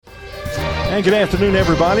And good afternoon,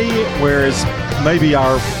 everybody. Whereas maybe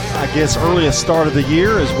our, earliest start of the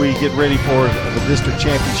year as we get ready for the district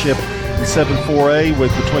championship in 7-4A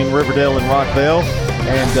between Riverdale and Rockvale.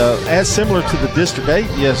 And as similar to the District 8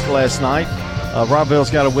 last night, Rockvale's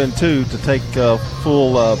got to win two to take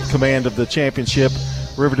full command of the championship.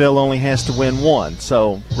 Riverdale only has to win one.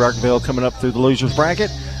 So Rockvale coming up through the loser's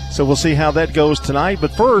bracket. So we'll see how that goes tonight.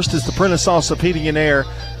 But first is the Prentice Allsup Heating and Air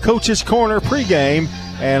Coach's Corner pregame.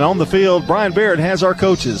 And on the field, Brian Barrett has our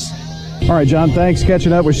coaches. All right, John, thanks.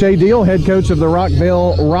 Catching up with Shea Deal, head coach of the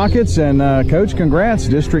Rockvale Rockets. And, Coach, congrats.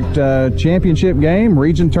 District championship game,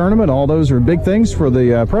 region tournament, all those are big things for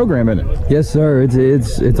the program, isn't it? Yes, sir.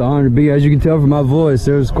 It's an honor to be. As you can tell from my voice,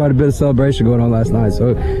 there was quite a bit of celebration going on last night. So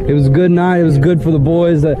it was a good night. It was good for the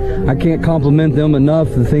boys. I can't compliment them enough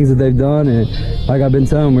for the things that they've done. And like I've been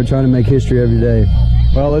telling them, we're trying to make history every day.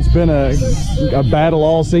 Well, it's been a battle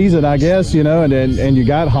all season, I guess, and you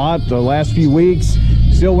got hot the last few weeks.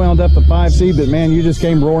 Still wound up the 5 seed, but, man, you just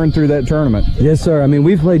came roaring through that tournament. Yes, sir. I mean,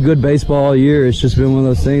 we've played good baseball all year. It's just been one of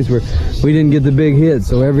those things where we didn't get the big hit.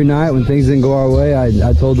 So every night when things didn't go our way,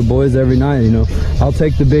 I told the boys every night, I'll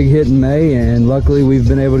take the big hit in May, and luckily we've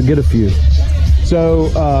been able to get a few. So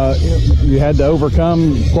you had to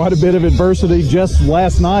overcome quite a bit of adversity just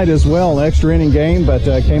last night as well, an extra inning game, but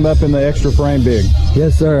came up in the extra frame big.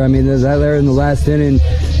 Yes, sir. I mean, there in the last inning,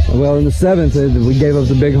 well, in the 7th, we gave up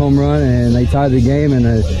the big home run, and they tied the game, and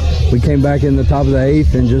we came back in the top of the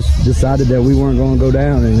 8th and just decided that we weren't going to go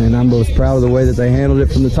down, and I'm most proud of the way that they handled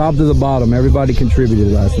it from the top to the bottom. Everybody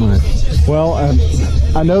contributed last night. Well,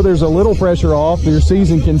 I know there's a little pressure off. Your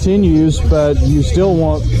season continues, but you still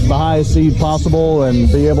want the highest seed possible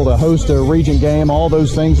and be able to host a region game. All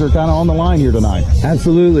those things are kind of on the line here tonight.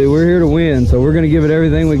 Absolutely. We're here to win, so we're going to give it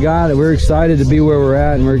everything we got. We're excited to be where we're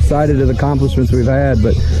at, and we're excited at the accomplishments we've had,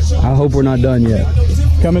 but I hope we're not done yet.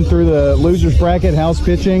 Coming through the loser's bracket, how's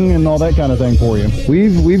pitching and all that kind of thing for you?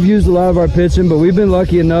 We've used a lot of our pitching, but we've been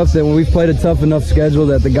lucky enough that when we've played a tough enough schedule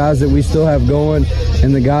that the guys that we still have going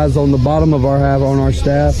and the guys on the bottom of our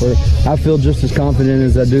staff, I feel just as confident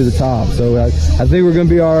as I do the top. So I think we're going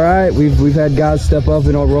to be all right. We've had guys step up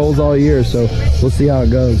in our roles all year, so we'll see how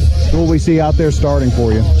it goes. What will we see out there starting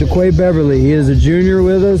for you? Jaquay Beverly, he is a junior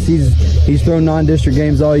with us. He's thrown non-district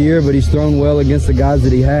games all year, but he's thrown well against the guys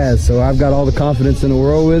that he has. So I've got all the confidence in the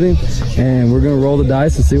world with him, and we're going to roll the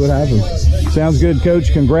dice and see what happens. Sounds good,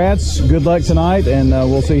 Coach. Congrats. Good luck tonight, and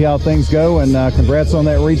we'll see how things go. And congrats on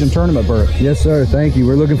that region tournament berth. Yes, sir. Thank you.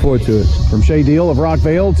 We're looking forward to it. From Shea Deal of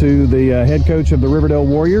Rockvale to the head coach of the Riverdale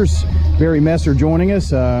Warriors, Barry Messer joining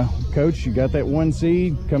us. Coach, you got that 1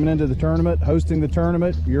 seed coming into the tournament, hosting the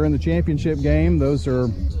tournament. You're in the championship game. Those are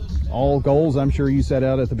all goals I'm sure you set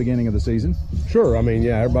out at the beginning of the season. Sure. I mean,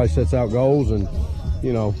 yeah, everybody sets out goals, and,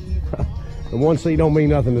 the 1 seed don't mean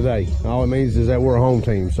nothing today. All it means is that we're a home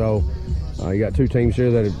team. So you got 2 teams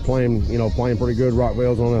here that are playing pretty good.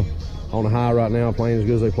 Rockvale's on a high right now, playing as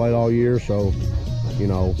good as they played all year. So,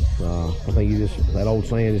 I think that old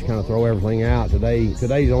saying, just kind of throw everything out. Today's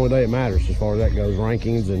the only day it matters as far as that goes.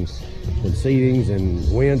 Rankings and seedings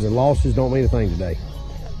and wins and losses don't mean a thing today.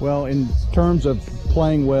 Well, in terms of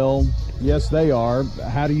playing well, yes, they are.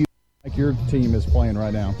 How do you like your team is playing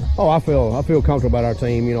right now? Oh, I feel comfortable about our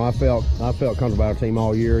team. I felt comfortable about our team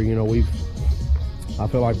all year. I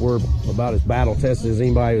feel like we're about as battle tested as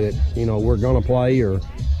anybody that we're going to play or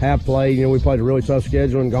have played. We played a really tough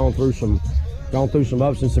schedule and gone through some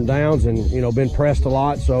ups and some downs, and been pressed a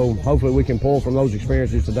lot. So hopefully we can pull from those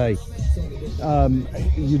experiences today.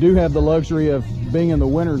 You do have the luxury of being in the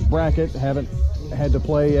winner's bracket. Haven't had to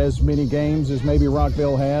play as many games as maybe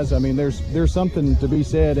Rockvale has. I mean, there's something to be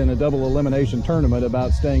said in a double elimination tournament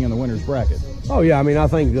about staying in the winner's bracket. Oh yeah, I mean, I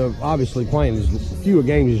think obviously playing as few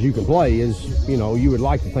games as you can play is you would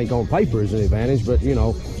like to think on paper is an advantage, but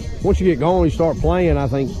once you get going, you start playing. I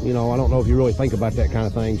think I don't know if you really think about that kind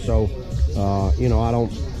of thing. So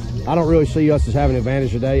I don't really see us as having an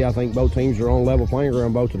advantage today. I think both teams are on level playing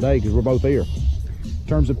ground both today because we're both here.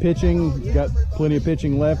 In terms of pitching, got plenty of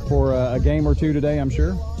pitching left for a game or two today, I'm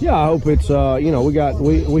sure. Yeah, I hope it's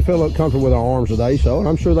we feel comfortable with our arms today, so and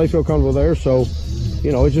I'm sure they feel comfortable there. So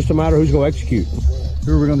it's just a matter of who's going to execute.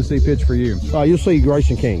 Who are we going to see pitch for you? You'll see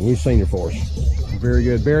Grayson King. He's senior for us. Very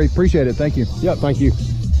good, Barry. Appreciate it. Thank you. Yep, thank you.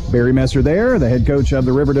 Barry Messer there, the head coach of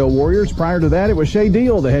the Riverdale Warriors. Prior to that, it was Shea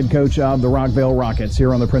Deal, the head coach of the Rockvale Rockets,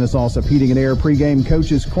 here on the Prentice Allsup Heating and Air pregame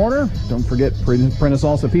coach's corner. Don't forget Prentice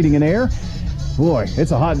Allsup Heating and Air. Boy,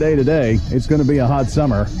 it's a hot day today. It's going to be a hot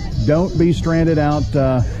summer. Don't be stranded out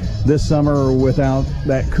this summer without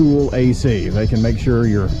that cool AC. They can make sure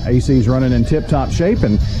your AC is running in tip-top shape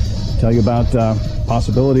and tell you about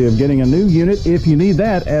possibility of getting a new unit if you need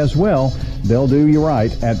that as well. they'll do you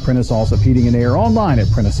right at Prentice Allsup Heating and Air, online at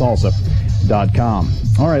PrenticeAllsup.com.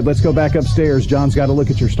 All right, let's go back upstairs. John's got a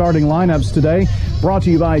look at your starting lineups today. Brought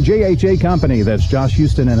to you by JHA Company. That's Josh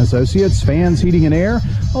Houston and Associates, Fans Heating and Air,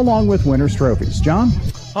 along with Winners Trophies. John?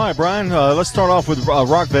 All right, Brian, let's start off with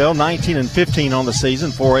Rockvale, 19-15 on the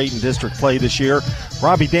season, 4-8 in district play this year.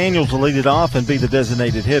 Robbie Daniels will lead it off and be the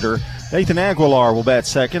designated hitter. Nathan Aguilar will bat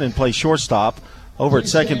second and play shortstop. Over at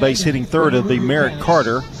second base, hitting third, it'll be Merritt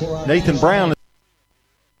Carter. Nathan Brown.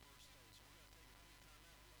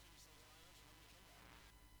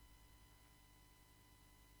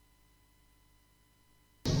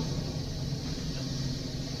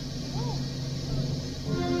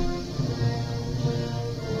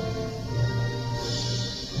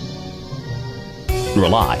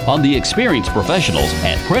 Rely on the experienced professionals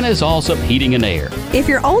at Prentice Allsup Heating and Air. If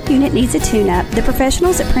your old unit needs a tune-up, the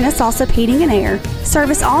professionals at Prentice Allsup Heating and Air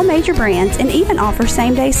service all major brands and even offer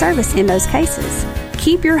same-day service in most cases.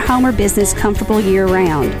 Keep your home or business comfortable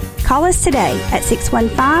year-round. Call us today at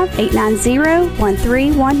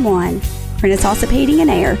 615-890-1311. Prentice Allsup Heating and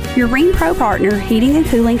Air, your Ring Pro partner heating and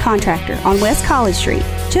cooling contractor on West College Street,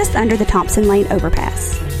 just under the Thompson Lane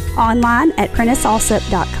overpass. Online at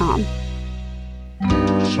PrenticeAllsup.com.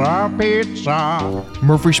 Pizza.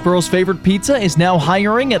 Murfreesboro's favorite pizza is now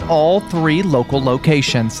hiring at all 3 local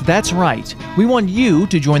locations. That's right. We want you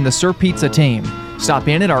to join the Sir Pizza team. Stop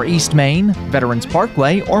in at our East Main, Veterans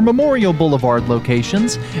Parkway, or Memorial Boulevard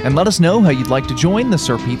locations and let us know how you'd like to join the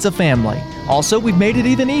Sir Pizza family. Also, we've made it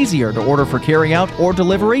even easier to order for carryout or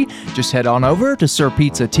delivery. Just head on over to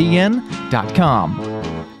sirpizzatn.com.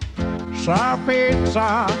 Sir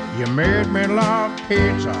Pizza, you made me love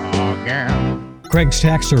pizza again. Craig's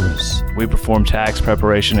Tax Service. We perform tax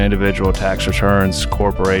preparation, individual tax returns,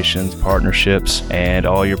 corporations, partnerships, and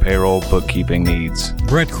all your payroll bookkeeping needs.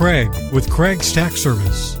 Brett Craig with Craig's Tax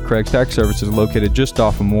Service. Craig's Tax Service is located just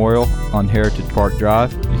off Memorial on Heritage Park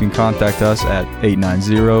Drive. You can contact us at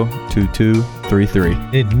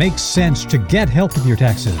 890-2233. It makes sense to get help with your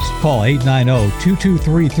taxes. Call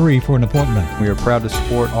 890-2233 for an appointment. We are proud to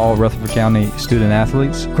support all Rutherford County student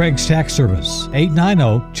athletes. Craig's Tax Service,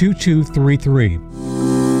 890-2233.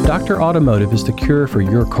 Dr. Automotive is the cure for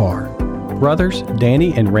your car. Brothers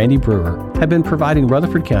Danny and Randy Brewer have been providing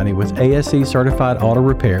Rutherford County with ASE certified auto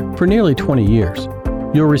repair for nearly 20 years.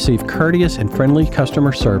 You'll receive courteous and friendly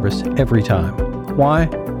customer service every time. Why?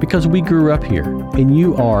 Because we grew up here and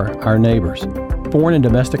you are our neighbors. Foreign and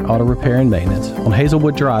domestic auto repair and maintenance on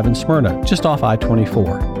Hazelwood Drive in Smyrna, just off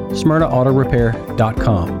I-24.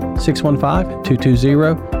 SmyrnaAutorepair.com,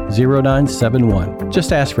 615-220-0971.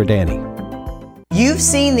 Just ask for Danny. You've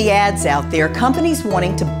seen the ads out there, companies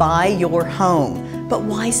wanting to buy your home. But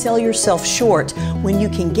why sell yourself short when you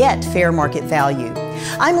can get fair market value?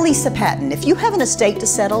 I'm Lisa Patton. If you have an estate to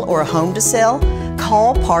settle or a home to sell,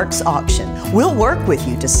 call Parks Auction. We'll work with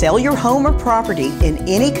you to sell your home or property in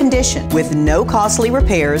any condition with no costly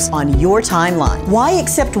repairs on your timeline. Why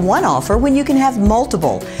accept one offer when you can have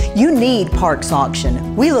multiple? You need Parks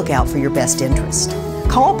Auction. We look out for your best interest.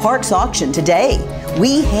 Call Parks Auction today.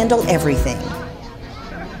 We handle everything.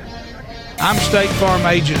 I'm State Farm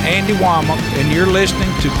Agent Andy Womack, and you're listening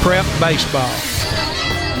to Prep Baseball.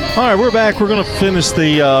 All right, we're back. We're going to finish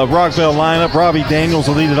the Rockvale lineup. Robbie Daniels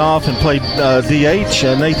will lead it off and play DH.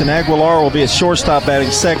 Nathan Aguilar will be at shortstop batting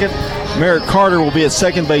second. Merritt Carter will be at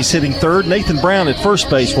second base hitting third. Nathan Brown at first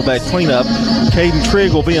base will bat cleanup. Caden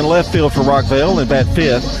Trigg will be in left field for Rockvale and bat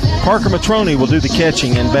fifth. Parker Matroni will do the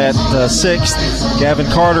catching and bat sixth. Gavin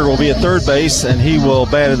Carter will be at third base, and he will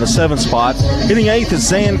bat in the seventh spot. Hitting eighth is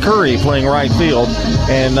Zan Curry playing right field,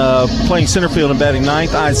 and playing center field and batting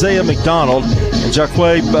ninth, Isaiah McDonald. And Jacque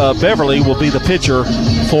Beverly will be the pitcher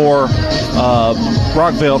for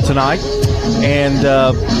Rockvale tonight. And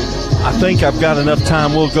I think I've got enough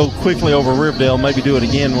time. We'll go quickly over Riverdale, maybe do it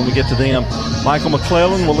again when we get to them. Michael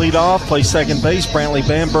McClellan will lead off, play second base. Brantley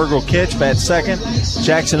Bamberg will catch, bat second.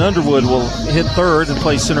 Jackson Underwood will hit third and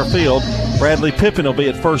play center field. Bradley Pippin will be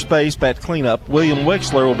at first base, bat cleanup. William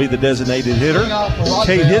Wexler will be the designated hitter.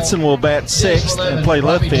 Kate Hitson will bat sixth and play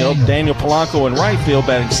left field. Daniel Polanco in right field,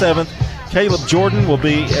 batting seventh. Caleb Jordan will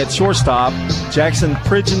be at shortstop. Jackson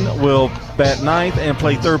Pridgeon will bat ninth and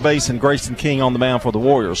play third base, and Grayson King on the mound for the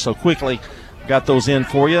Warriors. So quickly got those in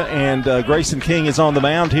for you. And Grayson King is on the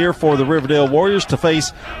mound here for the Riverdale Warriors to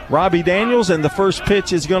face Robbie Daniels, and the first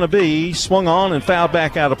pitch is going to be swung on and fouled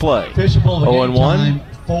back out of play. 0-1.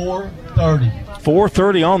 4:30.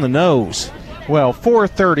 4:30 on the nose. Well,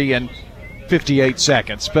 4:30 and 58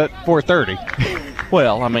 seconds, but 4:30.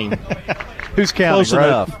 Well, I mean, who's counting? Close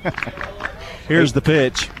enough. Here's the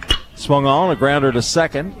pitch. Swung on, a grounder to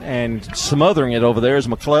second, and smothering it over there as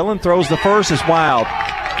McClellan throws the first. Is wild.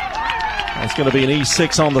 That's going to be an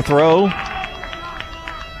E6 on the throw.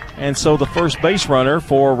 And so the first base runner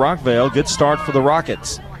for Rockvale. Good start for the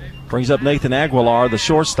Rockets. Brings up Nathan Aguilar, the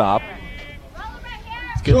shortstop.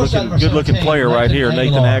 Good looking player right here,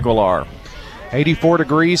 Nathan Aguilar. 84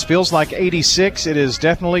 degrees, feels like 86. It is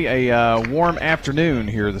definitely a warm afternoon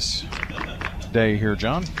here this day here,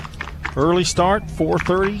 John. Early start,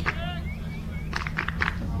 4:30.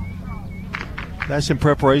 That's in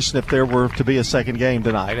preparation if there were to be a second game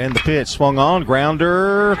tonight. And the pitch swung on,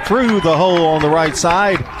 grounder through the hole on the right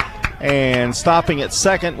side. And stopping at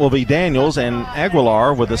second will be Daniels, and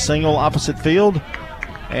Aguilar with a single opposite field.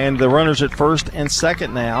 And the runners at first and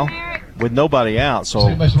second now with nobody out. So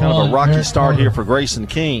kind of a rocky start here for Grayson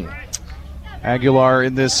King. Aguilar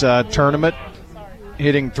in this tournament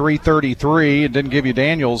hitting .333. It didn't give you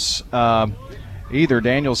Daniels either.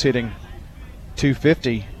 Daniels hitting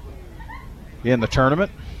 .250 in the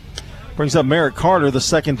tournament. Brings up Merrick Carter, the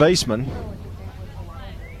second baseman.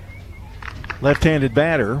 Left-handed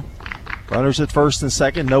batter. Runners at first and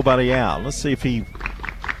second, nobody out. Let's see if he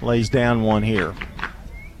lays down one here.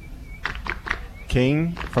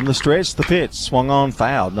 King from the stretch, the pitch. Swung on,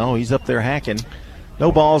 fouled. No, he's up there hacking.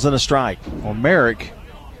 No balls and a strike. Well, Merrick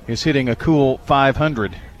is hitting a cool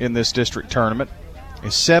 .500 in this district tournament.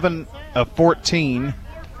 Is 7 of 14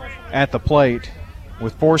 at the plate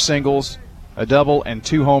with 4 singles, a double, and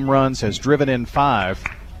 2 home runs. Has driven in 5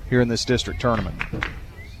 here in this district tournament.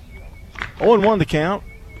 0-1 the count.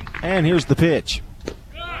 And here's the pitch.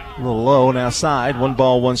 A little low and outside. 1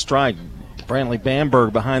 ball, 1 strike. Brantley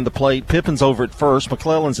Bamberg behind the plate. Pippins over at first.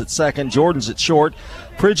 McClellan's at second. Jordan's at short.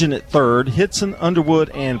 Pridgeon at third. Hitson,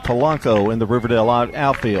 Underwood, and Polanco in the Riverdale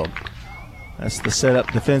outfield. That's the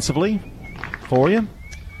setup defensively for you.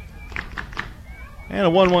 And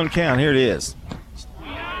a 1-1 count. Here it is.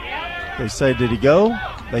 They say, did he go?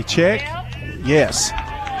 They check. Yes.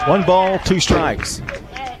 1 ball, 2 strikes.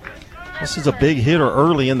 This is a big hitter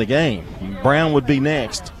early in the game. Brown would be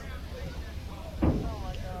next.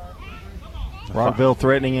 Rockvale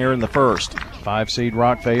threatening here in the first. 5-seed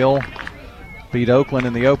Rockvale beat Oakland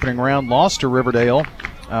in the opening round, lost to Riverdale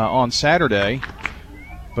on Saturday,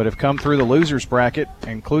 but have come through the losers bracket,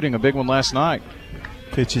 including a big one last night.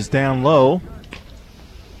 Pitch is down low.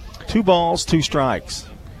 2 balls, 2 strikes.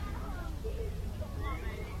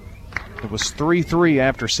 It was 3-3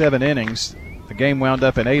 after 7 innings. The game wound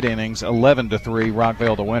up in 8 innings, 11-3,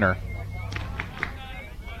 Rockvale the winner.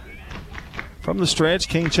 From the stretch,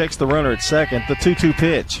 King checks the runner at second. The 2-2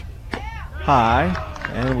 pitch. High,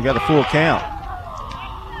 and we got a full count.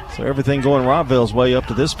 So everything going Rockvale's way up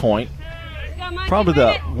to this point. Probably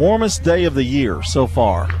the warmest day of the year so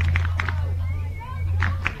far.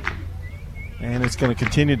 And it's going to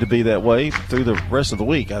continue to be that way through the rest of the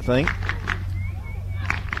week, I think.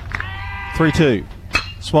 3-2.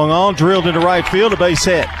 Swung on, drilled into right field, a base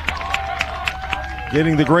hit.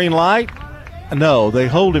 Getting the green light. No, they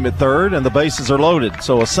hold him at third, and the bases are loaded.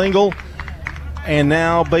 So a single, and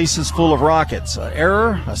now bases full of Rockets. An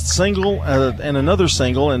error, a single, and another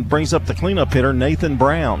single, and brings up the cleanup hitter, Nathan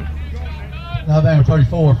Brown. Now batting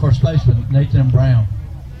 34, first baseman, Nathan Brown.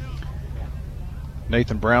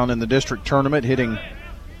 Nathan Brown in the district tournament hitting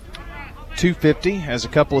 .250, has a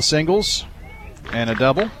couple of singles and a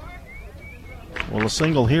double. Well, a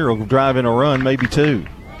single here will drive in a run, maybe 2.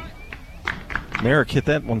 Merrick hit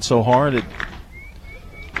that one so hard it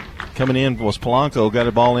coming in was Polanco, got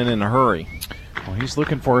a ball in a hurry. Well, he's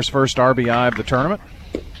looking for his first RBI of the tournament.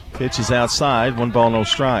 Pitch is outside, 1 ball, no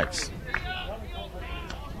strikes.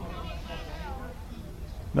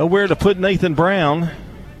 Nowhere to put Nathan Brown.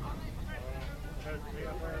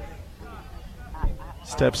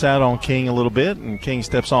 Steps out on King a little bit, and King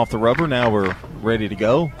steps off the rubber. Now we're ready to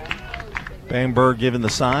go. Bamberg giving the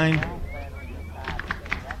sign.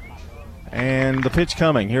 And the pitch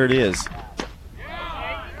coming. Here it is.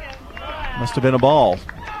 Must have been a ball.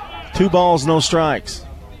 2 balls, no strikes.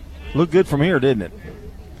 Looked good from here, didn't it?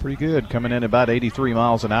 Pretty good. Coming in about 83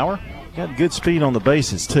 miles an hour. Got good speed on the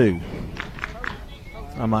bases, too,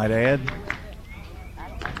 I might add.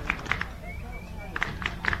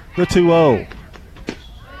 The 2-0.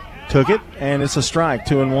 Took it, and it's a strike,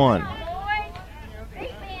 2-1.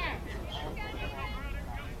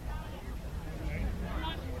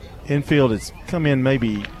 Infield has come in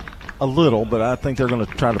maybe a little, but I think they're going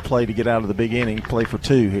to try to play to get out of the big inning, play for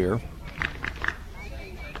 2 here.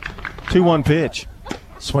 2-1 pitch.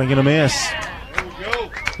 Swing and a miss.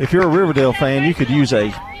 If you're a Riverdale fan, you could use a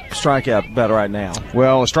strikeout about right now.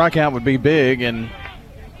 Well, a strikeout would be big and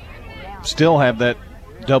still have that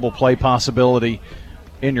double play possibility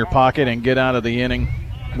in your pocket and get out of the inning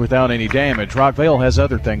without any damage. Rockvale has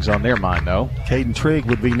other things on their mind, though. Caden Trigg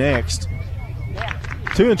would be next.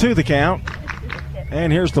 2-2 the count.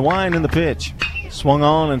 And here's the wind and the pitch. Swung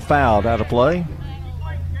on and fouled, out of play.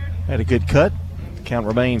 Had a good cut. The count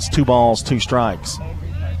remains 2 balls, 2 strikes.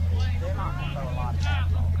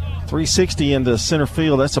 360 into center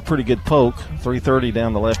field. That's a pretty good poke. 330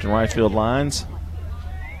 down the left and right field lines.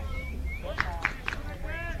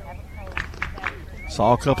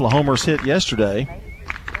 Saw a couple of homers hit yesterday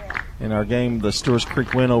in our game, the Stewart's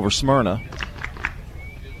Creek win over Smyrna.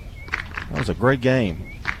 That was a great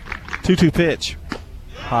game. 2-2 pitch.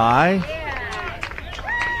 High.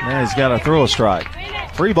 Now he's got to throw a strike.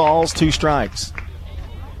 3 balls, 2 strikes.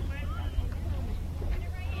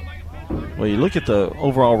 Well, you look at the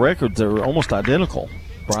overall records, they're almost identical,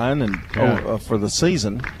 Brian, and for the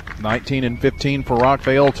season. 19-15 for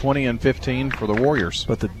Rockvale, 20-15 for the Warriors.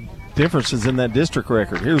 But the difference is in that district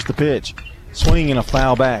record. Here's the pitch. Swing and a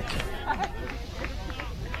foul back.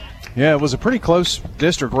 Yeah, it was a pretty close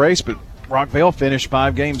district race, but Rockvale finished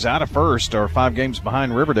 5 games out of first, or 5 games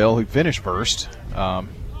behind Riverdale, who finished first.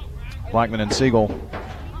 Blackman and Siegel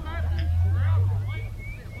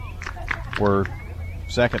were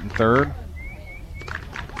second and third.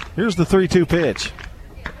 Here's the 3-2 pitch.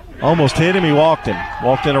 Almost hit him. He walked him.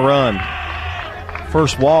 Walked in a run.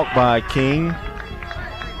 First walk by King.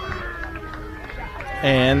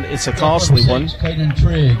 And it's a costly one.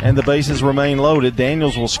 And the bases remain loaded.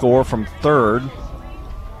 Daniels will score from third.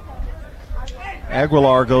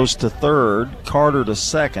 Aguilar goes to third. Carter to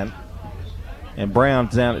second. And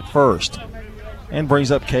Brown's down at first. And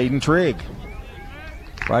brings up Caden Trigg.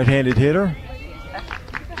 Right-handed hitter.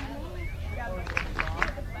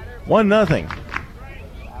 1-0.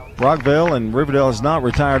 Rockvale and Riverdale has not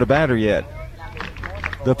retired a batter yet.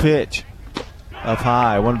 The pitch. Up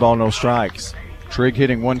high. 1 ball, no strikes. Trigg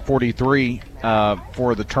hitting 143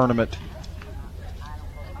 for the tournament,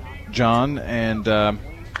 John, and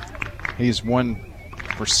he's 1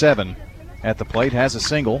 for 7 at the plate, has a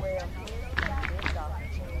single.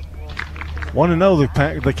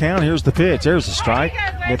 1-0 the count. Here's the pitch. There's a strike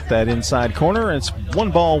with that inside corner. It's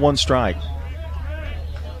 1 ball, 1 strike.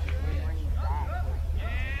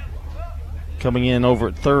 Coming in over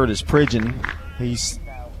at third is Pridgeon. He's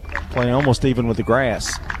playing almost even with the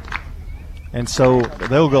grass. And so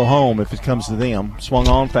they'll go home if it comes to them. Swung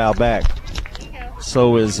on, foul back.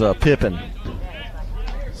 So is Pippin.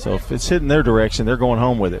 So if it's hitting their direction, they're going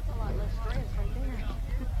home with it.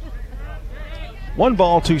 1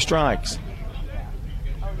 ball, 2 strikes.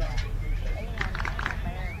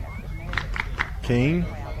 King.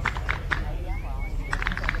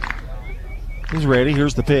 He's ready.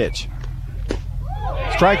 Here's the pitch.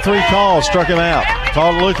 Strike 3 call. Struck him out.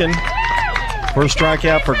 Caught looking. First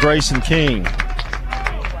strikeout for Grayson King.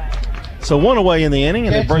 So 1 away in the inning,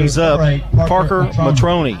 and it brings up Parker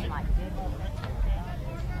Matroni.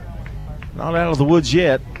 Not out of the woods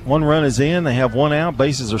yet. 1 run is in. They have 1 out.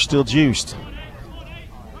 Bases are still juiced.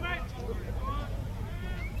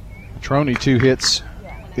 Matroni 2 hits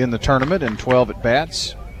in the tournament and 12 at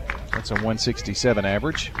bats. That's a 167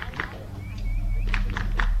 average.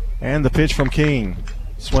 And the pitch from King.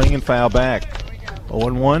 Swing and foul back.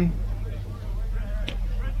 0-1.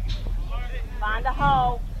 Find a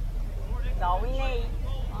hole. That's all we need.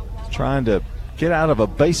 Trying to get out of a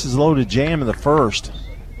bases loaded jam in the first.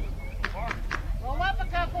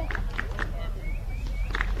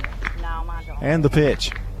 And the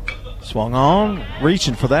pitch. Swung on.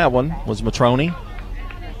 Reaching for that one was Matroni.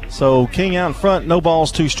 So King out in front, no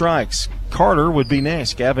balls, 2 strikes. Carter would be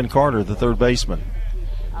next. Gavin Carter, the third baseman.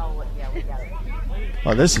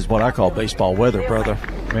 Oh, this is what I call baseball weather, brother.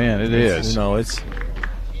 Man, it is. You know, it's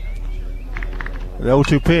the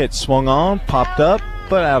 0-2 pitch. Swung on, popped up,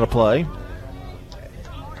 but out of play.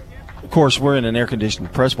 Of course, we're in an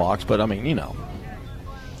air-conditioned press box, but, I mean, you know.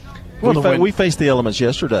 Well, we faced the elements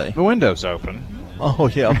yesterday. The window's open. Oh,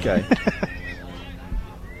 yeah, okay.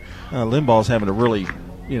 Limbaugh's having to really,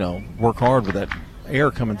 work hard with that air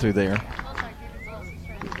coming through there.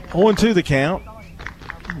 0-2 the count.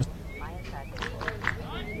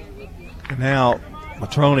 And now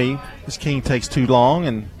Matroni, this King takes too long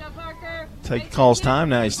and calls time.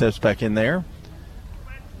 Now he steps back in there.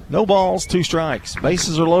 No balls, 2 strikes.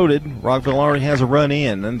 Bases are loaded. Rockville already has a run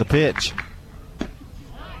in. And the pitch.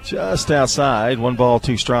 Just outside. 1 ball,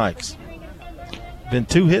 2 strikes. Been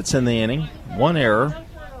 2 hits in the inning. 1 error.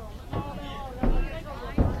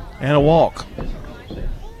 And a walk.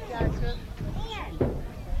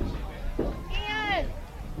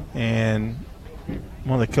 And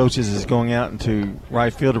one of the coaches is going out into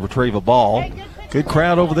right field to retrieve a ball. Good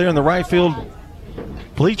crowd over there in the right field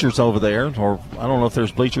bleachers over there, or I don't know if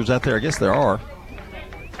there's bleachers out there. I guess there are.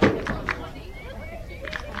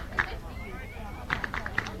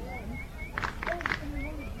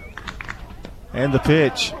 And the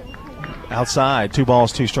pitch outside, 2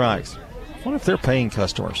 balls, 2 strikes. I wonder if they're paying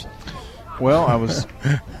customers. Well, I was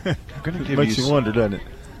going to give Makes you wonder, doesn't it?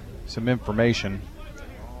 Some information.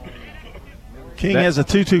 King has a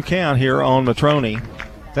 2-2 count here on Matroni.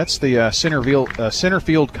 That's the center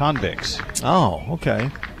field convicts. Oh, okay.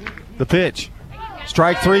 The pitch.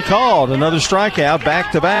 Strike 3 called. Another strikeout,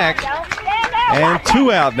 back to back. And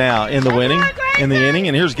 2 out now in the inning.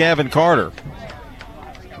 And here's Gavin Carter.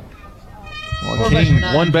 Well, King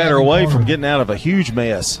 1 batter away from getting out of a huge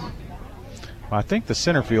mess. Well, I think the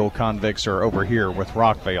center field convicts are over here with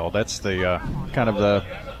Rockvale. That's the kind of the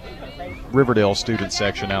Riverdale student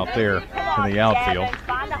section out there in the outfield.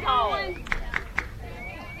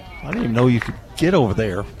 I didn't even know you could get over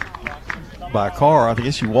there by a car. I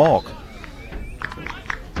guess you walk.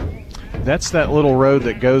 That's that little road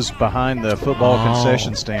that goes behind the football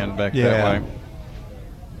concession stand back that way.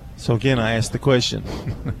 So again, I asked the question,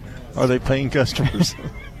 are they paying customers?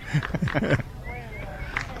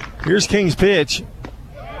 Here's King's pitch.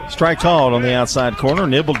 Strike called on the outside corner,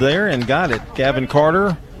 nibbled there and got it. Gavin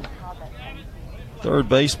Carter, third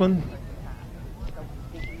baseman.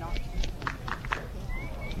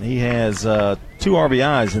 He has 2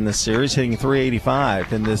 RBIs in this series, hitting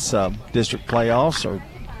 .385 in this district playoffs. Or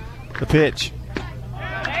the pitch.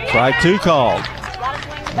 Strike 2 called.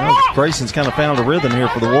 Well, Grayson's kind of found a rhythm here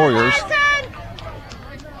for the Warriors.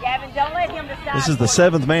 This is the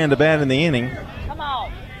 7th man to bat in the inning.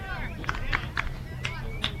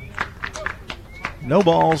 No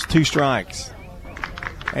balls, 2 strikes.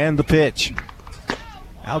 And the pitch.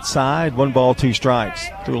 Outside, 1 ball, 2 strikes.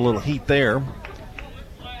 Threw a little heat there.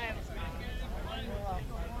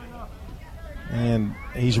 And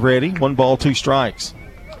he's ready. 1 ball, 2 strikes.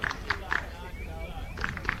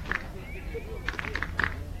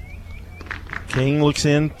 King looks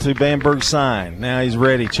into Bamberg's sign. Now he's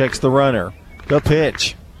ready. Checks the runner. The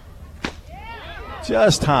pitch.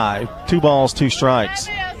 Just high. 2 balls, 2 strikes.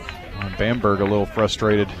 Bamberg a little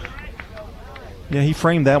frustrated. Yeah, he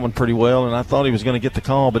framed that one pretty well, and I thought he was going to get the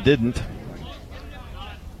call, but didn't.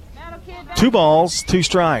 2 balls, 2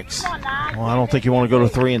 strikes. Well, I don't think you want to go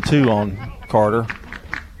to 3-2 on Carter.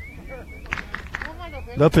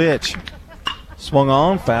 The pitch. Swung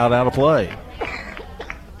on, fouled out of play.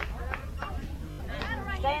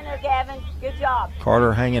 Stay in there, Gavin. Good job.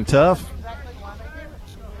 Carter hanging tough.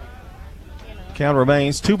 Count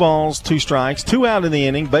remains 2 balls, 2 strikes, 2 out in the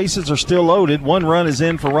inning. Bases are still loaded. 1 run is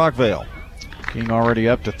in for Rockvale. King already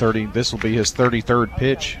up to 30. This will be his 33rd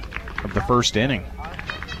pitch of the first inning.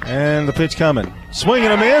 And the pitch coming. Swing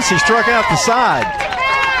and a miss. He struck out the side.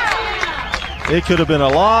 It could have been a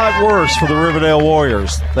lot worse for the Riverdale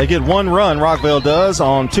Warriors. They get 1 run, Rockvale does,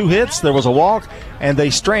 on 2 hits. There was a walk, and they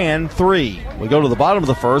strand 3. We go to the bottom of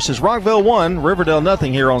the first. It's Rockvale 1, Riverdale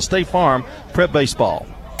nothing here on State Farm Prep Baseball.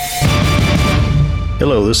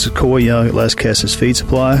 Hello, this is Coy Young at Las Casas Feed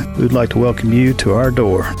Supply. We would like to welcome you to our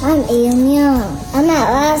door. I'm Ian Young. I'm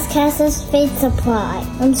at Las Casas Feed Supply.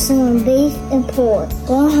 I'm selling beef and pork,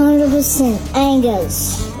 100%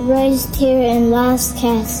 Angus, raised here in Las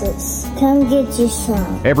Casas. Come get you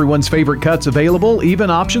some. Everyone's favorite cuts available, even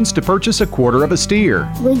options to purchase a quarter of a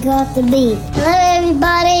steer. We got the beef. Hello,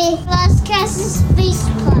 everybody. Las Casas Feed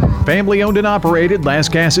Supply. Family owned and operated, Las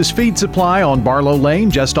Casas Feed Supply on Barlow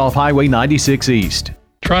Lane, just off Highway 96 East.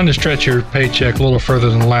 Trying to stretch your paycheck a little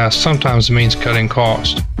further than last sometimes means cutting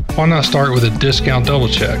costs. Why not start with a discount double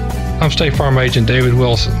check? I'm State Farm Agent David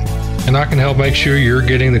Wilson, and I can help make sure you're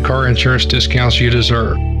getting the car insurance discounts you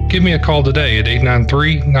deserve. Give me a call today at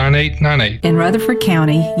 893-9898. In Rutherford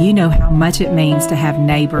County, you know how much it means to have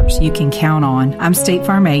neighbors you can count on. I'm State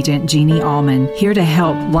Farm Agent Jeannie Allman, here to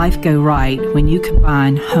help life go right when you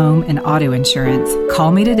combine home and auto insurance.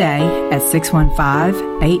 Call me today at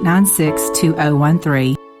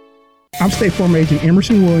 615-896-2013. I'm State Farm Agent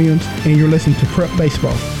Emerson Williams, and you're listening to Prep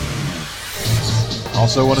Baseball.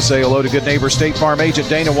 Also want to say hello to good neighbor State Farm Agent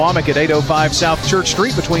Dana Womack at 805 South Church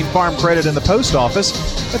Street between Farm Credit and the Post Office.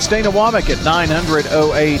 That's Dana Womack at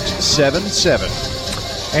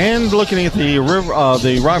 900-0877. And looking at the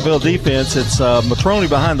Rockville defense, it's Matroni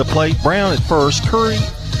behind the plate, Brown at first,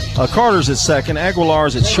 Carter's at second,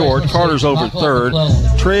 Aguilar's at short, Carter's over at third,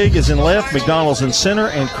 Trigg is in left, McDonald's in center,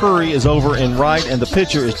 and Curry is over in right, and the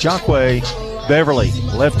pitcher is Jacque Beverly,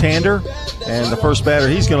 left-hander. And the first batter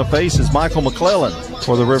he's going to face is Michael McClellan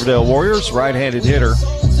for the Riverdale Warriors, right-handed hitter.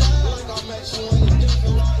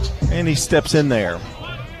 And he steps in there.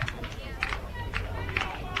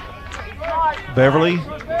 Beverly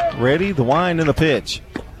ready, the wind and the pitch.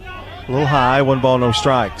 A little high, 1 ball, no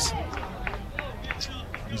strikes.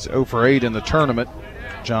 He's 0 for 8 in the tournament,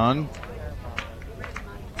 John.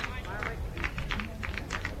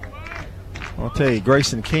 I'll tell you,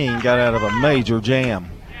 Grayson King got out of a major jam.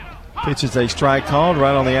 Pitches a strike called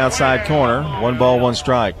right on the outside corner. 1 ball, 1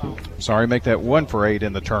 strike. Sorry, make that 1 for 8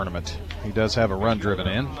 in the tournament. He does have a run driven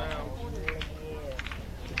in.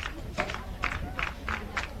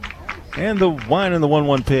 And the wind and the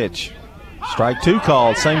 1-1 pitch. Strike 2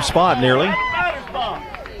 called, same spot nearly.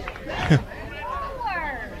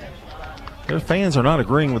 Their fans are not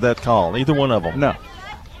agreeing with that call, either one of them. No.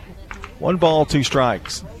 1 ball, 2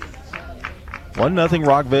 strikes. 1-0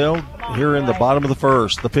 Rockville here in the bottom of the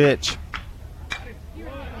first. The pitch.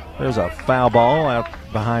 There's a foul ball out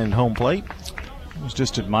behind home plate. I was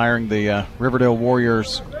just admiring the Riverdale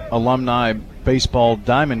Warriors Alumni Baseball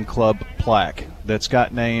Diamond Club plaque that's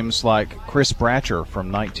got names like Chris Bratcher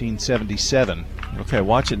from 1977. Okay,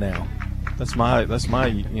 watch it now. That's my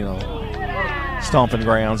stomping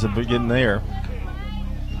grounds of getting there.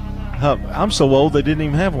 I'm so old they didn't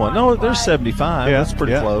even have one. No, there's 75. Yeah, that's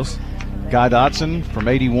pretty close. Guy Dotson from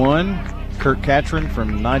 81. Kurt Catron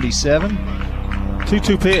from 97.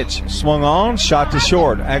 2-2 pitch. Swung on, shot to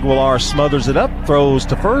short. Aguilar smothers it up, throws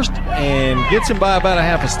to first, and gets him by about a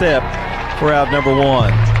half a step for out number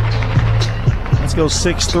 1. Let's go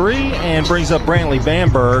 6-3 and brings up Brantley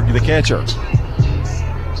Bamberg, the catcher.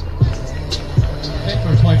 Hit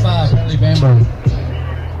for 25, Brantley Bamberg.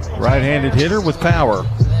 Right-handed hitter with power.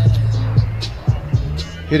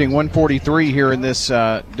 Hitting 143 here in this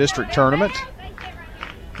district tournament.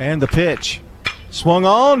 And the pitch. Swung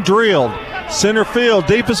on, drilled. Center field,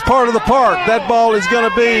 deepest part of the park. That ball is going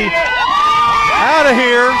to be out of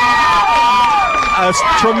here. A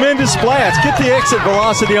tremendous blast. Get the exit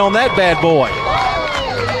velocity on that bad boy.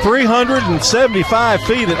 375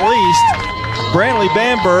 feet at least. Brantley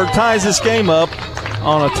Bamberg ties this game up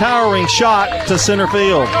on a towering shot to center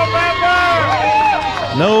field.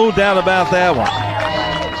 No doubt about that one.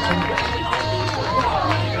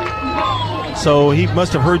 So he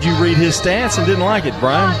must have heard you read his stats and didn't like it,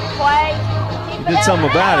 Brian. He did something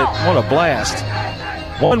about it. What a blast.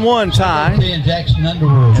 1-1 tie.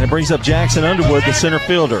 And it brings up Jackson Underwood, the center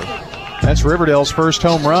fielder. That's Riverdale's first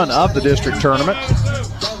home run of the district tournament.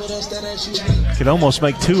 Could almost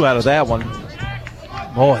make 2 out of that one.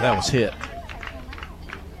 Boy, that was hit.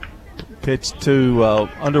 Pitch to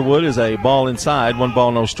Underwood is a ball inside, 1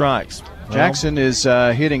 ball, no strikes. Jackson is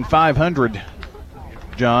hitting .500.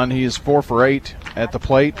 John, he is 4 for 8 at the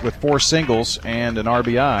plate with 4 singles and an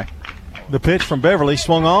RBI. The pitch from Beverly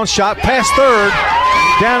swung on, shot past third,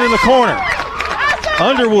 down in the corner.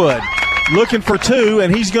 Underwood looking for 2,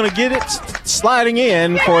 and he's going to get it sliding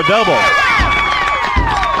in for a double.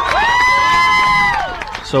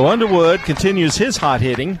 So Underwood continues his hot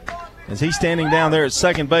hitting as he's standing down there at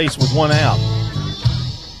second base with 1 out.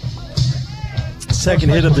 Second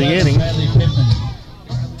hit of the inning.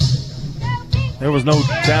 There was no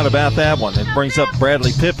doubt about that one. It brings up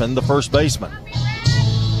Bradley Pippin, the first baseman.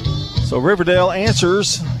 So Riverdale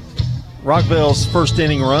answers Rockville's first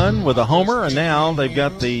inning run with a homer, and now they've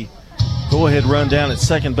got the go-ahead run down at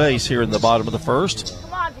second base here in the bottom of the first.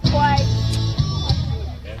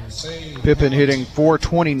 Pippin hitting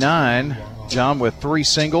 .429, John, with 3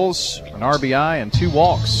 singles, an RBI, and 2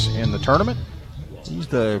 walks in the tournament. He's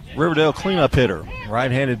the Riverdale cleanup hitter.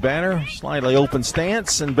 Right-handed batter, slightly open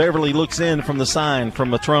stance, and Beverly looks in from the sign from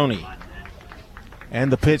Matrone.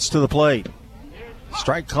 And the pitch to the plate.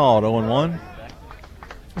 Strike called, 0-1.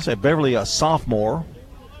 I say Beverly, a sophomore.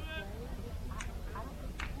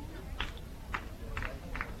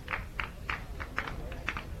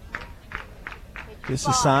 This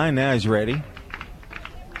is sign, now he's ready.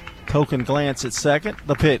 Token glance at second,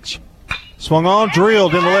 the pitch. Swung on,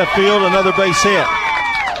 drilled in the left field, another base hit.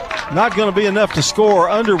 Not going to be enough to score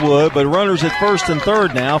Underwood, but runners at first and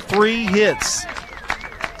third now. 3 hits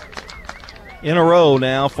in a row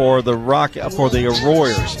now for the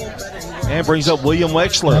Warriors. And brings up William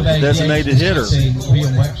Wexler, the designated hitter.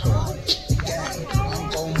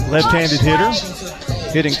 Left-handed hitter.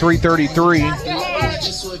 Hitting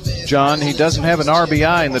 .333. John, he doesn't have an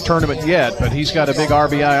RBI in the tournament yet, but he's got a big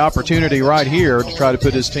RBI opportunity right here to try to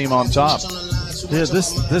put his team on top. Yeah,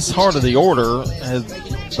 this heart of the order,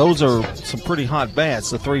 those are some pretty hot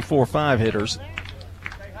bats, the 3, 4, 5 hitters.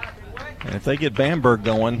 And if they get Bamberg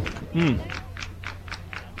going,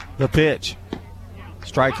 the pitch.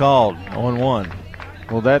 Strike called, 0-1.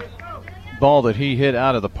 Well, that ball that he hit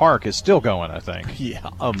out of the park is still going, I think. Yeah,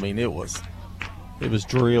 I mean, it was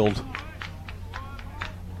drilled.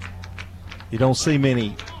 You don't see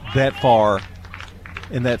many that far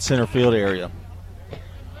in that center field area.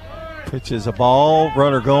 Pitch is a ball,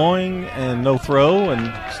 runner going, and no throw,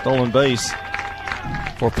 and stolen base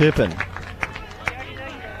for Pippin.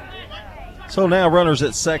 So now runners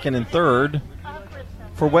at second and third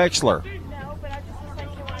for Wexler.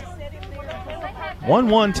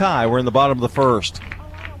 1-1 tie. We're in the bottom of the first.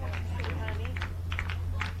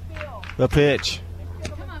 The pitch.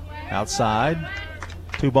 Outside.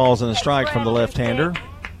 2 balls and a strike from the left-hander.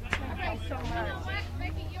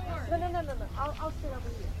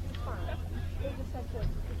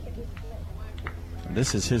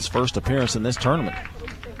 This is his first appearance in this tournament.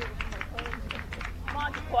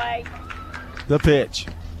 The pitch.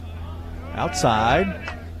 Outside.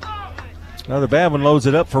 Another bad one loads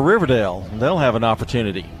it up for Riverdale. They'll have an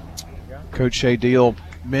opportunity. Coach Shea Deal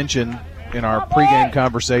mentioned in our pregame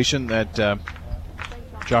conversation that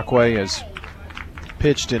Jacque has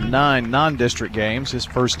pitched in 9 non-district games, his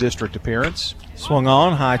first district appearance. Swung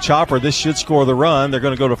on, high chopper. This should score the run. They're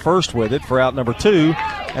going to go to first with it for out number 2,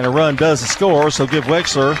 and a run does the score, so give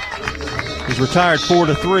Wexler, who's retired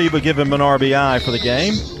 4-3, but give him an RBI for the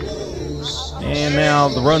game. And now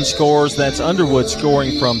the run scores. That's Underwood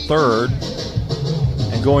scoring from third,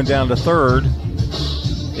 and going down to third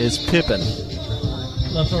is Pippin.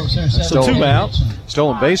 So 2 out.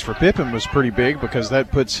 Stolen base for Pippin was pretty big because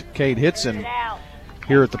that puts Cade Hitson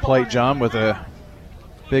here at the plate, John, with a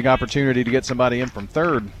big opportunity to get somebody in from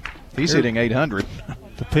third. He's hitting 800.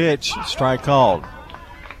 The pitch, strike called.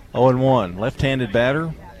 0-1. Left-handed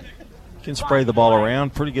batter. Can spray the ball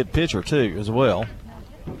around. Pretty good pitcher, too, as well.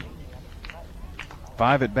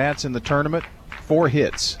 5 at-bats in the tournament, 4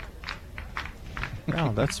 hits.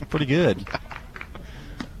 Wow, that's pretty good.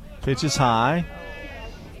 Pitch is high.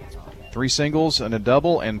 3 singles and a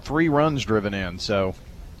double and 3 runs driven in. So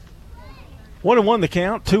 1-1 the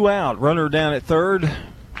count, 2 out. Runner down at third.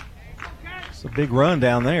 It's a big run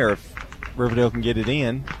down there if Riverdale can get it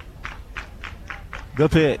in. The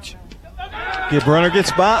pitch. Runner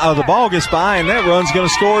gets by. The ball gets by, and that run's going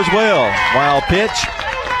to score as well. Wild pitch.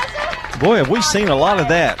 Boy, have we seen a lot of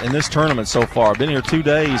that in this tournament so far. Been here 2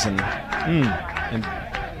 days, and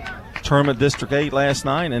tournament District 8 last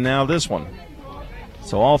night, and now this one.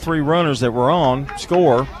 So all 3 runners that were on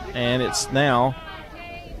score, and it's now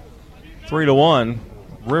 3-1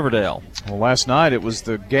 Riverdale. Well, last night it was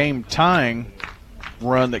the game-tying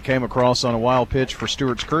run that came across on a wild pitch for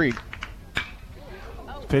Stewart's Creek.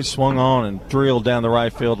 Pitch swung on and drilled down the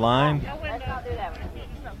right field line.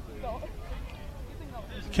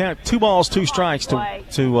 Count 2 balls, 2 strikes to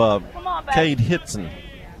Cade Hitson.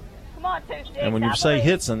 And when you say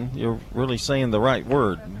Hitson, you're really saying the right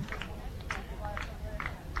word.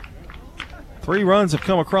 3 runs have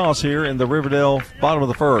come across here in the Riverdale bottom of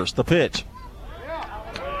the first. The pitch.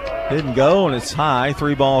 Didn't go, and it's high.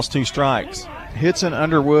 3 balls, 2 strikes. Hitson,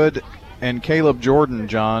 Underwood, and Caleb Jordan,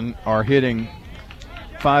 John, are hitting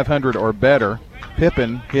 500 or better.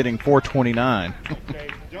 Pippin hitting 429.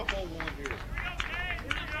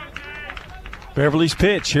 Beverly's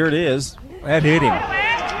pitch, here it is. That hit him.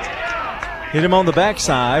 Hit him on the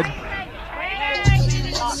backside.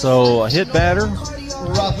 So a hit batter.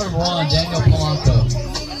 Number 1, Daniel Polanco.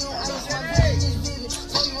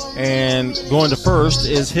 And going to first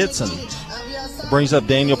is Hitson. Brings up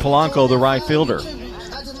Daniel Polanco, the right fielder.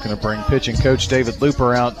 Going to bring pitching coach David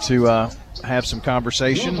Looper out to have some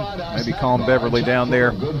conversation. Maybe calm Beverly down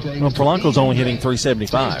there. Well, Polanco's only hitting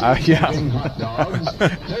 375.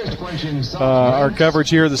 Our coverage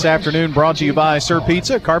here this afternoon brought to you by Sir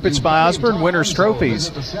Pizza, Carpets by Osborne, Winners Trophies,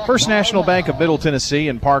 First National Bank of Middle Tennessee,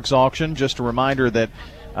 and Parks Auction. Just a reminder that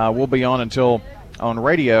we'll be on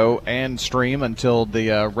radio and stream until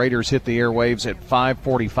the Raiders hit the airwaves at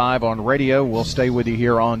 5:45 on radio. We'll stay with you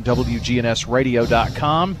here on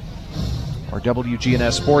WGNSradio.com or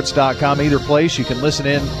WGNSsports.com. Either place, you can listen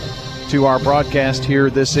in to our broadcast here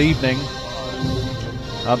this evening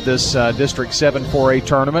of this District 7 4A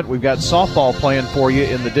tournament. We've got softball playing for you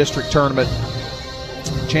in the district tournament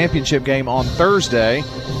championship game on Thursday.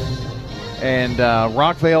 And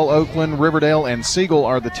Rockvale, Oakland, Riverdale, and Siegel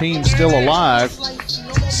are the teams still alive.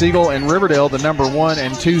 Siegel and Riverdale, the number 1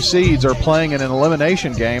 and 2 seeds, are playing in an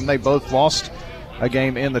elimination game. They both lost a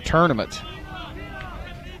game in the tournament.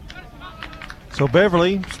 So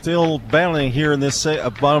Beverly still battling here in this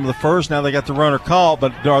bottom of the first. Now they got the runner caught,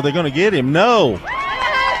 but are they going to get him? No.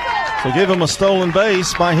 So give him a stolen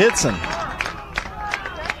base by Hitson.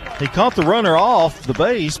 He caught the runner off the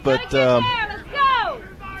base, but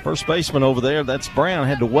first baseman over there, that's Brown,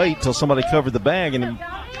 had to wait till somebody covered the bag, and it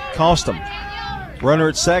cost him. Runner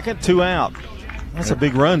at second, 2 out. That's a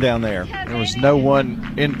big run down there. There was no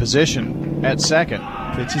one in position at second.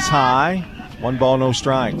 Pitch is high. 1 ball, no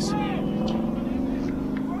strikes.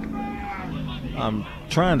 I'm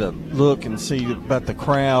trying to look and see about the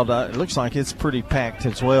crowd. It looks like it's pretty packed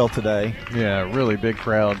as well today. Yeah, really big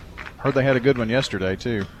crowd. Heard they had a good one yesterday,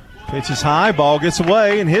 too. Pitch is high, ball gets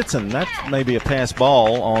away and hits him. That's maybe a pass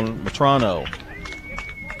ball on Matrano.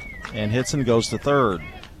 And Hitson goes to third.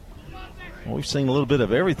 Well, we've seen a little bit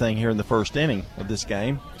of everything here in the first inning of this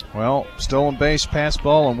game. Well, stolen base, pass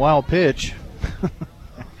ball, and wild pitch.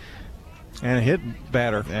 And a hit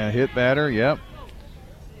batter. Yep.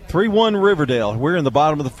 3-1 Riverdale. We're in the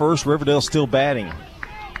bottom of the first. Riverdale still batting.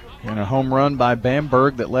 And a home run by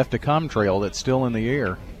Bamberg that left a contrail that's still in the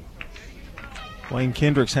air. Wayne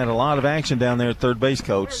Kendricks had a lot of action down there at third base,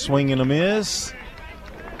 coach. Swing and a miss.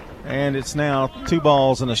 And it's now 2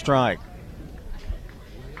 balls and a strike.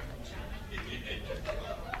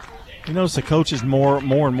 You notice the coaches, more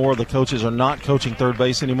and more of the coaches are not coaching third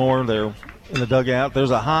base anymore. They're in the dugout.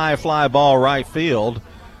 There's a high fly ball right field.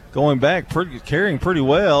 Going back, carrying pretty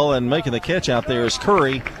well and making the catch out there is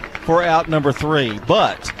Curry for out number 3.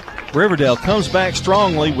 But Riverdale comes back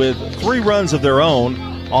strongly with 3 runs of their own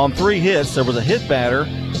on 3 hits. There was a hit batter,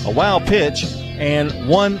 a wild pitch, and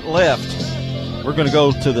 1 left. We're going to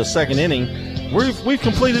go to the second inning. We've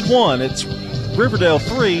completed 1. It's Riverdale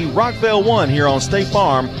 3, Rockvale 1 here on State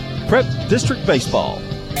Farm Prep District Baseball.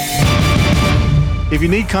 If you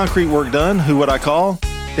need concrete work done, who would I call?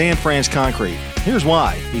 Dan Franz Concrete. Here's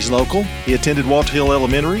why. He's local. He attended Walter Hill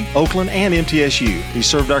Elementary, Oakland, and MTSU. He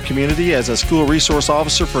served our community as a school resource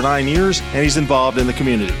officer for 9 years, and he's involved in the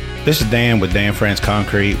community. This is Dan with Dan Franz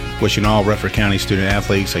Concrete, wishing all Rutherford County student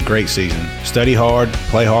athletes a great season. Study hard,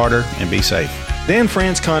 play harder, and be safe. Dan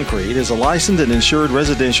Franz Concrete is a licensed and insured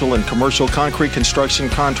residential and commercial concrete construction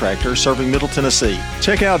contractor serving Middle Tennessee.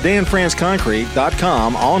 Check out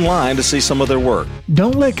danfranzconcrete.com online to see some of their work.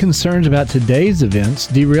 Don't let concerns about today's events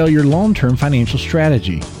derail your long-term financial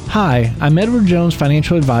strategy. Hi, I'm Edward Jones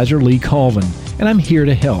financial advisor Lee Colvin, and I'm here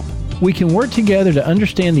to help. We can work together to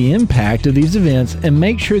understand the impact of these events and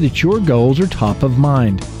make sure that your goals are top of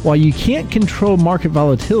mind. While you can't control market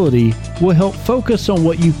volatility, we'll help focus on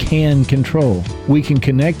what you can control. We can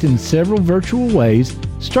connect in several virtual ways.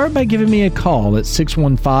 Start by giving me a call at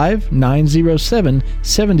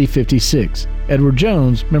 615-907-7056. Edward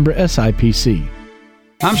Jones, member SIPC.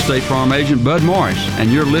 I'm State Farm Agent Bud Morris,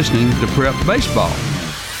 and you're listening to Prep Baseball.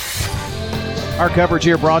 Our coverage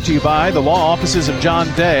here brought to you by the law offices of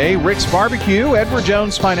John Day, Rick's Barbecue, Edward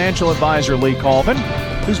Jones financial advisor Lee Colvin,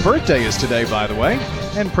 whose birthday is today, by the way,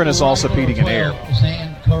 and Prentice Allsup Heating and Air.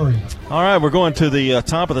 All right, we're going to the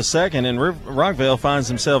top of the second, and Rockvale finds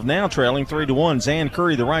himself now trailing 3-1. Zan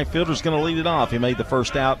Curry, the right fielder, is going to lead it off. He made the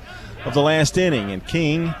first out of the last inning, and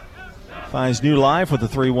King finds new life with a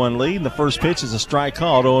 3-1 lead. And the first pitch is a strike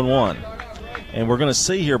called, 0-1. And we're going to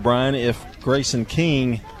see here, Brian, if Grayson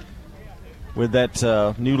King, with that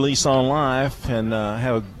new lease on life, and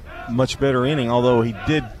have a much better inning, although he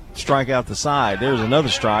did strike out the side. There's another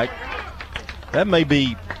strike. That may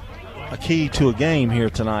be a key to a game here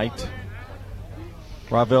tonight.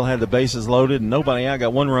 Rockvale had the bases loaded and nobody out,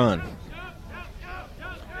 got 1 run.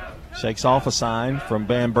 Shakes off a sign from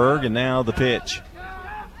Bamberg, and now the pitch.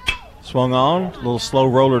 Swung on, a little slow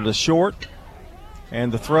roller to short,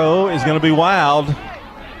 and the throw is going to be wild.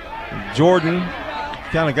 Jordan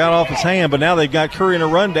kind of got off his hand, but now they've got Curry in a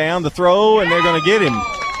rundown. The throw, and they're going to get him.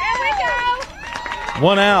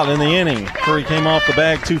 1 out in the inning. Curry came off the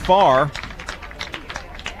bag too far.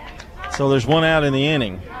 So there's 1 out in the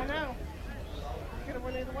inning.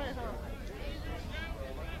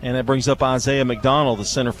 And that brings up Isaiah McDonald, the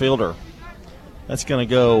center fielder. That's going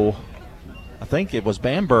to go, I think it was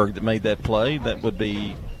Bamberg that made that play. That would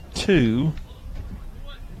be 2,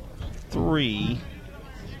 3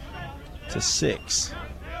 to 6.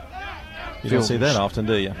 You don't see that often,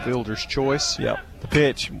 do you? Fielder's choice. Yep. The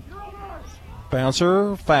pitch.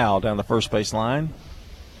 Bouncer, foul down the first base line.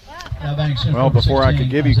 Well, before I could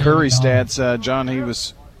give you Curry stats, John, he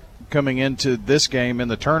was coming into this game in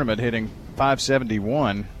the tournament hitting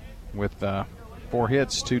 .571 with 4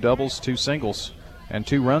 hits, 2 doubles, 2 singles, and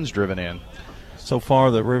 2 runs driven in. So far,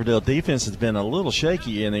 the Riverdale defense has been a little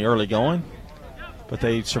shaky in the early going, but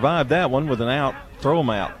they survived that one with an out. Throw them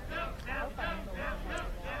out.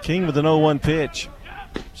 King with an 0-1 pitch.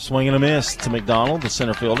 Swing and a miss to McDonald, the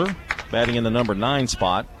center fielder, batting in the number 9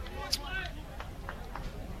 spot.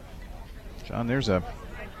 John, there's an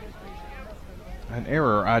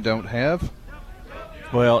error I don't have.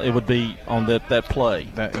 Well, it would be on that play.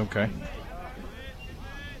 Okay.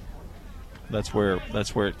 That's where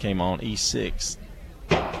it came on, E6.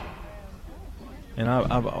 And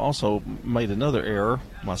I've also made another error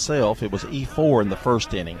myself. It was E4 in the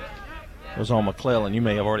first inning. It was on McClellan. You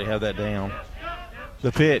may have already had that down.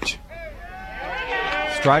 The pitch.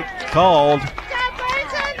 Strike called.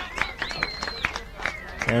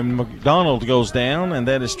 And McDonald goes down, and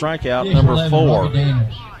that is strikeout number 4.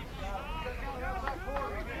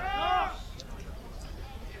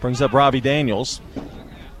 Brings up Robbie Daniels,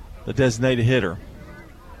 the designated hitter.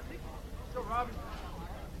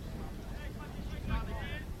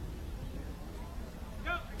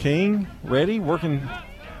 King ready, working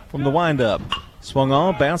from the windup. Swung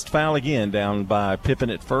on, bounced foul again, down by Pippin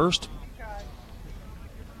at first.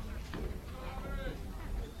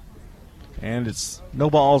 And it's no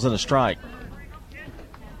balls and a strike.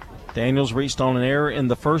 Daniels reached on an error in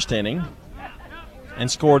the first inning and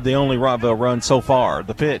scored the only Rockville run so far.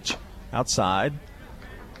 The pitch outside.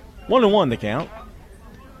 1-1 the count.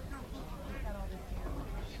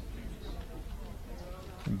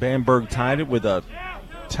 Bamberg tied it with a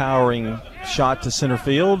towering shot to center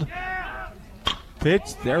field.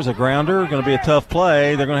 Pitch, there's a grounder. Going to be a tough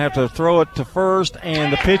play. They're going to have to throw it to first,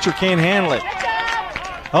 and the pitcher can't handle it.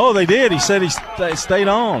 Oh, they did. He said he stayed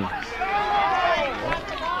on.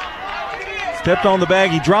 Stepped on the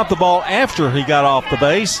bag. He dropped the ball after he got off the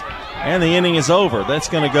base, and the inning is over. That's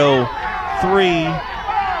going to go 3-1,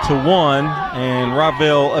 and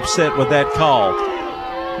Rockville upset with that call.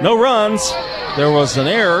 No runs. There was an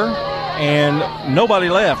error, and nobody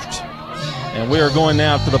left. And we are going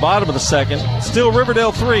now to the bottom of the second. Still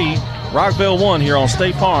Riverdale 3, Rockville 1 here on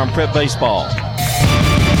State Farm Prep Baseball.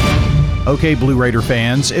 Okay, Blue Raider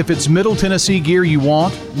fans, if it's Middle Tennessee gear you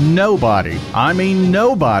want, nobody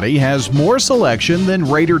has more selection than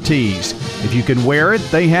Raider Tees. If you can wear it,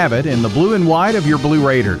 they have it in the blue and white of your Blue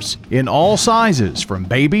Raiders. In all sizes, from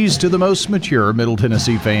babies to the most mature Middle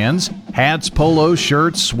Tennessee fans. Hats, polos,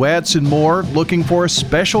 shirts, sweats, and more. Looking for a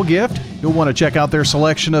special gift? You'll want to check out their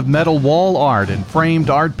selection of metal wall art and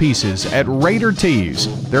framed art pieces at Raider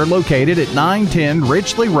Tees. They're located at 910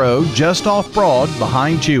 Richley Road, just off Broad,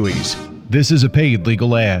 behind Chewy's. This is a paid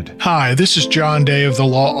legal ad. Hi, this is John Day of the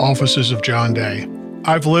Law Offices of John Day.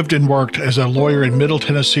 I've lived and worked as a lawyer in Middle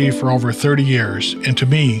Tennessee for over 30 years, and to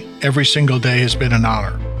me, every single day has been an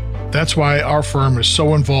honor. That's why our firm is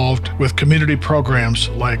so involved with community programs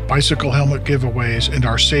like bicycle helmet giveaways and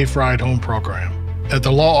our Safe Ride Home program. At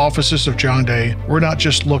the Law Offices of John Day, we're not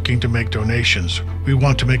just looking to make donations. We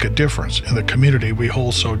want to make a difference in the community we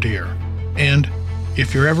hold so dear. And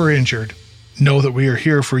if you're ever injured, know that we are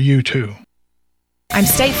here for you too. I'm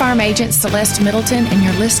State Farm Agent Celeste Middleton, and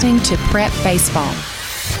you're listening to Prep Baseball.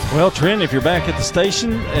 Well, Trent, if you're back at the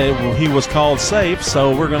station, he was called safe,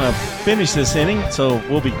 so we're going to finish this inning. So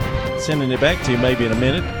we'll be sending it back to you maybe in a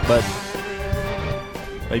minute, but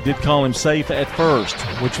they did call him safe at first,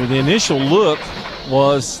 which with the initial look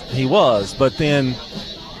was he was, but then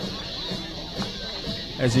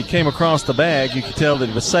as he came across the bag, you could tell that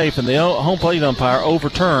he was safe, and the home plate umpire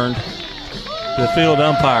overturned the field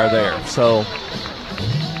umpire there. So.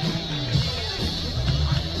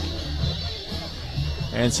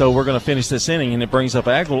 And so we're going to finish this inning, and it brings up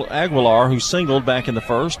Aguilar, who singled back in the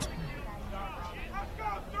first.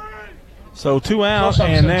 So 2 out,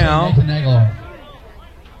 and now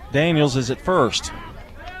Daniels is at first.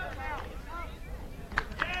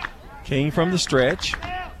 King from the stretch.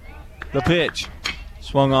 The pitch.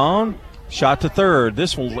 Swung on. Shot to third.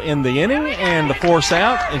 This will end the inning, and the force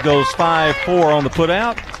out. It goes 5-4 on the put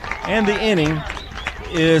out, and the inning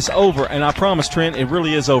is over. And I promise, Trent, it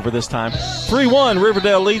really is over this time. 3-1,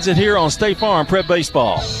 Riverdale leads it here on State Farm Prep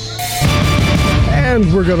Baseball.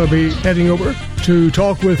 And we're going to be heading over to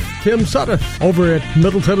talk with Tim Sudduth over at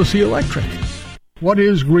Middle Tennessee Electric. What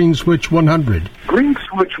is Green Switch 100? Green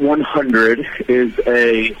Switch 100 is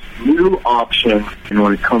a new option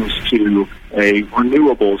when it comes to a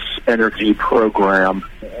renewables energy program.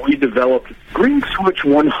 We developed Green Switch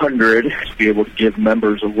 100 to be able to give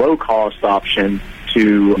members a low-cost option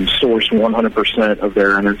to source 100% of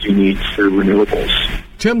their energy needs through renewables.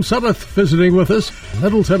 Tim Sudduth visiting with us,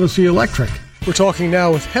 Middle Tennessee Electric. We're talking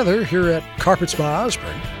now with Heather here at Carpets by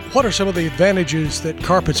Osborne. What are some of the advantages that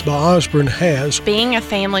Carpets by Osborne has? Being a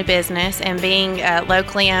family business and being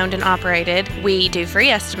locally owned and operated, we do free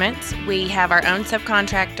estimates. We have our own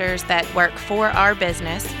subcontractors that work for our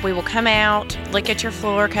business. We will come out, look at your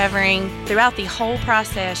floor covering. Throughout the whole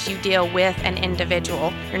process, you deal with an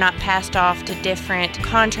individual. You're not passed off to different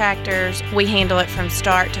contractors. We handle it from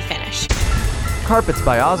start to finish. Carpets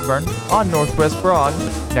by Osborne on Northwest Broad,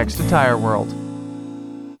 next to Tire World.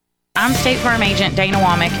 I'm State Farm Agent Dana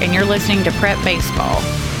Womack, and you're listening to Prep Baseball.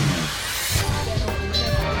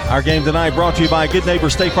 Our game tonight brought to you by Good Neighbor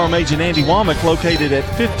State Farm Agent Andy Womack, located at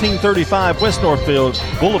 1535 West Northfield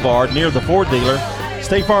Boulevard near the Ford dealer.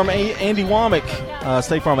 State Farm Andy Womack,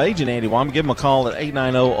 State Farm agent Andy Womack. Give him a call at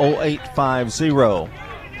 890-0850.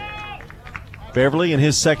 Beverly in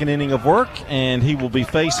his second inning of work, and he will be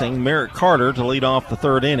facing Merrick Carter to lead off the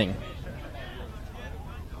third inning.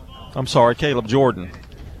 I'm sorry, Caleb Jordan.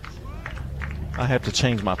 I have to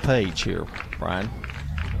change my page here, Brian.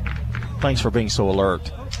 Thanks for being so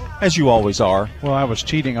alert, as you always are. Well, I was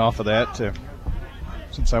cheating off of that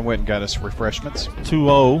since I went and got us refreshments.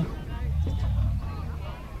 2-0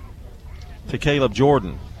 to Caleb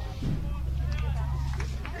Jordan.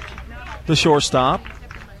 The shortstop.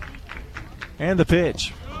 And the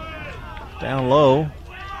pitch. Down low.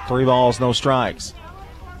 3 balls, no strikes.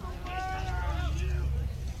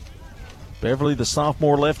 Beverly, the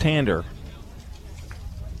sophomore left-hander.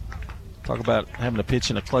 Talk about having a pitch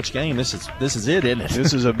in a clutch game. This is it, isn't it?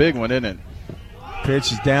 This is a big one, isn't it?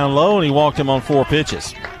 Pitch is down low, and he walked him on 4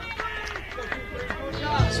 pitches.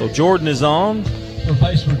 So Jordan is on.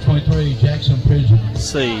 Replacement 23, Jackson Pridgen. Let's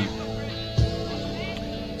see.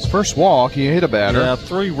 His first walk, he hit a batter. Yeah,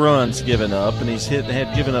 3 runs given up, and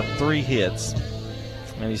had given up 3 hits.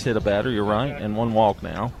 And he's hit a batter, you're right, and 1 walk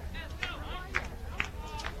now.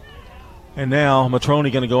 And now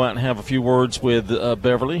Matrone going to go out and have a few words with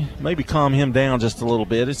Beverly. Maybe calm him down just a little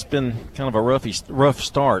bit. It's been kind of a rough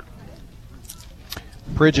start.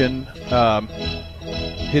 Pridgen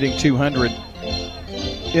hitting 200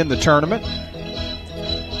 in the tournament.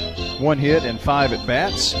 1 hit and 5 at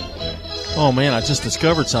bats. Oh, man, I just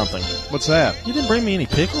discovered something. What's that? You didn't bring me any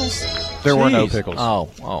pickles? There were no pickles.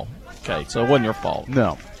 Oh, okay. So it wasn't your fault.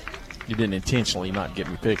 No. You didn't intentionally not get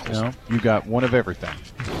me pickles. No, you got one of everything.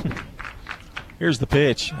 Here's the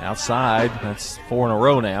pitch outside. That's 4 in a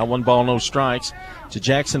row now. 1 ball, no strikes to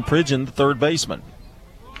Jackson Pridgen, the third baseman.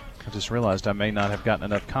 I just realized I may not have gotten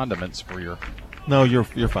enough condiments for your. No, you're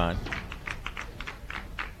fine.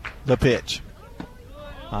 The pitch.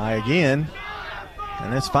 High again.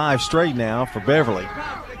 And that's 5 straight now for Beverly.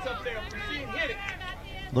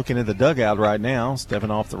 Looking at the dugout right now, stepping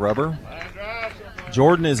off the rubber.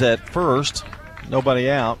 Jordan is at first. Nobody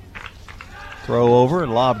out. Throw over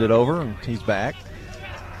and lobbed it over, and he's back.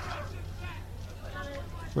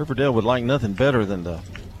 Riverdale would like nothing better than to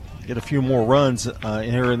get a few more runs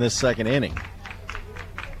here in this second inning.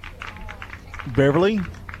 Beverly,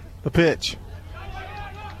 the pitch.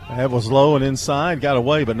 That was low and inside, got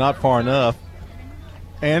away, but not far enough.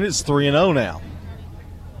 And it's 3-0 now.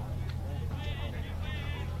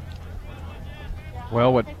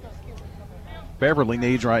 Well, what Beverly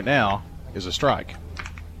needs right now is a strike.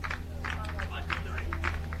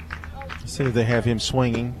 See if they have him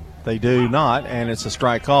swinging. They do not, and it's a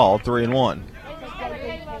strike call, 3-1.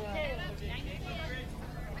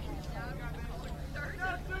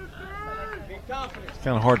 It's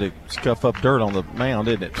kind of hard to scuff up dirt on the mound,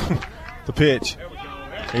 isn't it? The pitch.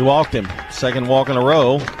 He walked him. Second walk in a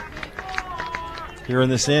row here in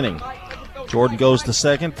this inning. Jordan goes to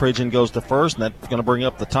second. Pridgen goes to first, and that's going to bring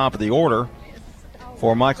up the top of the order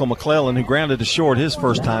for Michael McClellan, who grounded to short his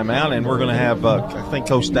first time out. And we're going to have, I think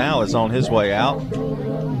Coach Dow is on his way out.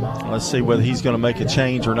 Let's see whether he's going to make a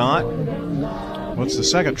change or not. Well, it's the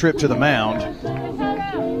second trip to the mound.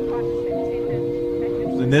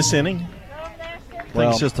 In this inning? I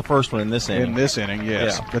think it's just the first one in this inning. In this inning,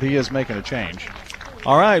 yes. Yeah. But he is making a change.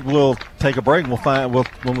 All right, we'll take a break.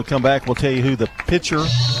 When we come back, we'll tell you who the pitcher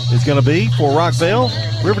is going to be for Rockvale.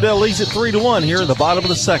 Riverdale leads it 3-1 here in the bottom of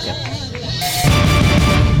the second.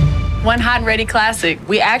 One hot and ready classic.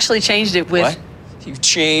 We actually changed it with. What? You've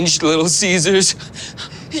changed, Little Caesars.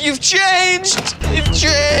 You've changed. You've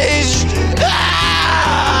changed.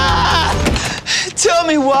 Ah! Tell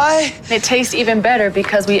me why. It tastes even better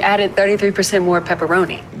because we added 33% more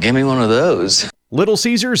pepperoni. Give me one of those. Little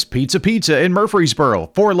Caesars Pizza in Murfreesboro.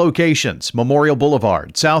 4 locations: Memorial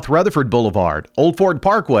Boulevard, South Rutherford Boulevard, Old Fort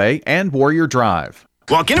Parkway, and Warrior Drive.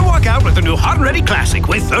 Walk in and walk out with the new Hot and Ready Classic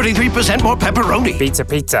with 33% more pepperoni.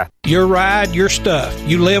 Pizza. Your ride, your stuff.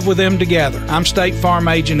 You live with them together. I'm State Farm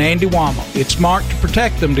Agent Andy Womack. It's smart to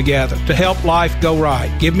protect them together, to help life go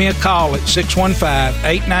right. Give me a call at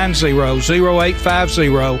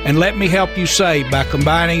 615-890-0850 and let me help you save by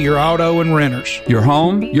combining your auto and renters. Your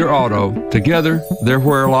home, your auto, together, they're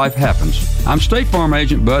where life happens. I'm State Farm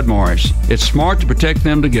Agent Bud Morris. It's smart to protect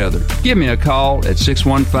them together. Give me a call at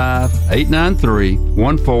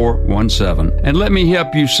 615-893-1417 and let me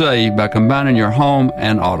help you save by combining your home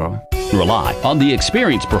and auto. Rely on the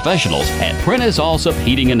experienced professionals at Prentice Alsop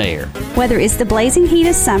Heating and Air. Whether it's the blazing heat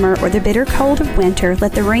of summer or the bitter cold of winter,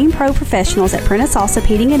 let the Rheem Pro professionals at Prentice Alsop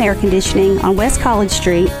Heating and Air Conditioning on West College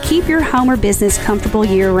Street keep your home or business comfortable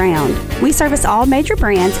year-round. We service all major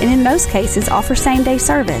brands and in most cases offer same-day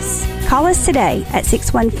service. Call us today at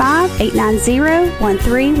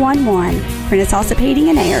 615-890-1311. Prentice Alsop Heating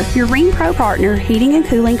and Air, your Rheem Pro partner heating and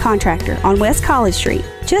cooling contractor on West College Street,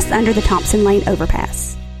 just under the Thompson Lane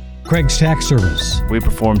overpass. Craig's Tax Service. We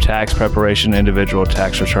perform tax preparation, individual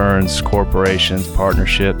tax returns, corporations,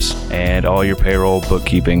 partnerships, and all your payroll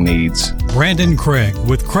bookkeeping needs. Brandon Craig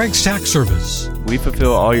with Craig's Tax Service. We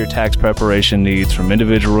fulfill all your tax preparation needs from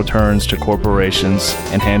individual returns to corporations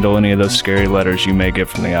and handle any of those scary letters you may get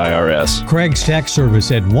from the IRS. Craig's Tax Service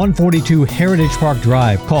at 142 Heritage Park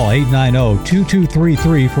Drive. Call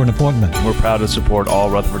 890-2233 for an appointment. We're proud to support all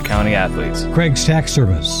Rutherford County athletes. Craig's Tax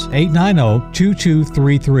Service,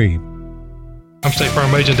 890-2233. I'm State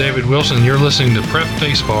Farm Agent David Wilson, and you're listening to Prep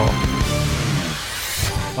Baseball.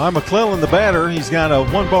 McClellan, the batter, he's got a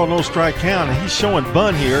 1-ball, no strike count, and he's showing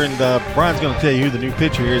bunt here, and Brian's going to tell you who the new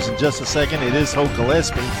pitcher is in just a second. It is Holt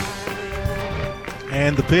Gillespie.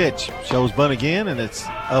 And the pitch shows bunt again, and it's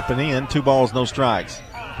up and in, 2 balls, no strikes.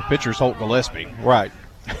 The pitcher's Holt Gillespie. Right.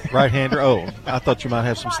 Right-hander. Oh, I thought you might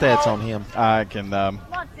have some stats on him. I can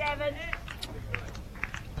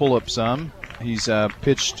pull up some. He's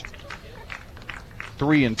pitched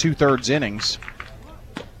 3 2/3 innings.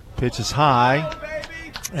 Pitch is high,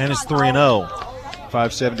 and it's 3-0.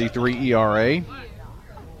 5.73 ERA.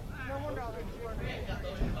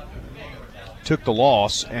 Took the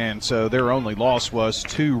loss, and so their only loss was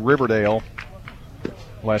to Riverdale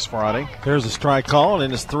last Friday. There's a strike call,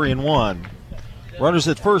 and it's 3-1. Runners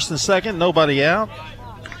at first and second, nobody out.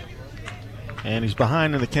 And he's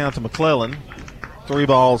behind in the count to McClellan. 3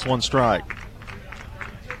 balls, 1 strike.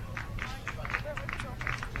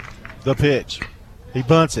 The pitch. He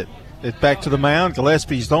bunts it. It's back to the mound.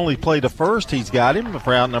 Gillespie's only played to first. He's got him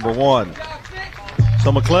for out number 1.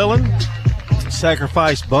 So McClellan,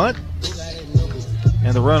 sacrifice bunt.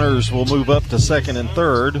 And the runners will move up to second and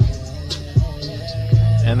third.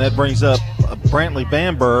 And that brings up Brantley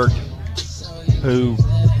Bamberg, who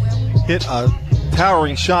hit a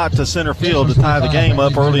towering shot to center field to tie the game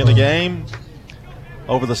up early in the game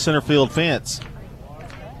over the center field fence.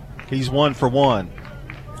 He's 1 for 1.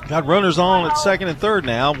 Got runners on at second and third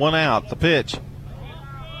now. 1 out. The pitch.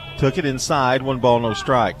 Took it inside. 1 ball, no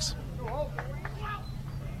strikes.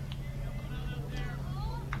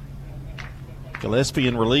 Gillespie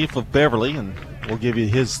in relief of Beverly, and we'll give you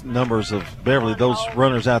his numbers of Beverly. Those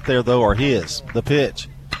runners out there, though, are his. The pitch.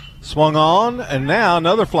 Swung on, and now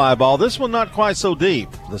another fly ball. This one not quite so deep.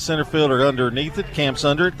 The center fielder underneath it, camps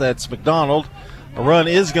under it. That's McDonald. A run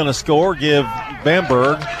is going to score, give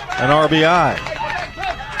Bamberg an RBI.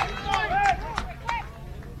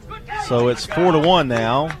 So it's 4-1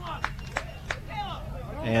 now.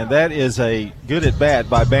 And that is a good at bat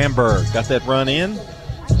by Bamberg. Got that run in.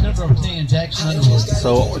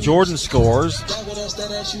 So Jordan scores.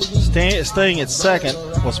 Staying at second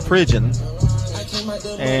was Pridgeon.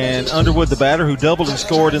 And Underwood, the batter, who doubled and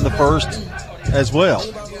scored in the first as well.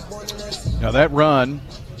 Now that run,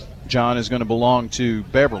 John, is going to belong to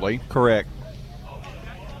Beverly. Correct.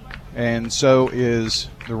 And so is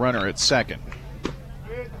the runner at second.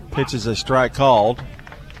 Pitch is a strike called.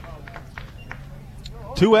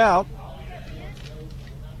 2 out.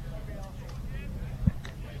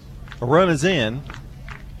 A run is in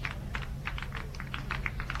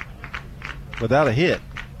without a hit.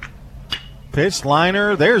 Pitch,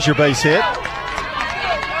 liner, there's your base hit.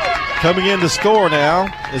 Coming in to score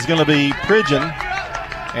now is going to be Pridgeon,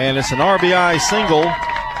 and it's an RBI single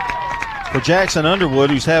for Jackson Underwood,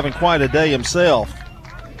 who's having quite a day himself.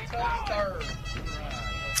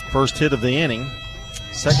 First hit of the inning,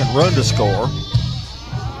 second run to score.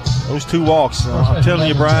 Those 2 walks, I'm telling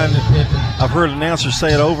you, Brian, I've heard announcers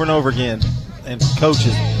say it over and over again, and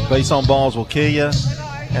coaches, base on balls will kill you,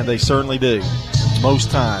 and they certainly do,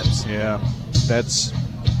 most times. Yeah,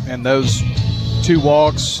 and those 2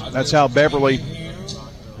 walks, that's how Beverly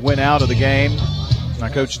went out of the game. Now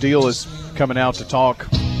Coach Deal is coming out to talk.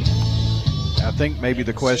 I think maybe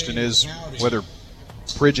the question is whether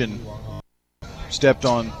Pridgeon stepped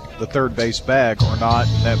on the third base bag or not.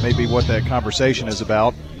 That may be what that conversation is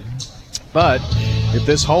about. But if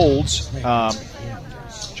this holds,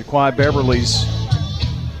 Jaquai Beverly's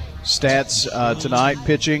stats tonight,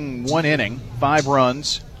 pitching 1 inning, 5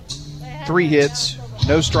 runs, 3 hits,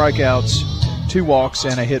 no strikeouts, 2 walks,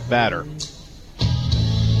 and a hit batter.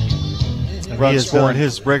 His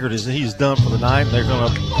record is he's done for the night. They're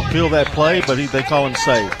going to appeal that play, but they call him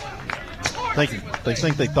safe. They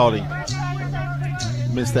thought he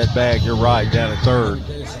missed that bag. You're right, down at third.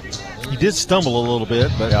 He did stumble a little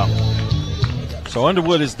bit, but So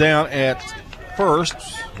Underwood is down at first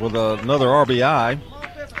with another RBI,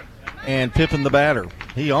 and Pippin the batter.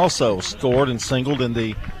 He also scored and singled in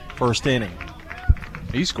the first inning.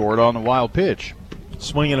 He scored on a wild pitch.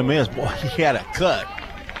 Swing and a miss. Boy, he had a cut.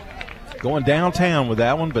 Going downtown with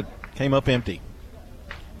that one, but came up empty.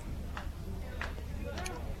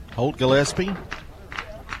 Holt Gillespie.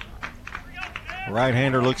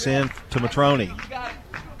 Right-hander looks in to Matrone.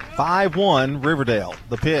 5-1 Riverdale.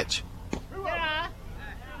 The pitch.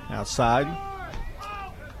 Outside.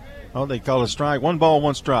 Oh, they call it a strike. 1 ball,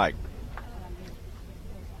 1 strike.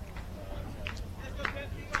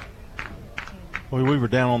 Well, we were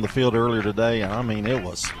down on the field earlier today, and I mean, it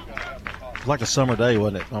was like a summer day,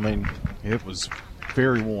 wasn't it? I mean, it was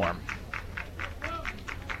very warm.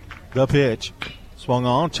 The pitch. Swung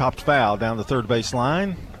on, chopped foul down the third base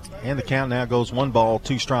line, and the count now goes 1 ball,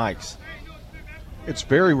 2 strikes. It's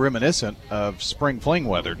very reminiscent of spring fling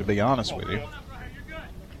weather, to be honest with you.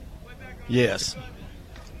 Yes.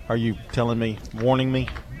 Are you warning me?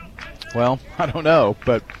 Well, I don't know,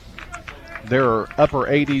 but there are upper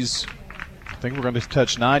 80s. I think we're going to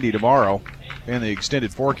touch 90 tomorrow in the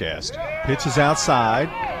extended forecast. Pitch is outside.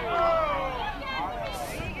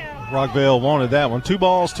 Rockville wanted that one. 2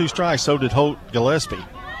 balls, 2 strikes. So did Holt Gillespie.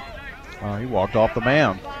 He walked off the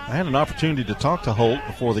mound. I had an opportunity to talk to Holt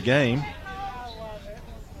before the game.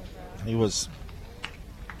 He was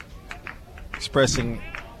expressing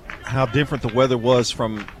how different the weather was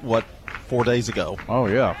from, 4 days ago. Oh,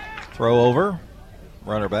 yeah. Throw over.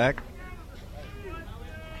 Runner back.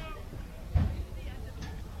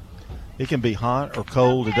 It can be hot or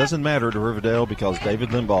cold. It doesn't matter to Riverdale because David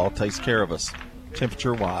Limbaugh takes care of us,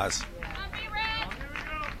 temperature-wise.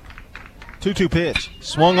 2-2 pitch.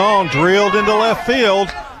 Swung on, drilled into left field,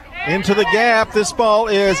 into the gap. This ball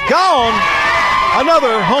is gone.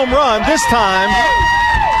 Another home run, this time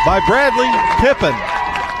by Bradley Pippin.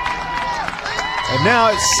 And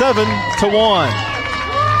now it's 7-1.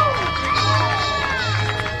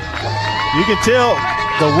 You can tell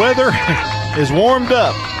the weather is warmed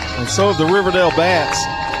up, and so have the Riverdale bats.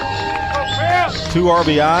 2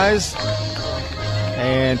 RBIs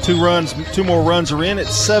and 2 more runs are in.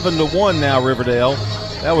 It's 7-1 now, Riverdale.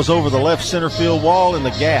 That was over the left center field wall in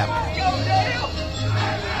the gap.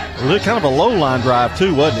 It looked kind of a low line drive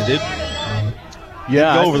too, wasn't it?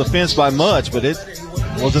 Yeah. Didn't go over the fence by much, but it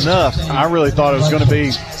was enough. I really thought it was going to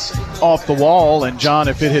be off the wall, and John,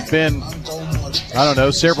 if it had been, I don't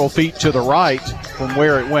know, several feet to the right from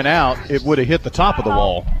where it went out, it would have hit the top of the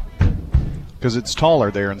wall because it's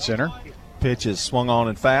taller there in center. Pitch is swung on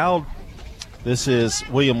and fouled. This is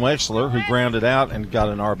William Wexler, who grounded out and got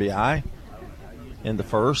an RBI in the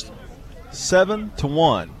first.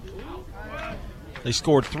 7-1. They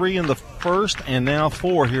scored 3 in the first and now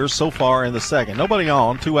 4 here so far in the second. Nobody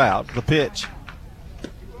on, 2 out. The pitch.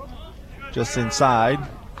 Just inside.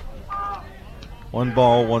 1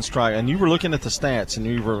 ball, 1 strike. And you were looking at the stats, and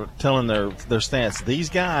you were telling their stats.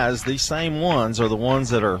 These guys, these same ones, are the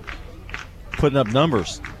ones that are putting up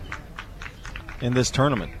numbers in this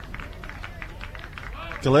tournament.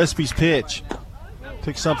 Gillespie's pitch.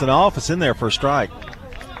 Took something off. It's in there for a strike.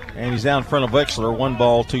 And he's down in front of Wexler. 1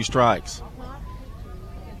 ball, 2 strikes.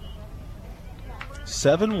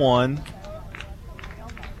 7-1.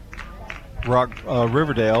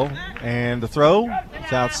 Riverdale. And the throw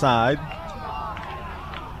is outside.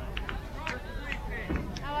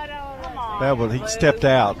 He stepped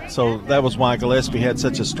out. So that was why Gillespie had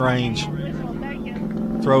such a strange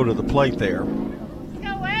throw to the plate there.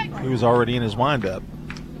 He was already in his windup.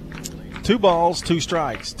 2 balls, 2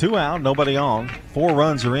 strikes, 2 out, nobody on. 4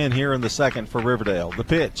 runs are in here in the second for Riverdale. The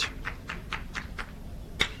pitch.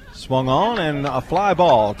 Swung on and a fly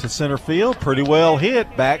ball to center field. Pretty well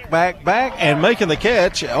hit. Back. And making the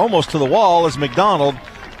catch almost to the wall is McDonald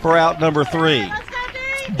for out number 3.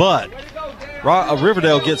 But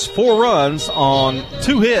Riverdale gets 4 runs on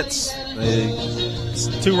 2 hits.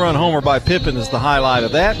 The 2-run homer by Pippin is the highlight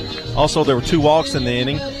of that. Also, there were 2 walks in the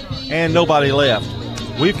inning and nobody left.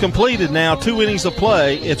 We've completed now 2 innings of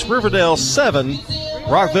play. It's Riverdale 7,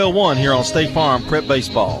 Rockville 1 here on State Farm Prep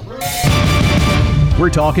Baseball. We're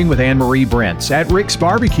talking with Anne-Marie Brents at Rick's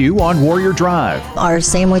Barbecue on Warrior Drive. Our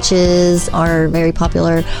sandwiches are very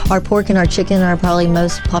popular. Our pork and our chicken are probably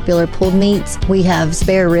most popular pulled meats. We have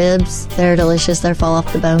spare ribs. They're delicious. They fall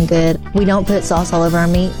off the bone good. We don't put sauce all over our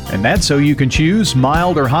meat. And that's so you can choose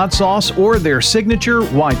mild or hot sauce or their signature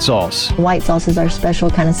white sauce. White sauce is our special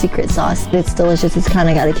kind of secret sauce. It's delicious. It's kind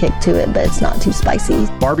of got a kick to it, but it's not too spicy.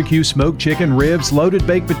 Barbecue smoked chicken, ribs, loaded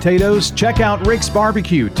baked potatoes. Check out Rick's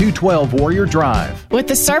Barbecue, 212 Warrior Drive. With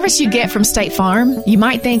the service you get from State Farm, you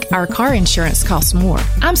might think our car insurance costs more.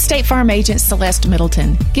 I'm State Farm agent Celeste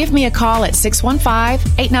Middleton. Give me a call at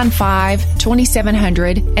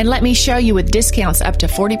 615-895-2700 and let me show you with discounts up to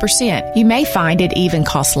 40%. You may find it even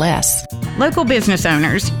costs less. Local business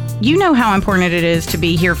owners, you know how important it is to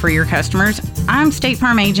be here for your customers. I'm State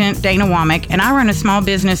Farm agent Dana Womack, and I run a small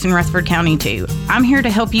business in Rutherford County too. I'm here to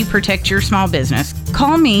help you protect your small business.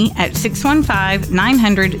 Call me at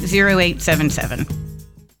 615-900-0877.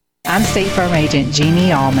 I'm State Farm agent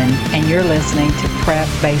Jeannie Allman, and you're listening to Prep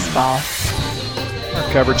Baseball. Our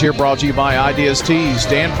coverage here brought to you by Ideas Tees,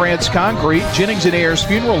 Dan France Concrete, Jennings and Ayers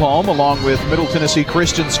Funeral Home, along with Middle Tennessee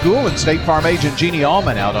Christian School, and State Farm agent Jeannie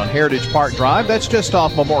Allman out on Heritage Park Drive. That's just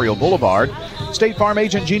off Memorial Boulevard. State Farm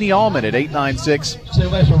agent Jeannie Allman at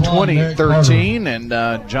 896-2013.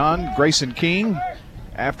 And John Grayson King,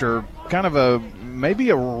 after kind of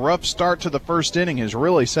maybe a rough start to the first inning, has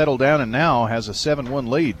really settled down and now has a 7-1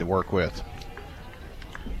 lead to work with.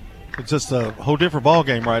 It's just a whole different ball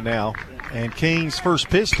game right now. And King's first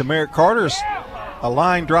pitch to Merrick Carter's a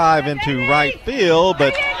line drive into right field,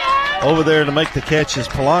 but over there to make the catch is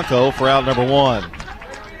Polanco for out number one.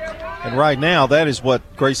 And right now, that is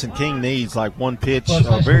what Grayson King needs, like one pitch,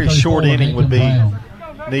 a very short inning would be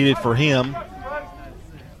needed for him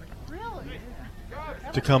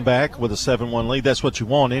to come back with a 7-1 lead. That's what you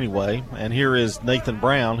want anyway. And here is Nathan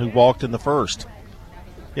Brown, who walked in the first.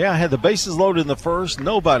 Yeah, I had the bases loaded in the first,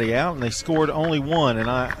 nobody out, and they scored only one. And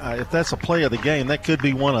if that's a play of the game, that could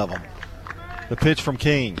be one of them. The pitch from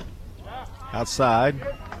King. Outside.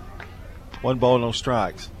 1 ball, no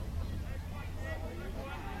strikes.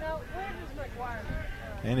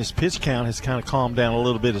 And his pitch count has kind of calmed down a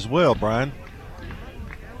little bit as well, Brian.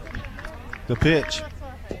 The pitch.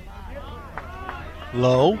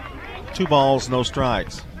 Low. 2 balls, no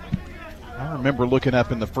strikes. I remember looking up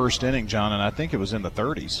in the first inning, John, and I think it was in the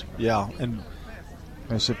 30s. Yeah. And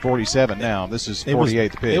it's at 47 now. This is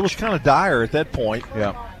 48th pitch. It was kind of dire at that point.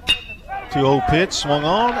 Yeah. 2-0 pitch swung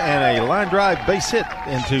on, and a line drive base hit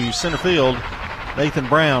into center field. Nathan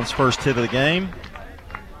Brown's first hit of the game.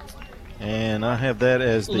 And I have that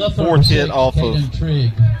as the 4th hit off of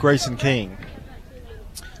Grayson King.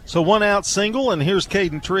 So 1 out single, and here's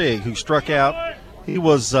Caden Trigg, who struck out. He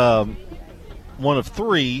was one of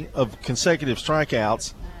 3 of consecutive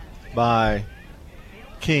strikeouts by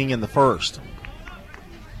King in the first.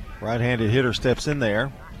 Right-handed hitter steps in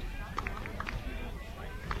there.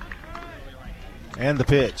 And the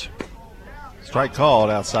pitch. Strike called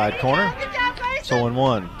outside corner. So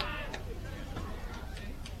 1-1.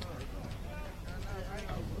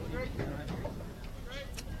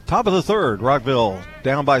 Top of the third, Rockville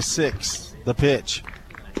down by 6. The pitch.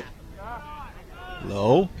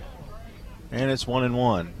 Low. And it's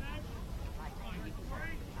 1-1.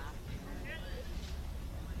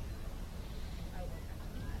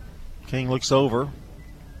 King looks over.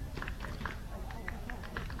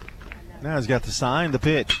 Now he's got the sign, the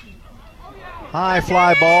pitch. High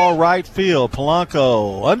fly ball, right field.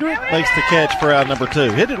 Polanco under it, makes the catch for out number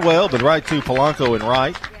 2. Hit it well, but right to Polanco in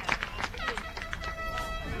right.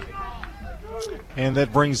 And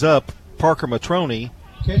that brings up Parker Matroni,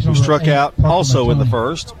 who struck out also in the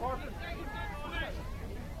first.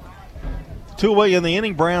 2 away in the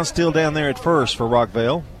inning. Brown still down there at first for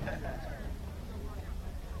Rockville.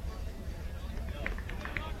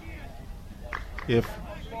 If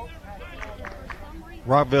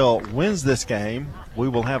Rockville wins this game, we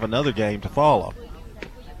will have another game to follow.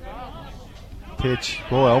 Pitch,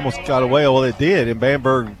 boy, almost got away. Well, it did. And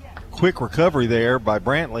Bamberg, quick recovery there by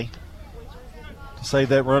Brantley to save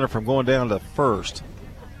that runner from going down to first.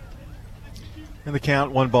 And the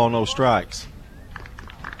count, 1 ball, no strikes.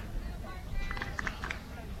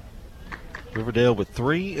 Riverdale with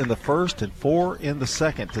 3 in the first and 4 in the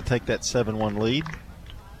second to take that 7-1 lead.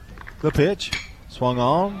 The pitch, swung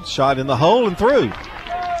on, shot in the hole and through.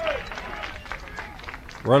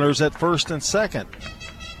 Runners at first and second.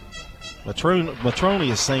 Matroni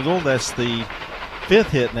is single. That's the 5th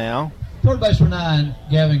hit now. Third base for 9,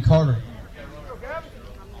 Gavin Carter.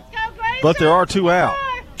 But there are 2 out.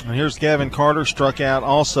 And here's Gavin Carter, struck out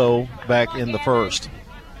also back in the first.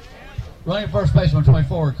 Running first baseman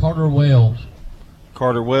 24, Carter Wells.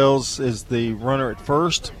 Carter Wells is the runner at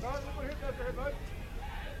first.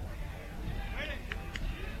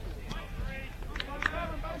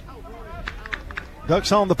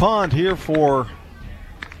 Ducks on the pond here for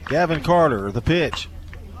Gavin Carter. The pitch.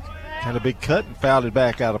 Had a big cut and fouled it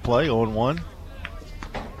back out of play, 0-1.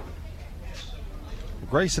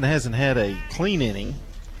 Grayson hasn't had a clean inning.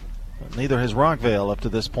 But neither has Rockvale up to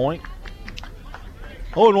this point.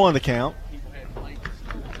 0-1 the count.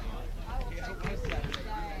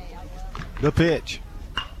 The pitch.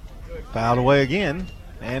 Fouled away again,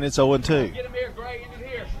 and it's 0-2.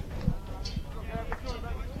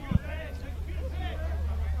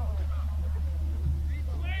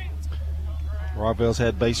 Rockvale's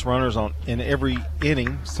had base runners in every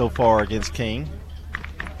inning so far against King.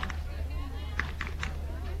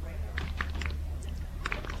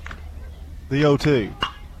 The 0-2.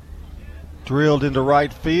 Drilled into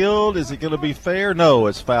right field. Is it going to be fair? No,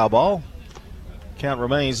 it's foul ball. Count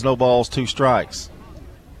remains no balls, 2 strikes.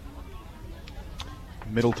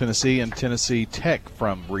 Middle Tennessee and Tennessee Tech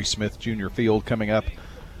from Reese Smith Jr. Field coming up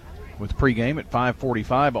with pregame at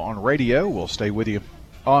 5:45 on radio. We'll stay with you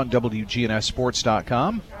on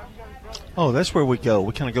WGNSSports.com. Oh, that's where we go.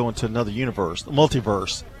 We kind of go into another universe, the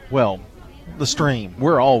multiverse. Well, the stream.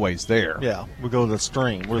 We're always there. Yeah, we go to the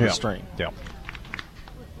stream. We're the stream. Yeah.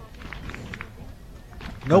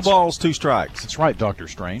 No balls, 2 strikes. That's right, Dr.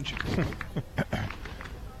 Strange.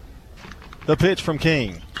 The pitch from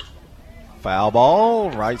King. Foul ball,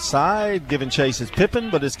 right side. Giving chase is Pippin,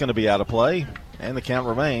 but it's going to be out of play. And the count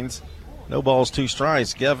remains no balls, 2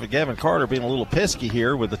 strikes. Gavin Carter being a little pesky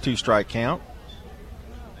here with the 2-strike count.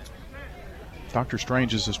 Dr.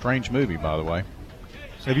 Strange is a strange movie, by the way.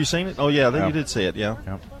 Have you seen it? Oh, yeah, you did see it, yeah.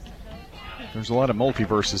 There's a lot of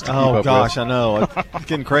multiverses to keep up with. Oh, gosh, I know. It's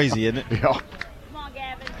getting crazy, isn't it? Yeah.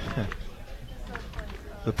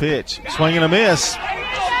 The pitch. Swing and a miss.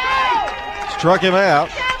 Struck him out.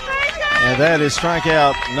 And that is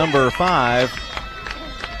strikeout number 5.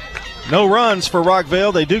 No runs for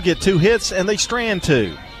Rockvale. They do get 2 hits, and they strand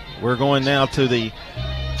 2. We're going now to the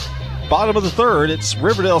bottom of the third. It's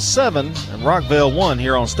Riverdale 7 and Rockvale 1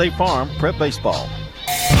 here on State Farm Prep Baseball.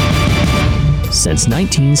 Since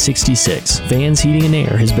 1966, Vans Heating and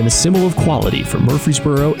Air has been a symbol of quality for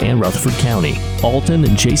Murfreesboro and Rutherford County. Alton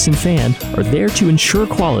and Jason Fan are there to ensure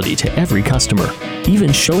quality to every customer,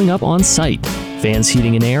 even showing up on site. Vans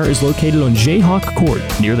Heating and Air is located on Jayhawk Court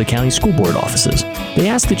near the county school board offices. They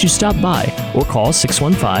ask that you stop by or call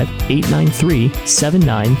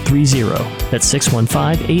 615-893-7930. That's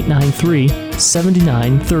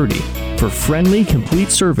 615-893-7930. For friendly,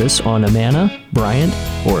 complete service on Amana, Bryant,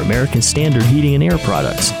 or American Standard Heating and Air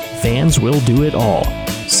products, Vans will do it all.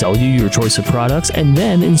 Sell you your choice of products and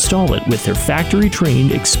then install it with their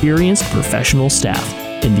factory-trained, experienced professional staff.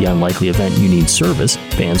 In the unlikely event you need service,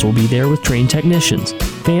 Vans will be there with trained technicians.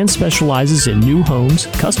 Vans specializes in new homes,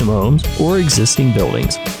 custom homes, or existing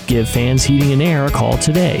buildings. Give Vans Heating and Air a call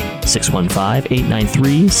today,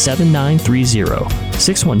 615-893-7930,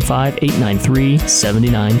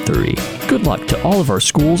 615-893-7930. Good luck to all of our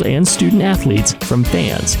schools and student athletes from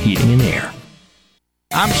Vans Heating and Air.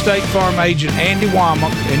 I'm State Farm Agent Andy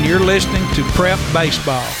Womack, and you're listening to Prep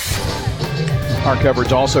Baseball. Our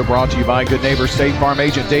coverage also brought to you by good neighbor State Farm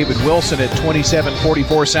Agent David Wilson at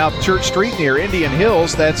 2744 South Church Street near Indian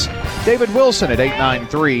Hills. That's David Wilson at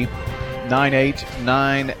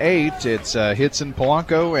 893-9898. It's Hitson,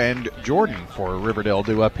 Polanco, and Jordan for Riverdale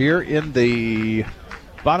due up here in the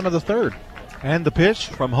bottom of the third. And the pitch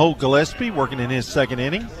from Holt Gillespie, working in his second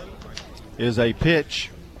inning, is a pitch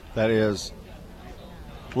that is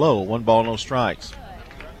low. 1 ball, no strikes.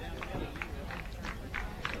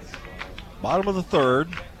 Bottom of the third.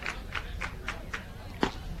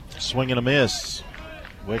 Swing and a miss.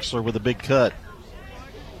 Wexler with a big cut.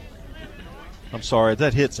 I'm sorry,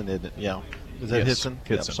 that Hitson, isn't it? Yeah. Is that Hitson?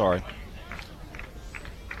 Hitson. Yeah, sorry.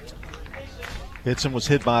 Hitson was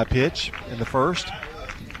hit by a pitch in the first.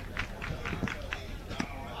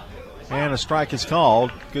 And a strike is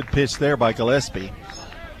called. Good pitch there by Gillespie.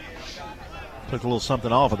 Took a little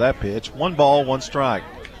something off of that pitch. 1 ball, 1 strike.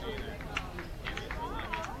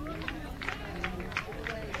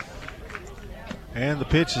 And the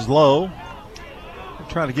pitch is low. They're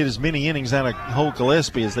trying to get as many innings out of Holt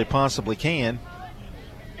Gillespie as they possibly can.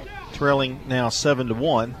 Trailing now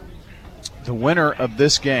 7-1. The winner of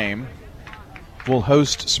this game will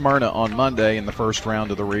host Smyrna on Monday in the first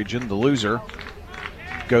round of the region. The loser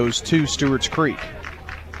goes to Stewart's Creek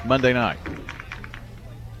Monday night.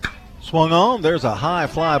 Swung on. There's a high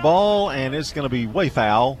fly ball, and it's going to be way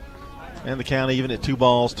foul. And the count even at 2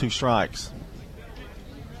 balls, 2 strikes.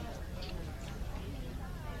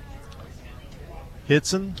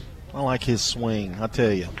 Hitson, I like his swing, I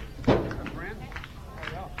tell you.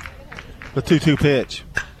 The 2-2 pitch.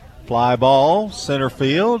 Fly ball, center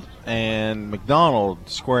field, and McDonald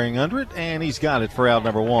squaring under it, and he's got it for out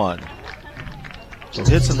number 1. So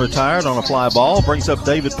Hitson retired on a fly ball, brings up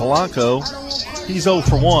David Polanco. He's 0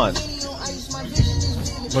 for 1.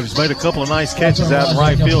 But he's made a couple of nice catches out in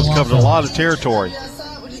right field. He's covered a lot of territory.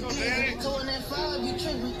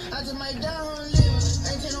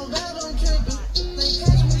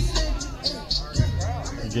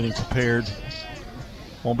 Getting prepared.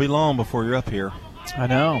 Won't be long before you're up here. I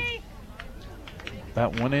know.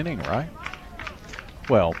 About 1 inning, right?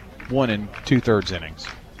 Well, 1 2/3 innings.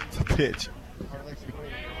 The pitch.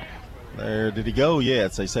 There, did he go?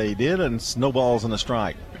 Yes, they say he did, and snowballs and a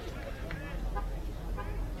strike.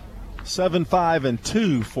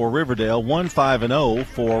 7-5-2 for Riverdale, 1-5-0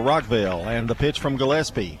 for Rockville, and the pitch from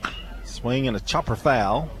Gillespie. Swing and a chopper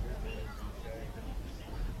foul.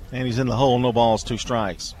 And he's in the hole, no balls, 2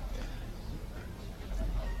 strikes.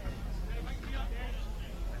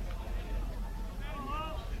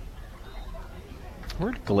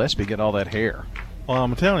 Where did Gillespie get all that hair? Well,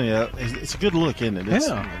 I'm telling you, it's a good look, isn't it? It's,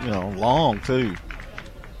 long, too.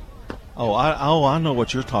 I know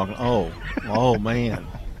what you're talking. Oh, man.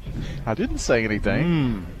 I didn't say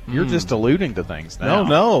anything. You're just alluding to things now.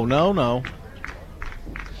 No.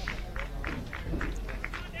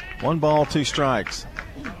 1 ball, 2 strikes.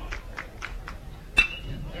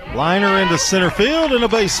 Liner into center field and a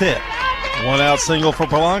base hit. 1 out single for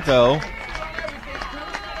Polanco.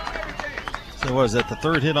 So what is that, the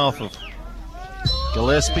 3rd hit off of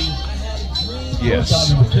Gillespie?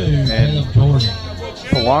 Yes. And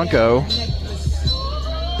Polanco,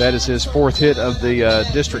 that is his 4th hit of the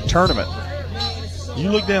district tournament.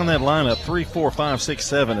 You look down that lineup, 3, 4, 5, 6,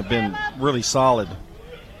 7 have been really solid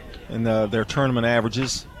in their tournament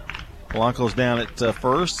averages. Polanco's down at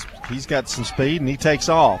first. He's got some speed, and he takes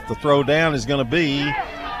off. The throw down is going to be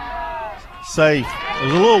safe. It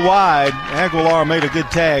was a little wide. Aguilar made a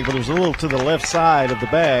good tag, but it was a little to the left side of the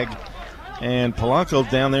bag. And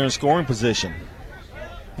Polanco's down there in scoring position.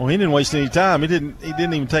 Well, he didn't waste any time. He didn't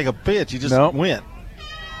even take a pitch. He just went.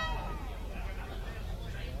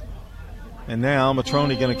 And now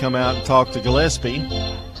Matrone going to come out and talk to Gillespie.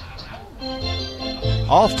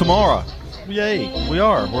 Off tomorrow. Yay, we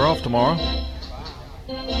are. We're off tomorrow.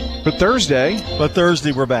 But Thursday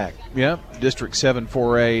we're back. Yep, District 7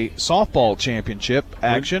 4A softball championship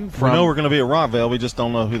action. We know we're going to be at Rockville. We just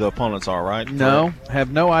don't know who the opponents are, right? No,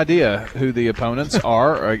 have no idea who the opponents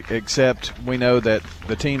are, except we know that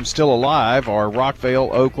the teams still alive are Rockville,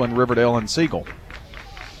 Oakland, Riverdale, and Siegel.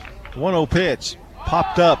 1-0 pitch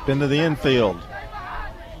popped up into the infield.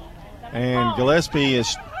 And Gillespie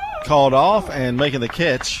is called off, and making the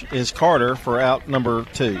catch is Carter for out number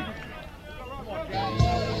 2.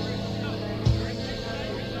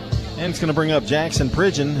 And it's going to bring up Jackson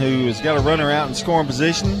Pridgeon, who has got a runner out in scoring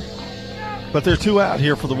position. But there are 2 out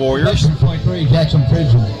here for the Warriors. 23, Jackson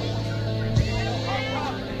Pridgeon.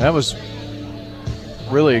 That was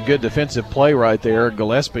really a good defensive play right there.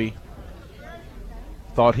 Gillespie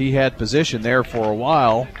thought he had position there for a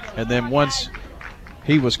while, and then once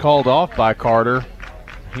he was called off by Carter,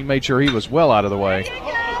 he made sure he was well out of the way.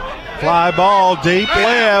 Fly ball deep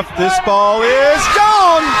left. This ball is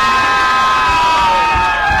gone.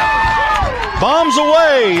 Bombs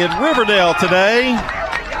away at Riverdale today.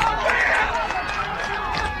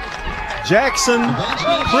 Jackson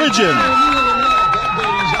Pridgeon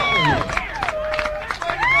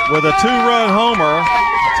with a 2-run homer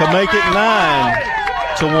to make it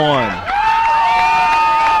 9-1.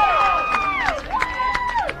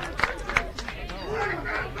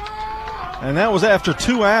 And that was after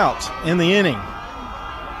 2 outs in the inning.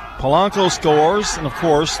 Polanco scores, and of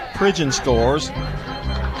course, Pridgeon scores.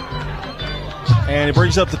 And he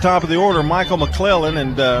brings up the top of the order, Michael McClellan,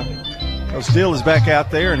 and Steele is back out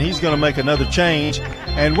there, and he's going to make another change.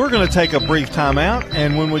 And we're going to take a brief timeout,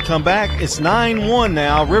 and when we come back, it's 9-1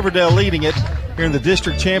 now, Riverdale leading it here in the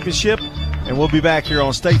district championship, and we'll be back here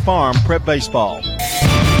on State Farm Prep Baseball.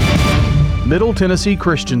 Middle Tennessee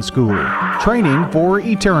Christian School, training for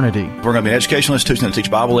eternity. We're going to be an educational institution that teach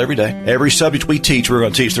Bible every day. Every subject we teach, we're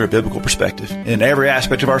going to teach through a biblical perspective. In every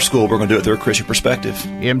aspect of our school, we're going to do it through a Christian perspective.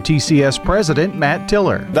 MTCS President Matt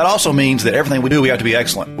Tiller. That also means that everything we do, we have to be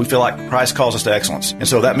excellent. We feel like Christ calls us to excellence. And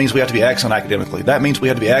so that means we have to be excellent academically. That means we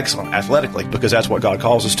have to be excellent athletically, because that's what God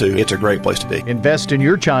calls us to. It's a great place to be. Invest in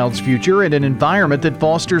your child's future in an environment that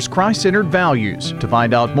fosters Christ-centered values. To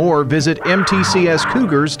find out more, visit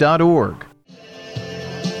mtcscougars.org.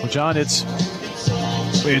 Well, John, it's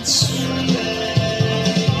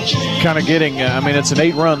kind of getting, it's an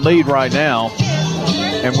 8-run lead right now.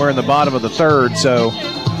 and we're in the bottom of the third, so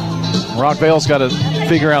Rockvale's got to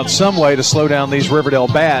figure out some way to slow down these Riverdale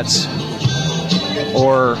bats,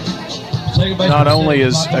 or not only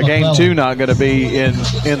is a game 2 not going to be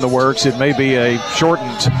in the works, it may be a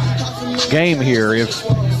shortened game here if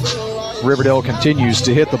Riverdale continues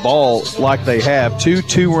to hit the ball like they have. 2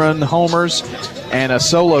 two-run homers and a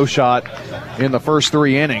solo shot in the first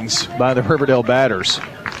 3 innings by the Riverdale batters.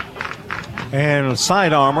 And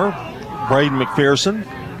side armor, Braden McPherson.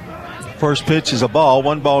 First pitch is a ball,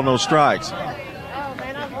 1 ball, no strikes.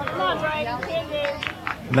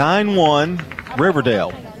 9-1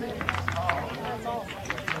 Riverdale.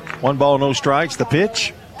 1 ball, no strikes. The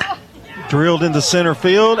pitch drilled into center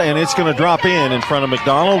field, and it's going to drop in front of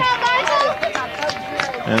McDonald.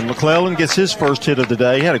 And McClellan gets his first hit of the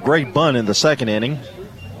day. He had a great bunt in the second inning.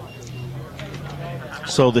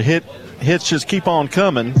 So the hits just keep on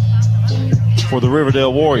coming for the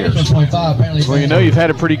Riverdale Warriors. Well, you know you've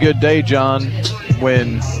had a pretty good day, John,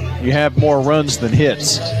 when you have more runs than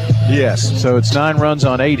hits. Yes. So it's 9 runs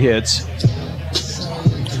on 8 hits.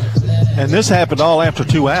 And this happened all after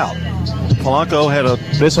 2 out. Polanco had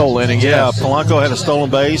this whole inning, yeah. Polanco had a stolen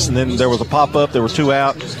base, and then there was a pop-up. There were 2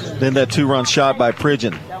 out. Then that 2-run shot by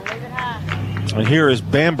Pridgeon. And here is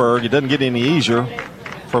Bamberg. It doesn't get any easier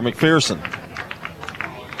for McPherson.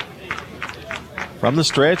 From the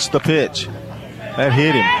stretch, the pitch. That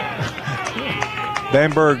hit him.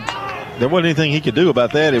 Bamberg, there wasn't anything he could do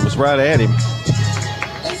about that. It was right at him.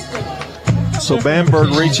 So Bamberg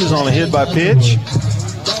reaches on a hit by pitch.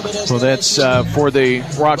 Well, that's for the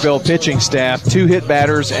Rockvale pitching staff. 2 hit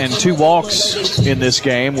batters and 2 walks in this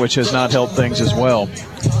game, which has not helped things as well.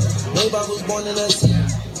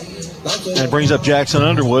 And it brings up Jackson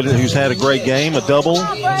Underwood, who's had a great game, a double,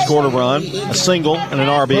 scored a run, a single, and an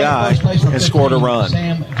RBI, and scored a run.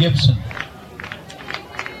 Sam Gibson.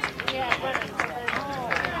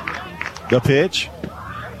 The pitch,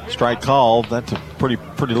 strike called. That's a pretty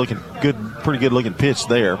good looking pitch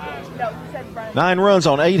there. 9 runs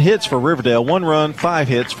on 8 hits for Riverdale, 1 run, 5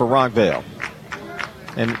 hits for Rockvale.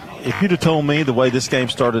 And if you'd have told me the way this game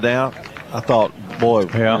started out, I thought, boy,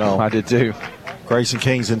 I did too. Grayson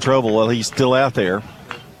King's in trouble. Well, he's still out there.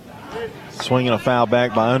 Swinging a foul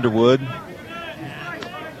back by Underwood.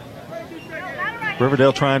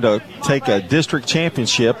 Riverdale trying to take a district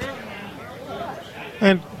championship.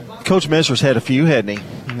 And Coach Messer's had a few, hadn't he,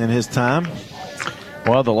 in his time?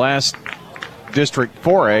 Well, the last District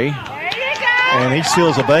 4A. And he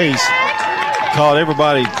steals a base. Caught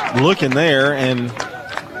everybody looking there, and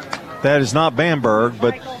that is not Bamberg,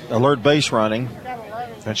 but alert base running.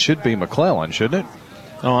 That should be McClellan, shouldn't it?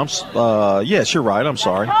 Oh, yes, you're right. I'm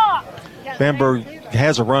sorry. Bamberg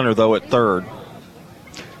has a runner, though, at third.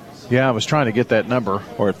 Yeah, I was trying to get that number.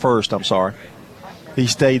 Or at first, I'm sorry. He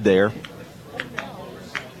stayed there.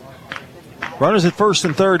 Runners at first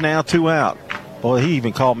and third now, 2 out. Boy, he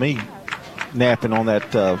even caught me napping on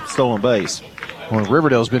that stolen base. Well,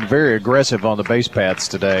 Riverdale's been very aggressive on the base paths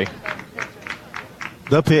today.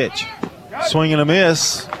 The pitch. Swing and a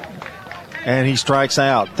miss. And he strikes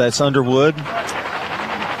out. That's Underwood.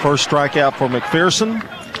 First strikeout for McPherson.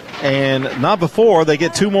 And not before, they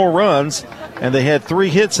get 2 more runs. And they had 3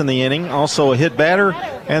 hits in the inning. Also a hit batter.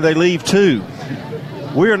 And they leave 2.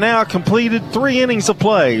 We are now completed 3 innings of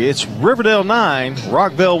play. It's Riverdale 9,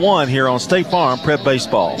 Rockvale 1 here on State Farm Prep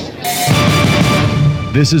Baseball.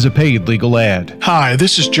 This is a paid legal ad. Hi,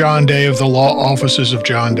 this is John Day of the Law Offices of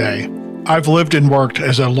John Day. I've lived and worked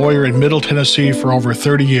as a lawyer in Middle Tennessee for over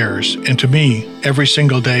 30 years, and to me, every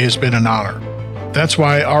single day has been an honor. That's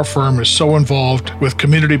why our firm is so involved with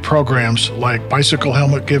community programs like bicycle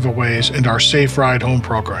helmet giveaways and our Safe Ride Home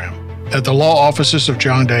program. At the Law Offices of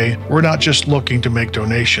John Day, we're not just looking to make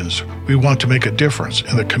donations. We want to make a difference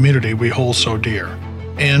in the community we hold so dear.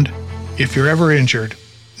 And if you're ever injured,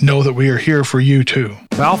 know that we are here for you too.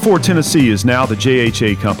 Balfour, Tennessee is now the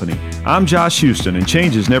JHA Company. I'm Josh Houston, and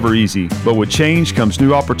change is never easy, but with change comes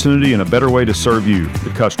new opportunity and a better way to serve you, the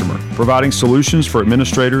customer. Providing solutions for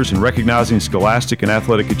administrators and recognizing scholastic and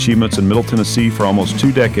athletic achievements in Middle Tennessee for almost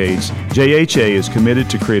 2 decades, JHA is committed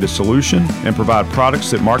to create a solution and provide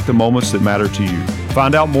products that mark the moments that matter to you.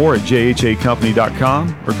 Find out more at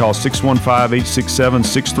jhacompany.com or call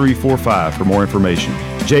 615-867-6345 for more information.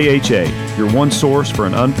 JHA, your one source for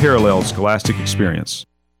an unparalleled scholastic experience.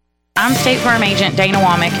 I'm State Farm Agent Dana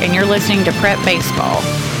Womack, and you're listening to Prep Baseball.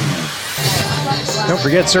 Don't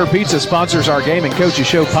forget, Sir Pizza sponsors our Game and Coaches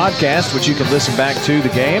Show podcast, which you can listen back to the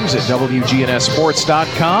games at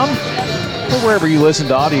WGNSSports.com or wherever you listen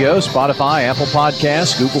to audio, Spotify, Apple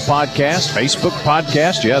Podcasts, Google Podcasts, Facebook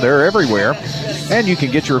Podcasts. Yeah, they're everywhere. And you can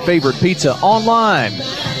get your favorite pizza online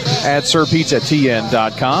at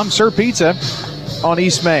sirpizza.tn.com. Sir Pizza on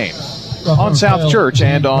East Main, on South Church,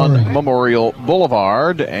 and on Memorial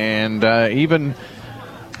Boulevard. And even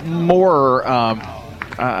more,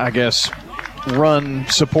 run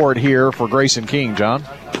support here for Grayson King, John.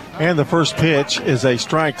 And the first pitch is a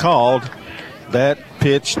strike called. That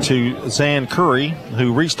pitch to Zan Curry,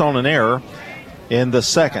 who reached on an error in the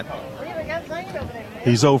second.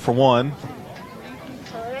 He's 0 for 1.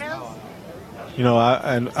 You know,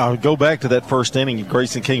 I'll go back to that first inning.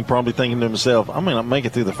 Grayson King probably thinking to himself, I may not make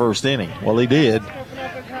it through the first inning. Well, he did.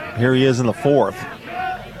 Here he is in the fourth.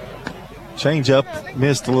 Change-up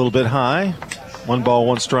missed a little bit high. 1 ball,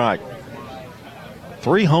 1 strike.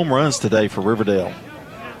 3 home runs today for Riverdale.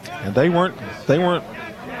 And they weren't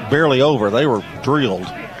barely over. They were drilled.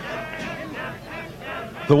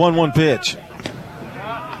 The 1-1 pitch.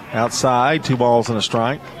 Outside, 2 balls and a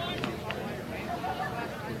strike.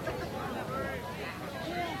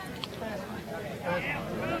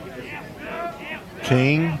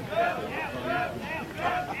 King.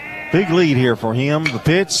 Big lead here for him. The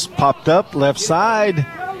pitch popped up left side.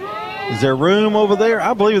 Is there room over there?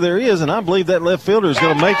 I believe there is, and I believe that left fielder is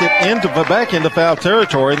going to make it back into foul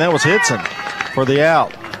territory, and that was Hitson for the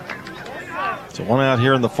out. So 1 out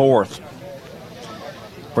here in the fourth.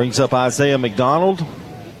 Brings up Isaiah McDonald.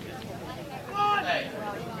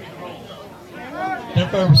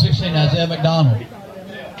 Number 16, Isaiah McDonald.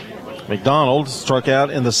 McDonald struck out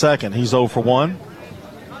in the second. He's 0 for 1.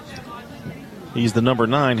 He's the number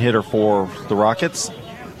 9 hitter for the Rockets.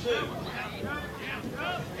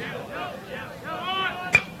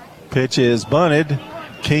 Pitch is bunted.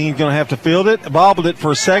 King's going to have to field it. Bobbled it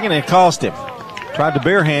for a second and it cost him. Tried to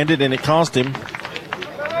barehand it and it cost him.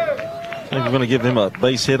 I think we're going to give him a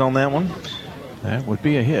base hit on that one. That would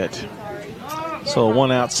be a hit. So a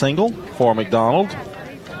 1-out single for McDonald.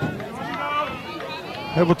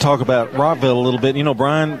 And we'll talk about Rockville a little bit. You know,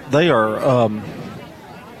 Brian, they are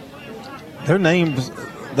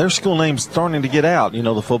their school name's starting to get out. You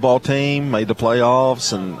know, the football team made the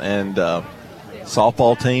playoffs, and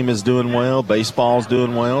softball team is doing well. Baseball's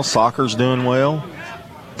doing well. Soccer's doing well.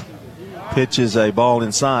 Pitch is a ball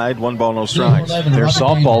inside. 1 ball, no strikes. Their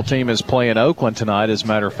softball team is playing Oakland tonight, as a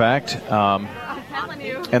matter of fact.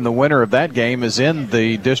 And the winner of that game is in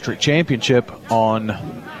the district championship on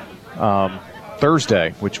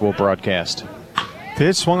Thursday, which we'll broadcast.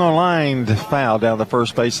 Pitch swung on line, foul down the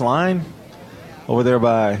first base line. Over there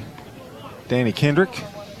by Danny Kendrick,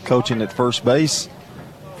 coaching at first base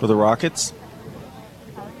for the Rockets.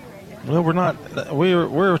 Well,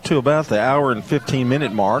 we're to about the hour and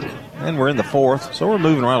 15-minute mark, and we're in the fourth, so we're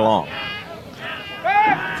moving right along.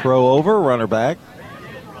 Throw over, runner back.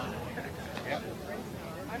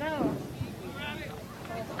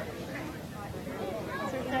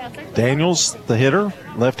 Daniels, the hitter,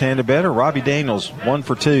 left-handed batter. Robbie Daniels, 1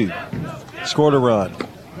 for 2. Scored a run.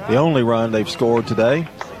 The only run they've scored today.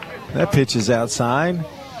 That pitch is outside.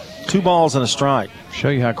 2 balls and a strike. Show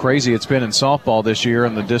you how crazy it's been in softball this year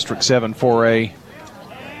in the District 7 4A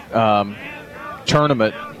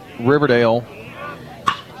tournament. Riverdale.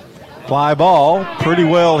 Fly ball, pretty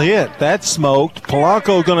well hit. That's smoked.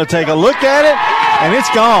 Polanco going to take a look at it, and it's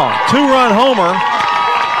gone. 2-run homer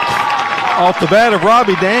off the bat of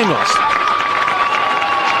Robbie Daniels.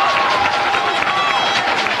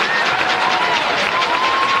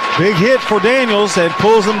 Big hit for Daniels that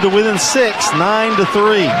pulls them to within 6,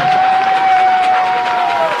 9-3.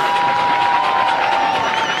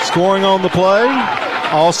 Scoring on the play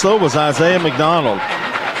also was Isaiah McDonald.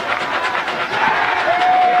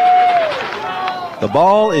 The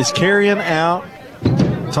ball is carrying out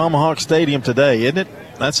Tomahawk Stadium today, isn't it?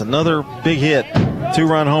 That's another big hit.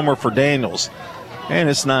 2-run homer for Daniels. And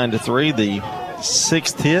it's 9-3. The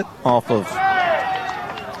 6th hit off of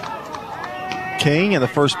King, and the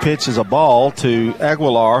first pitch is a ball to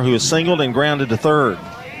Aguilar, who is singled and grounded to third.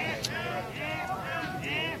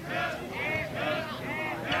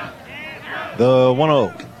 The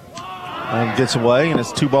 1-0 and gets away, and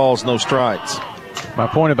it's 2 balls, no strikes. My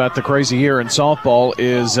point about the crazy year in softball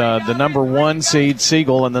is the number 1 seed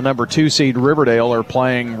Siegel and the number 2 seed Riverdale are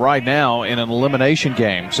playing right now in an elimination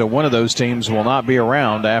game. So one of those teams will not be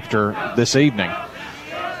around after this evening.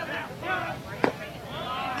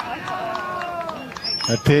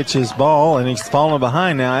 That pitch is ball, and he's falling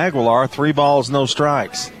behind now. Aguilar, 3 balls, no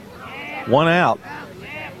strikes. 1 out.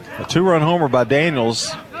 A 2-run homer by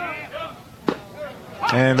Daniels.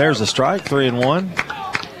 And there's a strike, 3-1.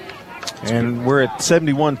 And we're at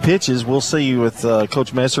 71 pitches. We'll see if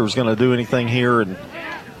Coach Messer is going to do anything here and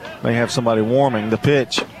may have somebody warming the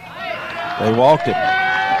pitch. They walked him.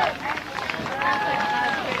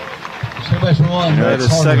 base 1. That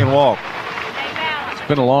is second walk. It's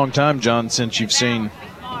been a long time, John, since you've seen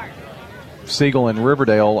Siegel and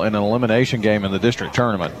Riverdale in an elimination game in the district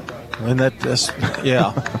tournament. And that's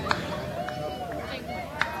yeah.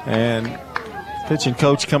 And pitching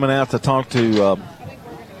coach coming out to talk to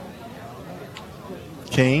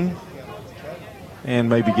King and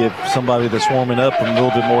maybe give somebody that's warming up a little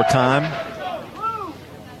bit more time.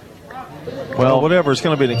 Well, whatever. It's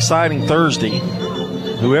going to be an exciting Thursday.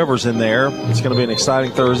 Whoever's in there, it's going to be an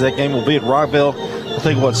exciting Thursday. That game will be at Rockville. I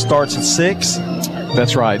think starts at 6.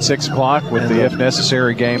 That's right, 6 o'clock with the if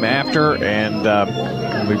necessary game after, and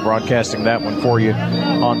we'll be broadcasting that one for you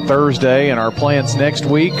on Thursday. And our plans next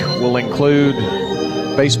week will include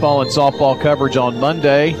baseball and softball coverage on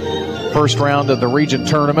Monday, first round of the region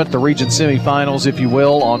tournament, the region semifinals, if you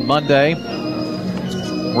will, on Monday,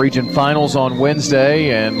 region finals on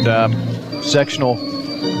Wednesday, and sectional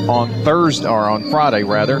on Thursday, or on Friday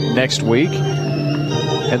rather, next week.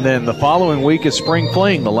 And then the following week is spring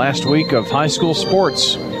fling, the last week of high school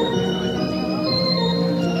sports.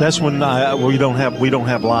 That's when we don't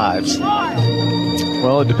have lives.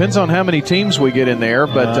 Well, it depends on how many teams we get in there,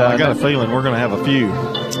 but I got a feeling we're going to have a few.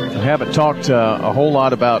 I haven't talked a whole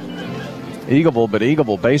lot about Eagleville, but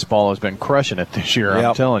Eagleville baseball has been crushing it this year. Yep.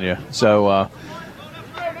 I'm telling you. So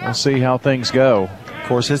we'll see how things go. Of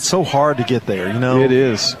course, it's so hard to get there. It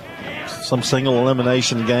is. Some single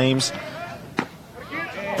elimination games.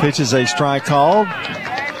 Pitches a strike called.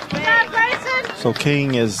 So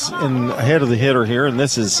King is ahead of the hitter here, and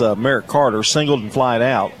this is Merrick Carter, singled and flied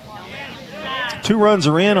out. 2 runs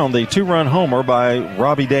are in on the 2-run homer by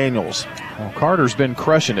Robbie Daniels. Well, Carter's been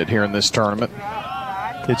crushing it here in this tournament.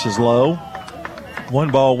 Pitch is low. 1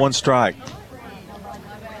 ball, 1 strike.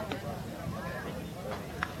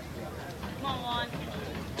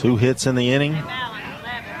 Two hits in the inning.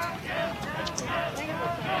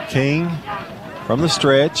 King from the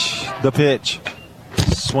stretch, the pitch.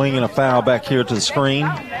 Swinging a foul back here to the screen.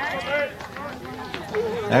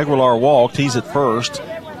 Aguilar walked. He's at first.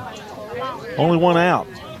 Only 1 out.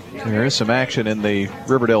 There is some action in the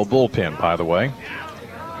Riverdale bullpen, by the way.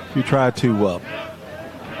 You try to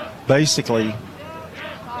basically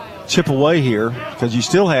chip away here because you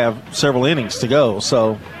still have several innings to go.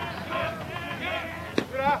 So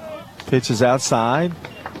pitch is outside.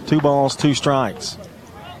 2 balls, 2 strikes.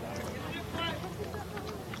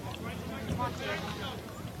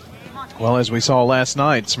 Well, as we saw last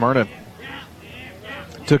night, Smyrna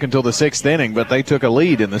took until the 6th inning, but they took a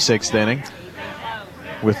lead in the 6th inning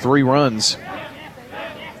with 3 runs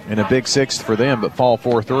in a big 6th for them, but fall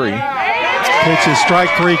 4-3. Pitch is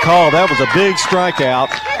strike 3 call. That was a big strikeout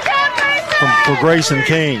for Grayson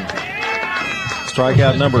King.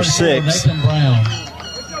 Strikeout number 6.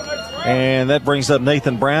 And that brings up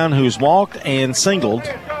Nathan Brown, who's walked and singled.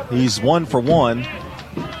 He's 1 for 1.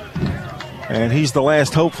 And he's the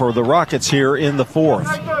last hope for the Rockets here in the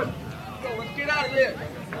 4th.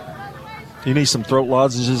 Do you need some throat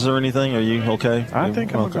lozenges or anything? Are you okay? I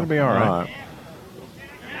think I'm going to be all right.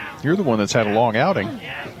 You're the one that's had a long outing.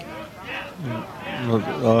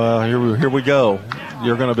 Here we go.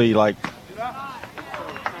 You're going to be like,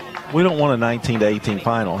 we don't want a 19-18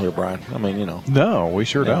 final here, Brian. I mean, No, we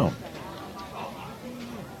sure don't.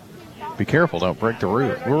 Be careful, don't break the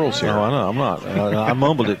rules here. No, I know, I'm not. I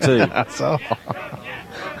mumbled it too. So.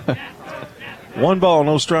 1 ball,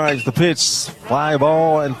 no strikes. The pitch, fly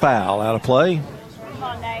ball and foul out of play.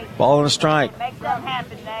 Ball and a strike. Make something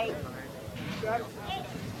happen, Nate.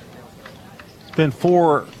 It's been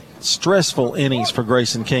 4 stressful innings for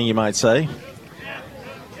Grayson King, you might say.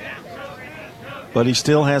 But he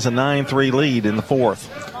still has a 9-3 lead in the 4th.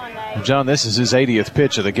 John, this is his 80th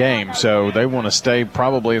pitch of the game, so they want to stay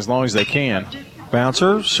probably as long as they can.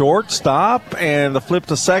 Bouncer, short, stop, and the flip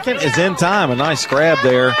to second is in time. A nice grab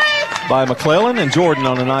there by McClellan, and Jordan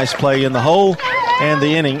on a nice play in the hole, and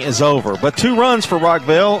the inning is over. But 2 runs for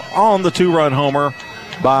Rockville on the 2-run homer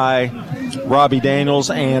by Robbie Daniels,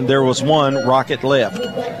 and there was 1 Rocket left.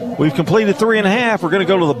 We've completed 3.5. We're going to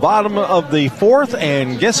go to the bottom of the 4th,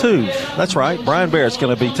 and guess who? That's right, Brian Barrett's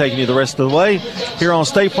going to be taking you the rest of the way here on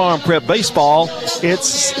State Farm Prep Baseball.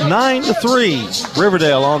 It's 9-3,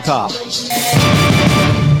 Riverdale on top.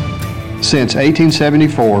 Since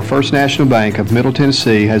 1874, First National Bank of Middle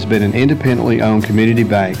Tennessee has been an independently owned community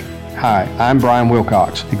bank. Hi, I'm Brian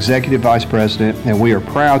Wilcox, Executive Vice President, and we are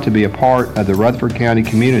proud to be a part of the Rutherford County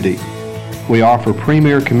community. We offer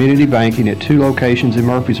premier community banking at 2 locations in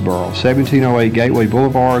Murfreesboro, 1708 Gateway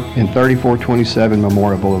Boulevard and 3427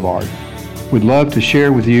 Memorial Boulevard. We'd love to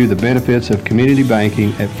share with you the benefits of community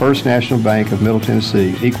banking at First National Bank of Middle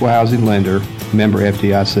Tennessee, Equal Housing Lender, member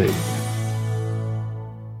FDIC.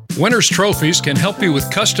 Winners Trophies can help you with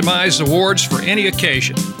customized awards for any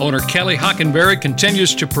occasion. Owner Kelly Hockenberry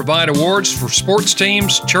continues to provide awards for sports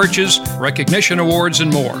teams, churches, recognition awards,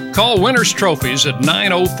 and more. Call Winners Trophies at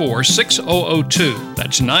 904-6002.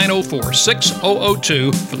 That's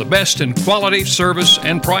 904-6002 for the best in quality, service,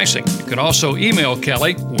 and pricing. You can also email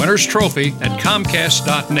Kelly,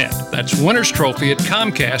 winnerstrophy@comcast.net. That's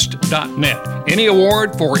winnerstrophy@comcast.net. Any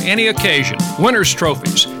award for any occasion. Winners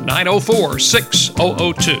Trophies,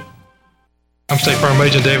 904-6002. I'm State Farm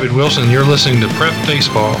Agent David Wilson. You're listening to Prep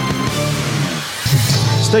Baseball.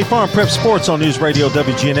 State Farm Prep Sports on News Radio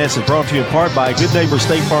WGNS is brought to you in part by good neighbor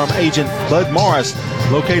State Farm agent Bud Morris,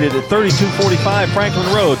 located at 3245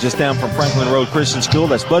 Franklin Road, just down from Franklin Road Christian School.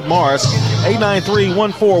 That's Bud Morris,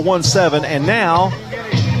 893-1417. And now,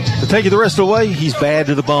 to take it the rest of the way, he's bad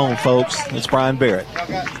to the bone, folks. It's Brian Barrett.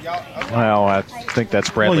 Well, I think that's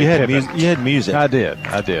Bradley Pippin. You had music. I did.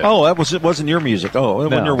 Oh, it wasn't your music. Oh, it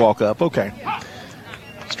wasn't your walk-up. Okay.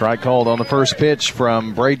 Strike called on the first pitch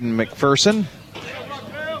from Braden McPherson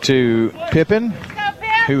to Pippin,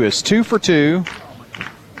 who is 2 for 2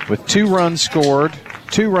 with 2 runs scored,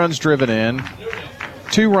 2 runs driven in,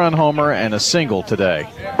 2-run homer, and a single today.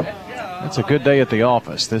 That's a good day at the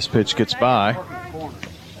office. This pitch gets by.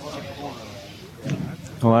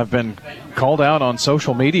 Well, I've been called out on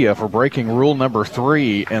social media for breaking rule number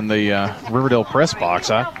 3 in the Riverdale press box.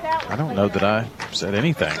 I don't know that I said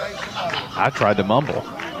anything. I tried to mumble.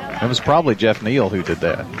 It was probably Jeff Neal who did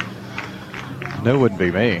that. No, it wouldn't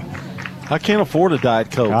be me. I can't afford a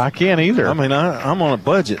Diet Coke. I can't either. I mean, I'm on a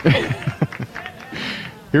budget.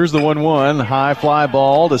 Here's the 1-1. High fly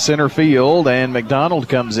ball to center field, and McDonald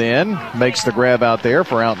comes in, makes the grab out there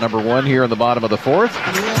for out number 1 here in the bottom of the 4th.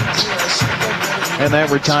 And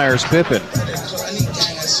that retires Pippin.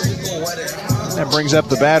 That brings up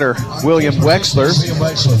the batter, William Wexler.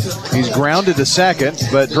 He's grounded to second,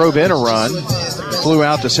 but drove in a run. Flew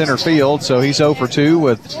out to center field, so he's 0 for 2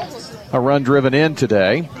 with a run driven in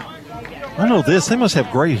today. I know this. They must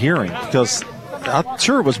have great hearing because I'm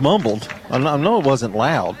sure it was mumbled. I know it wasn't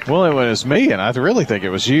loud. Well, it was me, and I really think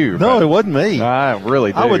it was you. No, it wasn't me. I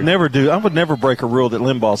really do. I would never break a rule that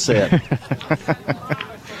Limbaugh said.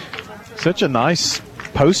 Such a nice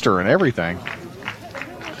poster and everything.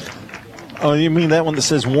 Oh, you mean that one that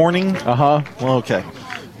says warning? Uh-huh. Well, okay.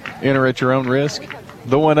 Enter at your own risk.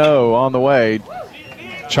 The 1-0 on the way.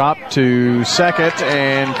 Chopped to second,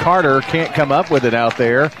 and Carter can't come up with it out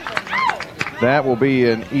there. That will be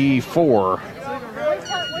an E4.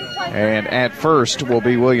 And at first will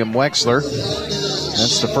be William Wexler.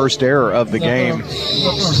 That's the first error of the game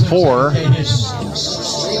for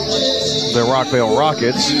the Rockvale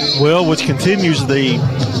Rockets. Well, which continues the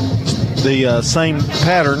same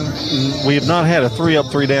pattern. We have not had a 3-up,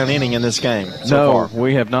 3-down inning in this game so far.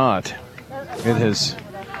 We have not. It has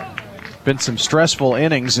been some stressful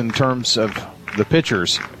innings in terms of the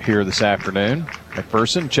pitchers here this afternoon.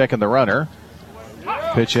 McPherson checking the runner.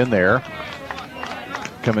 Pitch in there.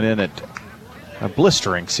 Coming in at a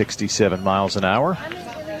blistering 67 miles an hour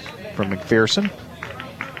from McPherson.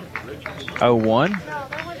 0-1.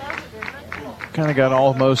 Kind of got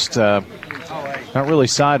almost, not really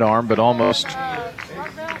sidearm, but almost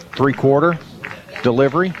three-quarter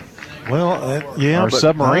delivery. Well, yeah, but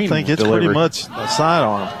submarine I think it's delivery. Pretty much a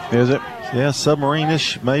sidearm. Is it? Yeah,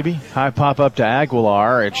 submarine-ish maybe. High pop up to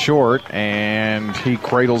Aguilar at short, and he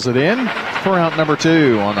cradles it in for out number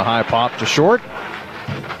 2 on the high pop to short.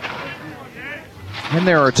 And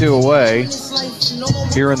there are 2 away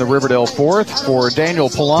here in the Riverdale 4th for Daniel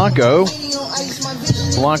Polanco.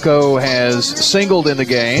 Polanco has singled in the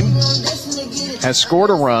game, has scored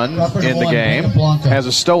a run in the game, has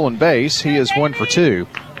a stolen base. He is 1 for 2.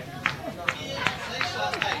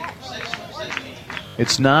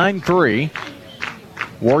 It's 9-3.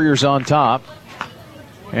 Warriors on top.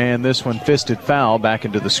 And this one fisted foul back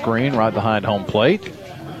into the screen right behind home plate.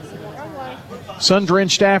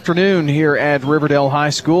 Sun-drenched afternoon here at Riverdale High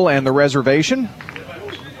School and the reservation.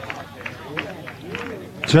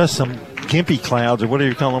 Just some gimpy clouds, or what do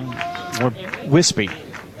you call them? Wispy.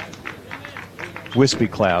 Wispy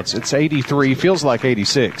clouds. It's 83, feels like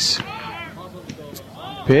 86.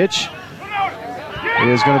 Pitch. It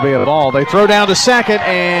is going to be a ball. They throw down to second,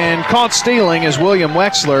 and caught stealing is William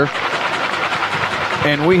Wexler.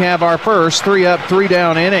 And we have our first 3-up,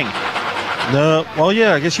 3-down inning. No, well,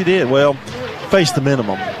 yeah, I guess you did. Well, faced the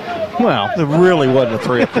minimum. Well, it really wasn't a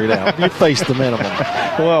 3-up, 3-down. You faced the minimum.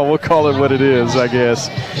 Well, we'll call it what it is, I guess.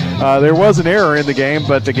 There was an error in the game,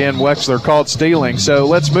 but again, Wexler caught stealing. So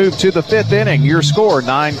let's move to the 5th inning. Your score,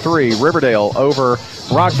 9-3. Riverdale over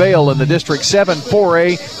Rockvale in the District 7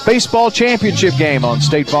 4A Baseball Championship game on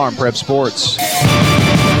State Farm Prep Sports.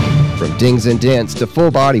 From dings and dents to full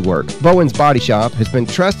body work, Bowen's Body Shop has been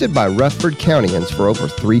trusted by Rutherford Countyans for over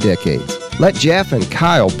 3 decades. Let Jeff and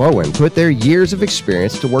Kyle Bowen put their years of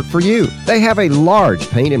experience to work for you. They have a large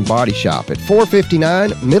paint and body shop at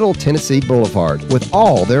 459 Middle Tennessee Boulevard with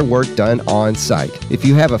all their work done on site. If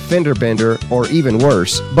you have a fender bender or even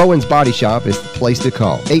worse, Bowen's Body Shop is the place to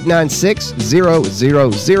call.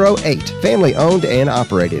 896-0008. Family owned and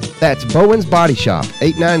operated. That's Bowen's Body Shop.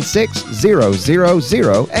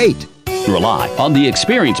 896-0008. Rely on the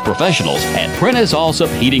experienced professionals at Prentice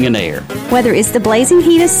Allsup Heating and Air. Whether it's the blazing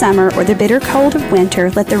heat of summer or the bitter cold of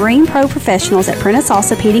winter, let the Rheem Pro professionals at Prentice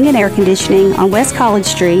Allsup Heating and Air Conditioning on West College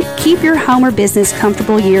Street keep your home or business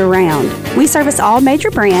comfortable year-round. We service all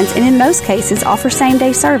major brands and in most cases offer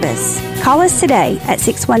same-day service. Call us today at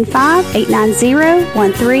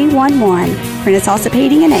 615-890-1311. Prentice Allsup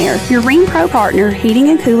Heating and Air, your Rheem Pro partner heating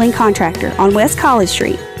and cooling contractor on West College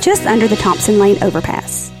Street, just under the Thompson Lane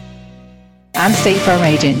overpass. I'm State Farm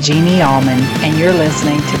Agent Jeannie Allman, and you're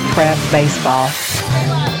listening to Prep Baseball.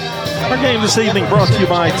 Our game this evening brought to you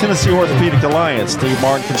by Tennessee Orthopedic Alliance, Steve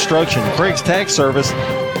Martin Construction, Craig's Tax Service,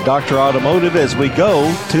 Dr. Automotive, as we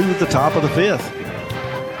go to the top of the 5th.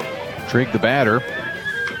 Trigg the batter.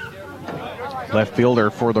 Left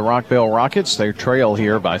fielder for the Rockvale Rockets. They trail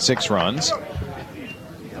here by 6 runs.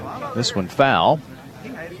 This one foul.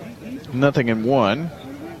 0-1.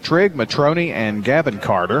 Trigg, Matrone, and Gavin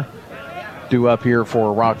Carter due up here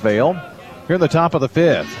for Rockvale. Here in the top of the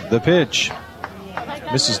 5th. The pitch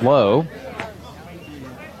misses low.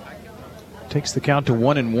 Takes the count to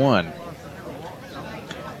 1-1.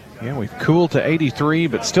 Yeah, we've cooled to 83,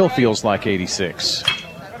 but still feels like 86.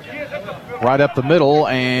 Right up the middle,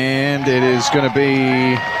 and it is going to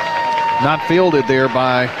be not fielded there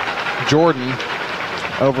by Jordan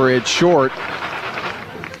over at short.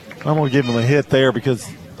 I'm going to give him a hit there because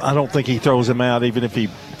I don't think he throws him out even if he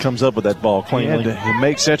comes up with that ball cleanly. He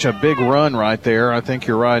makes such a big run right there. I think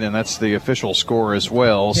you're right, and that's the official score as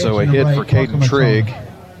well. So a hit for Caden Trigg.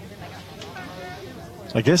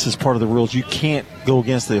 I guess it's part of the rules. You can't go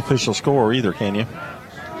against the official score either, can you?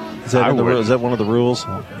 Is that one of the rules?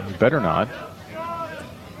 You better not.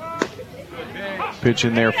 Pitch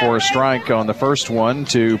in there for a strike on the first one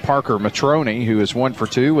to Parker Matrone, who is 1 for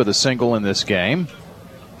 2 with a single in this game.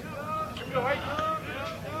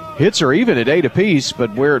 Hits are even at 8 apiece,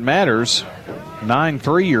 but where it matters,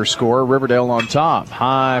 9-3 your score, Riverdale on top.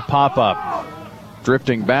 High pop-up.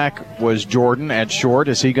 Drifting back was Jordan at short.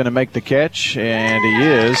 Is he going to make the catch? And he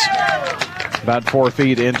is. About 4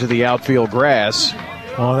 feet into the outfield grass.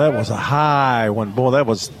 Oh, that was a high one. Boy,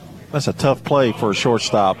 that's a tough play for a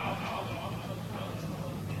shortstop.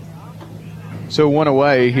 So 1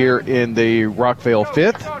 away here in the Rockvale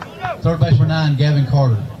 5th. Third baseman 9, Gavin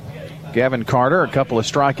Carter. Gavin Carter, a couple of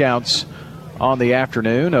strikeouts on the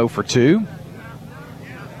afternoon, 0 for 2.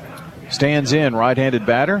 Stands in, right-handed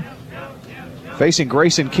batter. Facing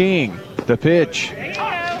Grayson King, the pitch.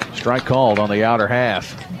 Strike called on the outer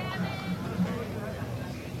half.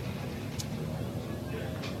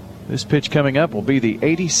 This pitch coming up will be the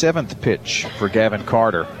 87th pitch for Gavin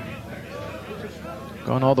Carter.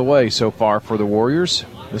 Gone all the way so far for the Warriors.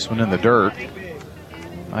 This one in the dirt.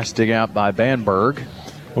 Nice dig out by Banberg.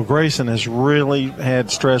 Well, Grayson has really had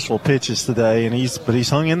stressful pitches today, and he's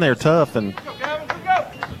hung in there tough and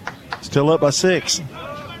still up by 6.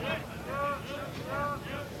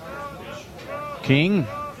 King,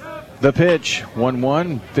 the pitch,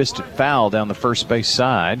 1-1, fisted foul down the first base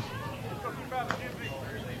side.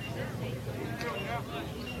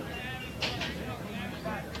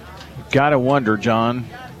 Gotta wonder, John.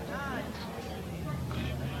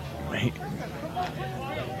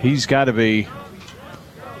 He's got to be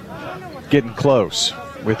getting close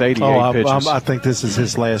with 88 pitches. I think this is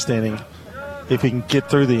his last inning, if he can get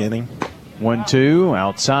through the inning. 1-2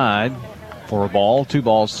 outside for a ball. 2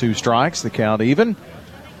 balls, 2 strikes. The count even.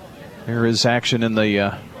 There is action in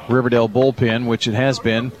the Riverdale bullpen, which it has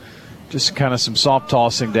been. Just kind of some soft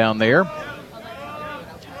tossing down there.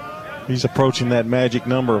 He's approaching that magic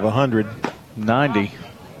number of 100. 90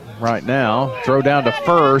 right now. Throw down to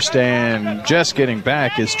first, and just getting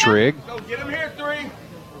back is Trigg.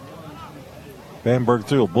 Vanberg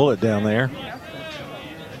threw a bullet down there.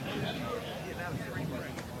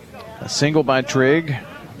 A single by Trigg.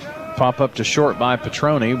 Pop up to short by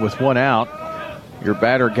Petroni with 1 out. Your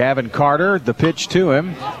batter, Gavin Carter. The pitch to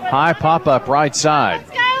him. High pop up right side.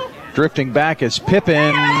 Drifting back is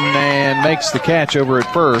Pippin and makes the catch over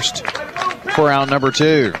at first for out number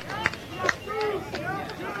 2.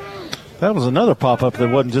 That was another pop up that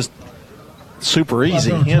wasn't just super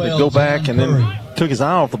easy. He had to go back and then took his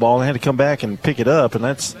eye off the ball and had to come back and pick it up, and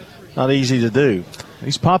that's not easy to do.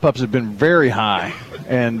 These pop-ups have been very high,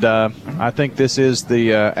 and I think this is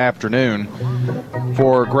the afternoon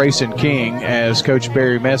for Grayson King as Coach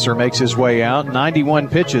Barry Messer makes his way out. 91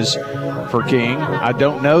 pitches for King. I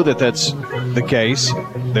don't know that that's the case.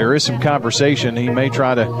 There is some conversation. He may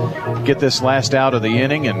try to get this last out of the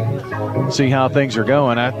inning and see how things are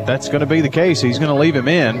going. That's going to be the case. He's going to leave him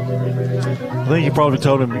in. I think you probably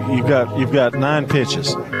told him you've got 9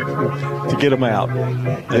 pitches to get them out.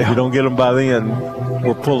 And if you don't get them by then,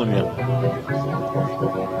 we're pulling you.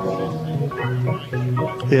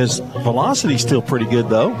 His velocity's still pretty good,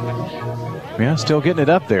 though. Yeah, still getting it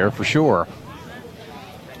up there for sure.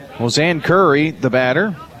 Well, Zan Curry, the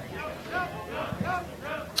batter,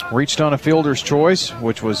 reached on a fielder's choice,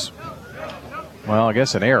 which was, well, I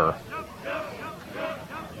guess an error.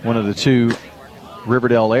 One of the 2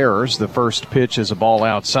 Riverdale errors. The first pitch is a ball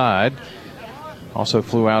outside. Also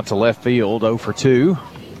flew out to left field, 0 for 2,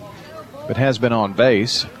 but has been on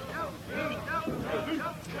base.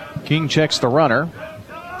 King checks the runner.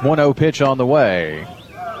 1-0 pitch on the way.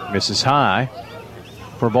 Misses high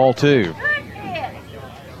for ball 2.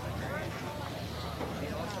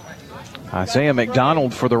 Isaiah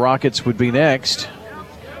McDonald for the Rockets would be next.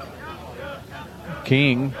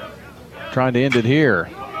 King trying to end it here.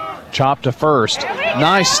 Chop to first.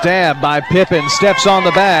 Nice stab by Pippin. Steps on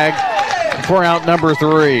the bag for out number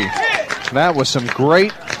 3. That was some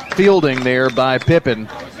great fielding there by Pippin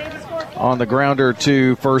on the grounder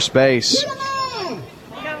to first base.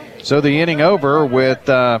 So the inning over with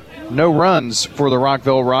no runs for the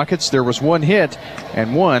Rockville Rockets. There was 1 hit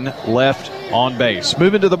and 1 left on base.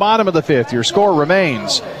 Moving to the bottom of the 5th, your score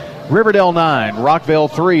remains Riverdale 9, Rockville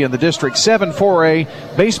 3 in the District 7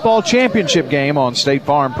 4A baseball championship game on State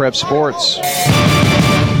Farm Prep Sports.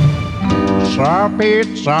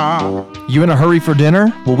 Pizza. You in a hurry for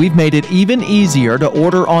dinner? Well, we've made it even easier to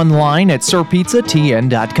order online at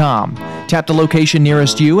sirpizzatn.com. Tap the location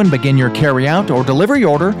nearest you and begin your carryout or delivery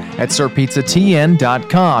order at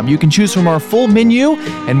sirpizzatn.com. You can choose from our full menu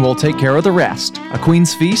and we'll take care of the rest. A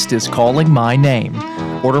Queen's Feast is calling my name.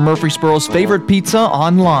 Order Murfreesboro's favorite pizza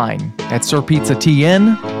online at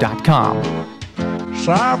sirpizzatn.com.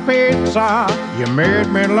 Sir Pizza, you made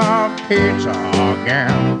me love pizza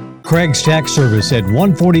again. Craig's Tax Service at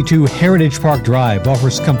 142 Heritage Park Drive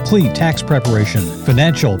offers complete tax preparation,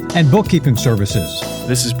 financial, and bookkeeping services.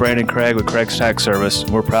 This is Brandon Craig with Craig's Tax Service.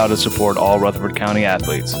 We're proud to support all Rutherford County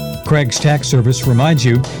athletes. Craig's Tax Service reminds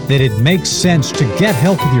you that it makes sense to get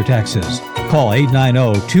help with your taxes. Call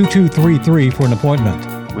 890-2233 for an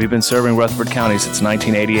appointment. We've been serving Rutherford County since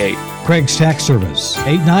 1988. Craig's Tax Service,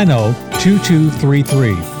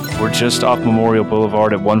 890-2233. We're just off Memorial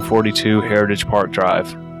Boulevard at 142 Heritage Park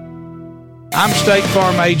Drive. I'm State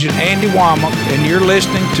Farm Agent Andy Womack, and you're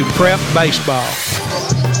listening to Prep Baseball.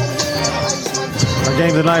 Our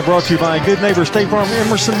game tonight brought to you by Good Neighbor State Farm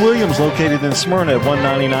Emerson Williams, located in Smyrna at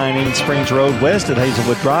 199 East Springs Road West at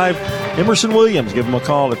Hazelwood Drive. Emerson Williams, give them a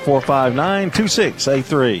call at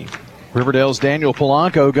 459-2683. Riverdale's Daniel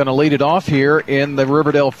Polanco going to lead it off here in the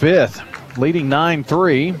Riverdale 5th, leading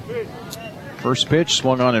 9-3. First pitch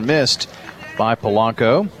swung on and missed by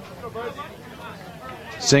Polanco.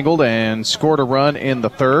 Singled and scored a run in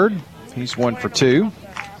the 3rd. He's 1 for 2.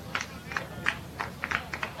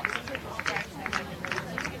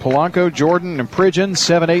 Polanco, Jordan, and Pridgeon,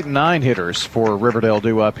 7, 8, and 9 hitters for Riverdale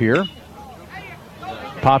due up here.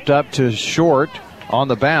 Popped up to short on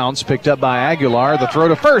the bounce, picked up by Aguilar. The throw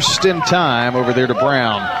to first in time over there to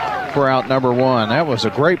Brown for out number 1. That was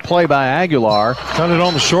a great play by Aguilar. Found it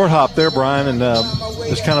on the short hop there, Brian, and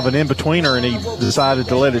it's kind of an in-betweener, and he decided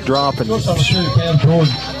to let it drop and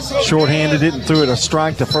short-handed it and threw it a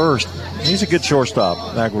strike to first. He's a good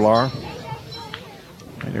shortstop, Aguilar.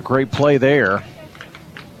 Made a great play there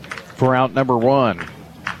for out number 1.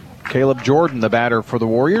 Caleb Jordan, the batter for the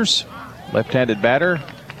Warriors. Left-handed batter,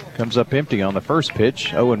 comes up empty on the first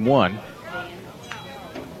pitch, 0-1.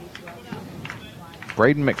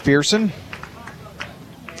 Braden McPherson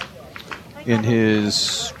in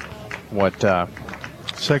his,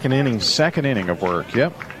 second inning. Second inning of work,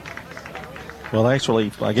 yep. Well,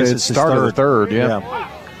 actually, I guess it's his start third. of the 3rd, yeah.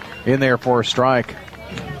 In there for a strike.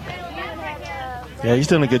 Yeah, he's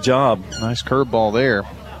doing a good job. Nice curveball there.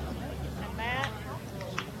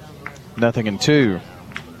 0-2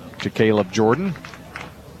 to Caleb Jordan.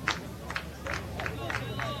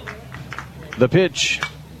 The pitch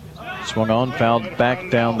swung on, fouled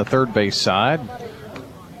back down the third base side.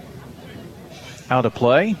 Out of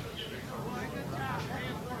play.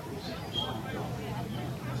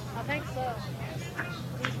 I think so.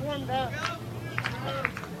 He's warmed up.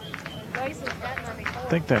 I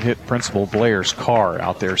think that hit Principal Blair's car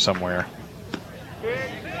out there somewhere.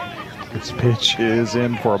 This pitch is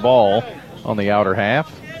in for a ball on the outer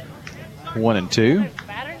half. 1-2.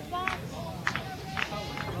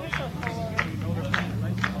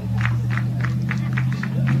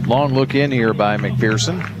 Long look in here by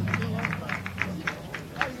McPherson.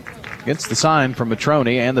 Gets the sign from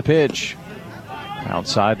Matrone and the pitch.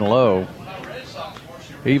 Outside and low.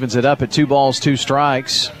 Evens it up at 2 balls, 2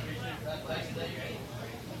 strikes.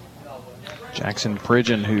 Jackson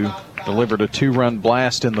Pridgeon, who delivered a 2-run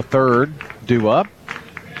blast in the third, due up.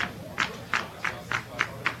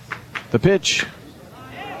 The pitch.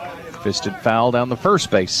 Fisted foul down the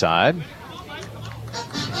first base side.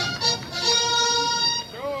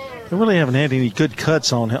 They really haven't had any good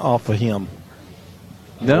cuts off of him.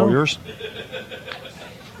 No. Warriors.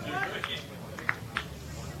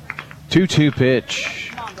 2-2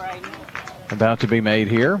 pitch about to be made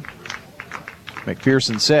here.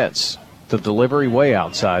 McPherson sets the delivery way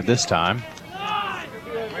outside this time.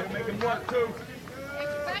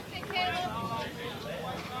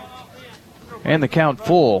 And the count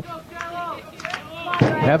full.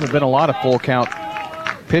 Haven't been a lot of full count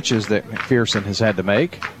pitches that McPherson has had to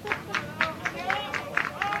make.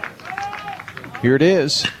 Here it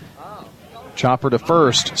is. Chopper to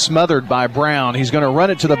first, smothered by Brown. He's going to run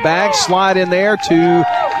it to the bag, slide in there to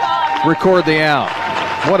record the out.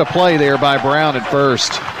 What a play there by Brown at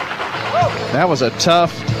first. That was a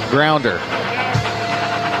tough grounder.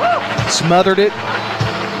 Smothered it,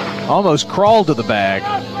 almost crawled to the bag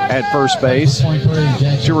at first base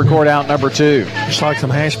to record out number 2. Just like some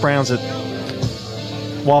hash browns at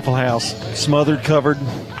Waffle House. Smothered, covered.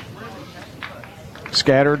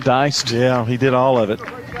 Scattered, diced. Yeah, he did all of it.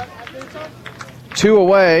 2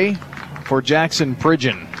 away for Jackson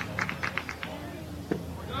Pridgeon.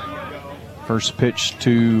 First pitch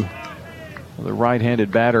to the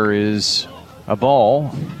right-handed batter is a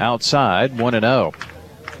ball outside, 1-0.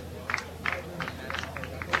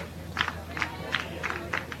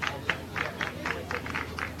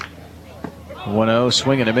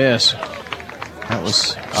 Swing and a miss. That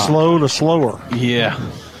was slow to slower. Yeah.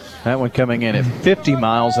 That one coming in at 50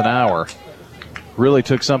 miles an hour. Really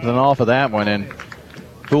took something off of that one and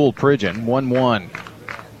fooled Pridgeon. 1-1.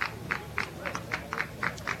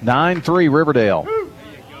 9-3 Riverdale.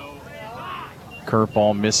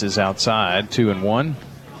 Curveball misses outside. 2-1.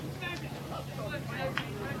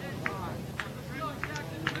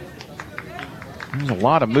 There's a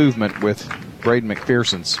lot of movement with Braden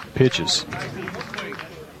McPherson's pitches.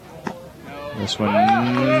 This one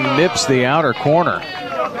nips the outer corner.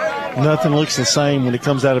 Nothing looks the same when it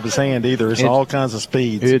comes out of his hand either. It's all kinds of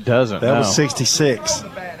speeds. It doesn't. That was 66.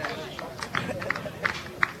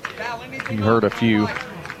 You heard a few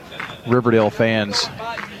Riverdale fans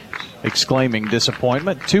exclaiming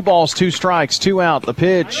disappointment. 2 balls, 2 strikes, 2 out. The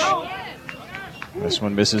pitch. This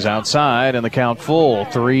one misses outside, and the count full.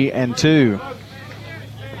 3-2.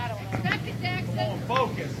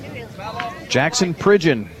 Jackson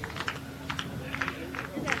Pridgeon.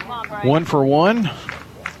 1 for 1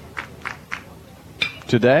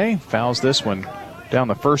 today. Fouls this one down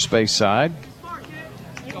the first base side.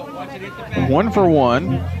 1 for 1.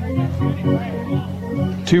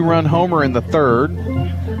 2-run homer in the third.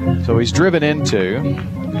 So he's driven in 2.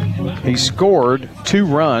 He scored 2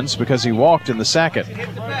 runs because he walked in the second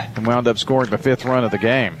and wound up scoring the 5th run of the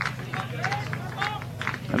game.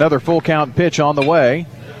 Another full count pitch on the way.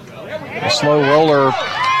 A slow roller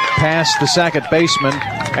past the second baseman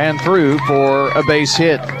and through for a base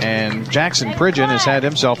hit. And Jackson Pridgeon has had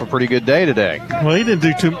himself a pretty good day today. Well, he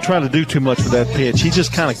didn't try to do too much with that pitch. He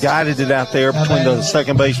just kind of guided it out there between the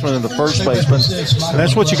second baseman and the first baseman. And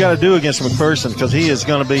that's what you got to do against McPherson, because he is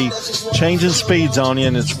going to be changing speeds on you,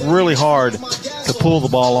 and it's really hard to pull the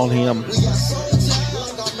ball on him.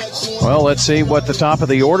 Well, let's see what the top of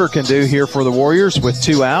the order can do here for the Warriors with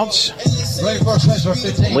 2 outs.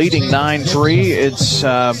 Leading 9-3, it's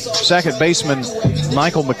second baseman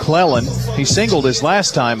Michael McClellan. He singled his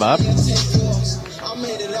last time up.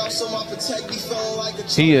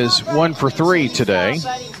 He is 1 for 3 today.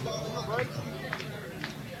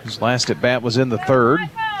 His last at bat was in the third.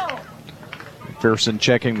 McPherson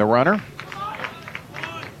checking the runner.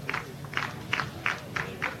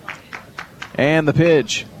 And the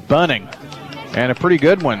pitch, bunting. And a pretty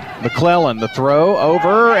good one. McClellan, the throw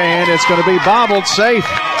over, and it's going to be bobbled safe.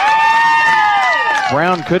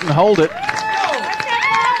 Brown couldn't hold it.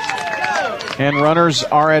 And runners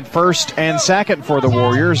are at first and second for the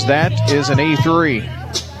Warriors. That is an E3.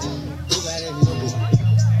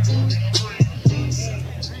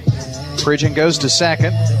 Pridgeon goes to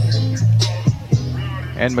second.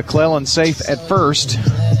 And McClellan safe at first.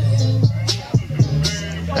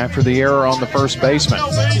 after the error on the first baseman.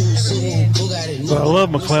 But I love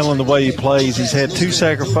McClellan the way he plays. He had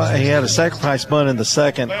a sacrifice bunt in the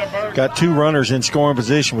second, got 2 runners in scoring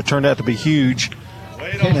position, which turned out to be huge.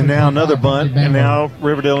 And now another bunt, and now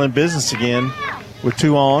Riverdale in business again with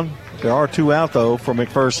 2 on. There are 2 out, though, for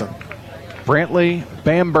McPherson. Brantley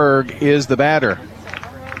Bamberg is the batter.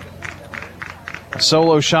 A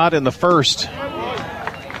solo shot in the first.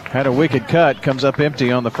 Had a wicked cut, comes up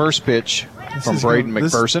empty on the first pitch from Braden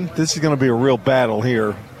McPherson. This is going to be a real battle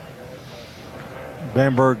here.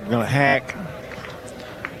 Bamberg going to hack.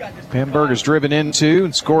 Bamberg has driven into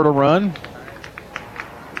and scored a run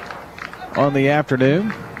on the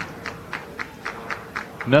afternoon.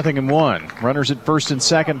 0-1. Runners at first and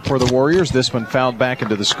second for the Warriors. This one fouled back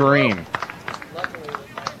into the screen.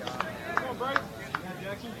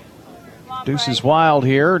 Deuce is wild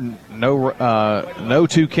here. No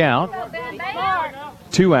 2 count.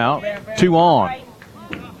 2 out, 2 on.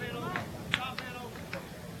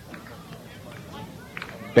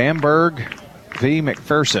 Bamberg v.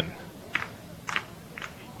 McPherson.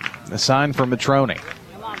 The sign from Matrone.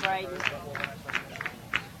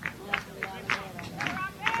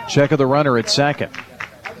 Check of the runner at second.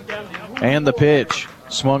 And the pitch.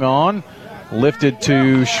 Swung on, lifted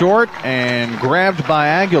to short, and grabbed by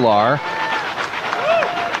Aguilar.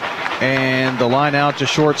 And the line out to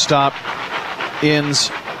shortstop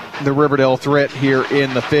ends the Riverdale threat here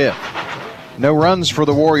in the 5th. No runs for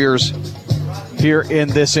the Warriors here in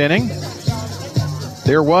this inning.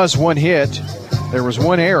 There was 1 hit, there was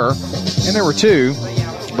 1 error, and there were 2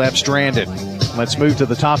 left stranded. Let's move to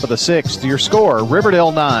the top of the 6th. Your score,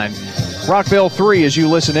 Riverdale 9, Rockville 3, as you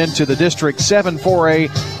listen into the District 7 4A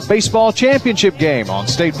Baseball Championship game on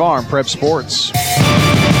State Farm Prep Sports.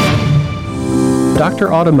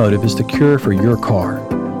 Dr. Automotive is the cure for your car.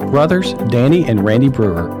 Brothers Danny and Randy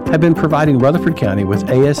Brewer have been providing Rutherford County with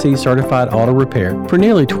ASE certified auto repair for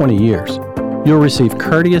nearly 20 years. You'll receive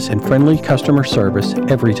courteous and friendly customer service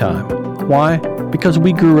every time. Why? Because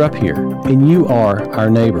we grew up here, and you are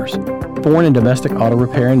our neighbors. Foreign and domestic auto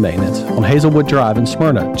repair and maintenance on Hazelwood Drive in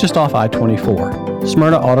Smyrna, just off I-24.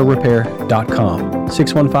 SmyrnaAutorepair.com,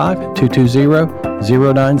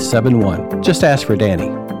 615-220-0971. Just ask for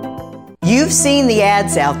Danny. You've seen the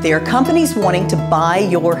ads out there, companies wanting to buy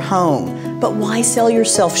your home. But why sell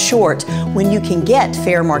yourself short when you can get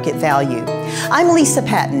fair market value? I'm Lisa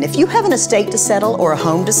Patton. If you have an estate to settle or a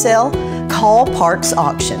home to sell, call Parks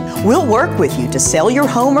Auction. We'll work with you to sell your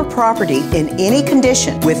home or property in any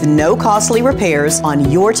condition with no costly repairs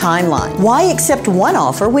on your timeline. Why accept one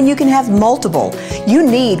offer when you can have multiple? You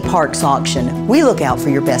need Parks Auction. We look out for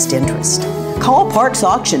your best interest. Call Parks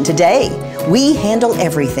Auction today. We handle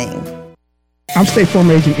everything. I'm State Farm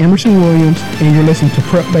Agent Emerson Williams, and you're listening to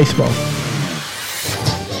Prep Baseball.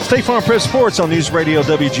 State Farm Prep Sports on News Radio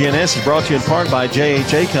WGNS is brought to you in part by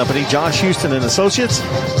JHA Company, Josh Houston and Associates,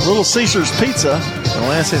 Little Caesars Pizza, and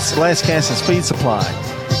Las Casas Feed Supply.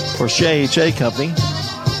 For JHA Company,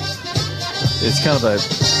 it's kind of a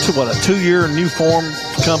 2-year new form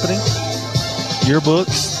company,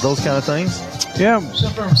 yearbooks, those kind of things. Yeah,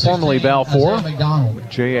 formerly Balfour,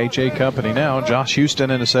 JHA Company now. Josh Houston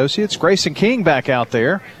and Associates. Grayson King back out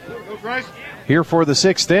there. Here for the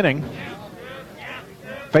 6th inning.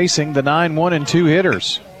 Facing the 9-1-2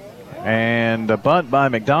 hitters. And a bunt by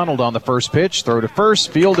McDonald on the first pitch. Throw to first.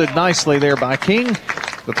 Fielded nicely there by King.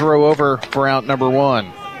 The throw over for out number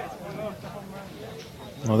 1.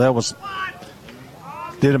 Well, that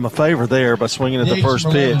did him a favor there by swinging at the first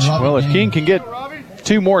pitch. Well, if King can get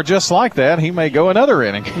 2 more just like that, he may go another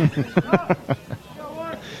inning.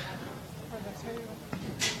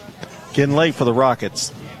 Getting late for the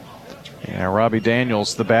Rockets. Yeah, Robbie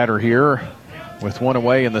Daniels, the batter here, with 1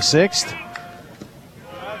 away in the 6th.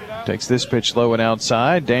 Takes this pitch low and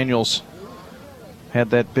outside. Daniels had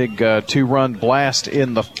that big 2-run blast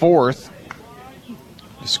in the 4th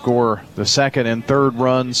to score the 2nd and 3rd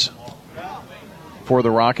runs for the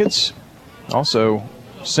Rockets. Also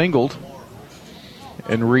singled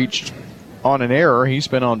and reached on an error. He's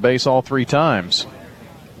been on base all 3 times.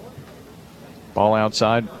 Ball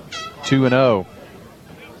outside, 2-0.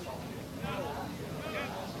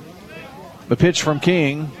 The pitch from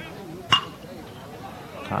King.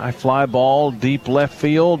 High fly ball, deep left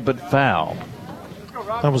field, but foul.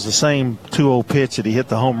 That was the same 2-0 pitch that he hit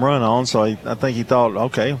the home run on, so I think he thought,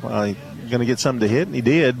 okay, well, he's going to get something to hit, and he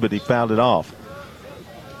did, but he fouled it off.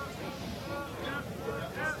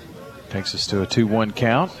 Takes us to a 2-1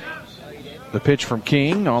 count. The pitch from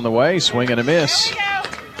King on the way, swing and a miss.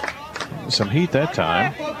 Some heat that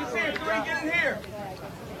time.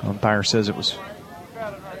 Umpire says it was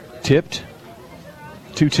tipped.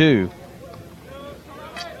 2-2.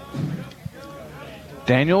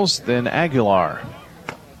 Daniels, then Aguilar.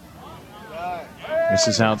 This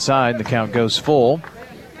is outside. The count goes full.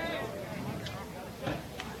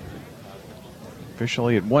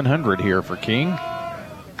 Officially at 100 here for King.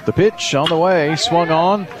 The pitch on the way, swung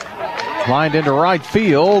on, lined into right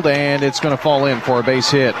field, and it's going to fall in for a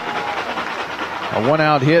base hit. A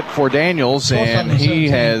one-out hit for Daniels, and he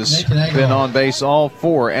has been on base all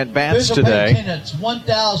 4 at-bats today.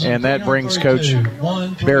 And that brings Coach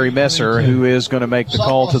Barry Messer, who is going to make the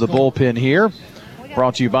call to the bullpen here.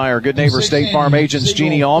 Brought to you by our good neighbor State Farm agents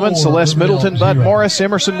Jeannie Allman, Celeste Middleton, Bud Morris,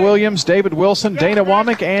 Emerson Williams, David Wilson, Dana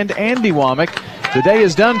Womack, and Andy Womack. The day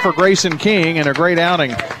is done for Grayson King, and a great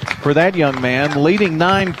outing for that young man. Leading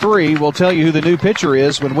 9-3. We'll tell you who the new pitcher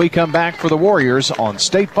is when we come back for the Warriors on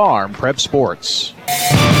State Farm Prep Sports.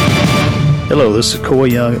 Hello, this is Coy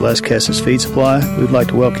Young at Las Casas Feed Supply. We'd like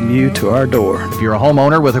to welcome you to our door. If you're a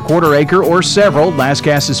homeowner with a quarter acre or several, Las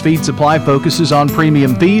Casas Feed Supply focuses on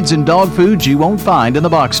premium feeds and dog foods you won't find in the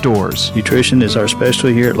box stores. Nutrition is our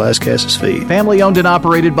specialty here at Las Casas Feed. Family owned and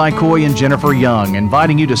operated by Coy and Jennifer Young,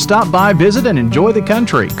 inviting you to stop by, visit, and enjoy the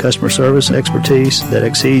country. Customer service expertise that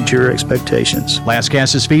exceeds your expectations. Las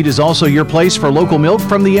Casas Feed is also your place for local milk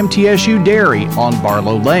from the MTSU Dairy on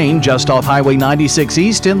Barlow Lane, just off Highway 96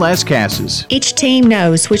 East in Las Casas. Each team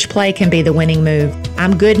knows which play can be the winning move.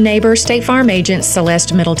 I'm good neighbor State Farm agent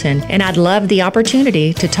Celeste Middleton, and I'd love the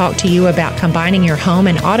opportunity to talk to you about combining your home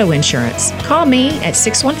and auto insurance. Call me at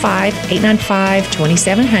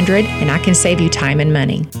 615-895-2700, and I can save you time and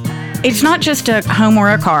money. It's not just a home or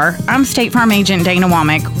a car. I'm State Farm agent Dana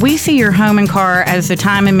Womack. We see your home and car as the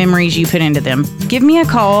time and memories you put into them. Give me a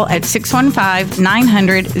call at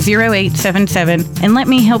 615-900-0877 and let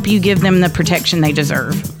me help you give them the protection they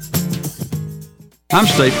deserve. I'm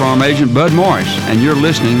State Farm agent Bud Morris, and you're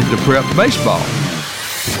listening to Prep Baseball.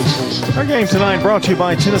 Our game tonight brought to you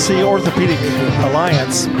by Tennessee Orthopedic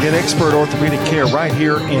Alliance. Get expert orthopedic care right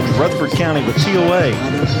here in Rutherford County with TOA.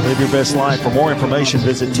 Live your best life. For more information,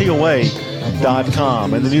 visit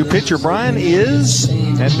TOA.com. And the new pitcher, Brian, is?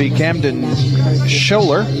 That'd be Camden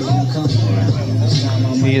Scholler.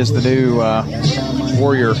 He is the new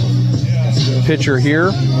Warrior pitcher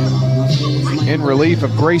here, in relief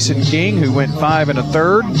of Grayson King, who went 5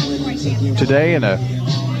 1/3 today in an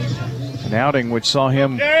outing which saw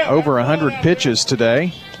him over 100 pitches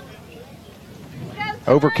today.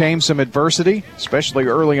 Overcame some adversity, especially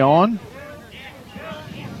early on.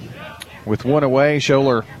 With one away,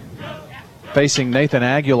 Scholler facing Nathan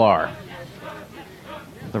Aguilar,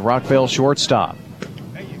 the Rockville shortstop.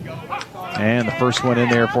 And the first one in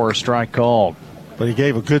there for a strike called. But he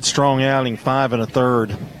gave a good strong outing, 5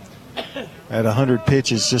 1/3. At 100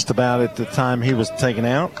 pitches, just about at the time he was taken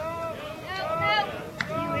out.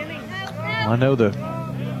 I know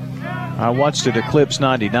I watched it eclipse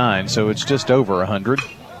 99, so it's just over 100.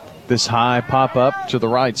 This high pop up to the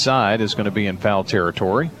right side is going to be in foul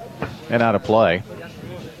territory and out of play.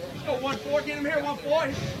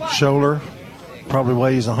 Scholler probably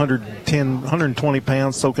weighs 110, 120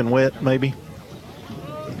 pounds, soaking wet, maybe.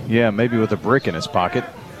 Yeah, maybe with a brick in his pocket.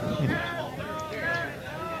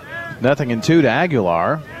 0-2 to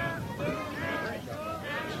Aguilar.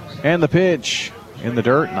 And the pitch in the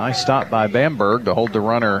dirt. Nice stop by Bamberg to hold the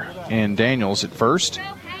runner in Daniels at first.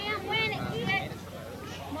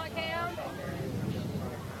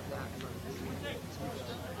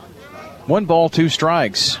 One ball, 2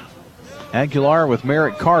 strikes. Aguilar with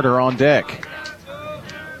Merrick Carter on deck.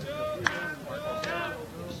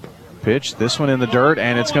 Pitch, this one in the dirt,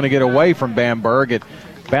 and it's going to get away from Bamberg. It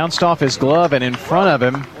bounced off his glove and in front of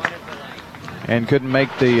him, and couldn't make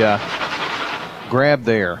the grab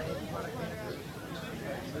there.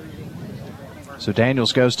 So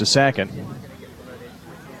Daniels goes to second.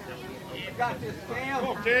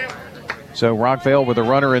 So Rockville with a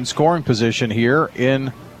runner in scoring position here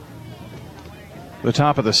in the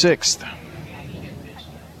top of the 6th.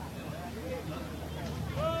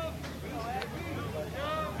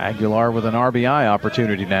 Aguilar with an RBI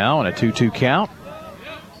opportunity now and a 2-2 count.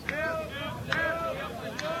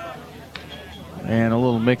 And a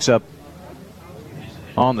little mix-up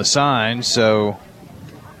on the sign, so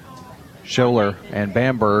Scholler and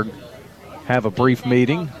Bamberg have a brief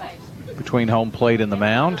meeting between home plate and the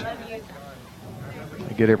mound.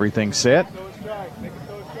 They get everything set.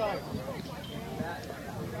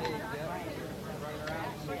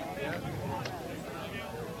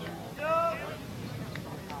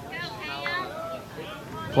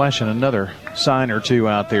 Flashing another sign or two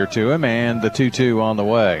out there to him, and the 2-2 on the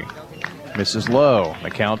way. Misses low. The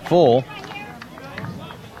count full.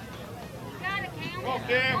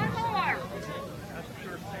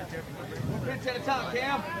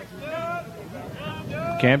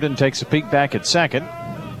 Camden takes a peek back at second.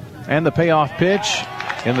 And the payoff pitch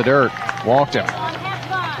in the dirt. Walked him.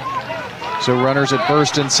 So runners at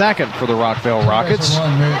first and second for the Rockville Rockets.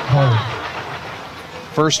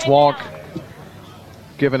 First walk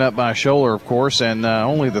given up by Scholler, of course, and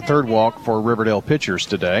only the third walk for Riverdale pitchers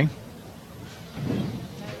today.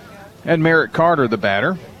 And Merritt Carter, the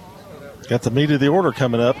batter. Got the meat of the order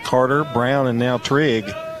coming up. Carter, Brown, and now Trigg.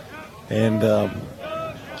 And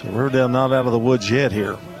Riverdale not out of the woods yet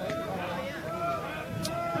here.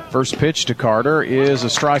 First pitch to Carter is a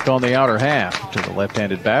strike on the outer half to the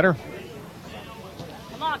left-handed batter.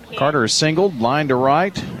 Carter is singled, line to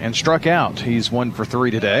right, and struck out. He's 1 for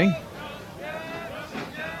 3 today.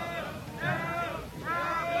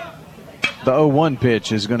 The 0-1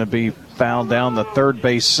 pitch is going to be fouled down the third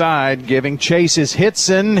base side. Giving chase is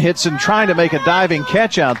Hitson. Hitson trying to make a diving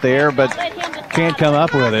catch out there, but can't come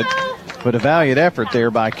up with it. But a valiant effort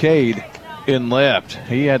there by Cade in left.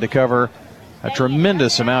 He had to cover a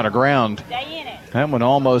tremendous amount of ground. That one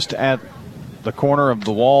almost at the corner of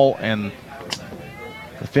the wall and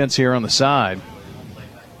the fence here on the side.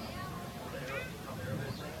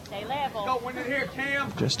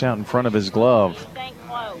 Just out in front of his glove.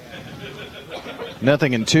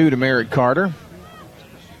 0-2 to Merritt Carter.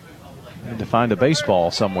 Had to find a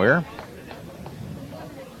baseball somewhere.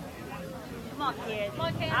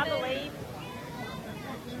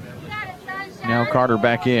 Now Carter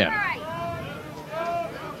back in.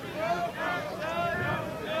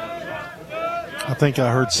 I think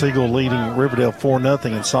I heard Siegel leading Riverdale 4-0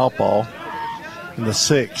 in softball in the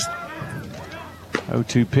 6th.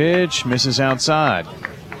 0-2 pitch, misses outside.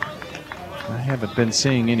 I haven't been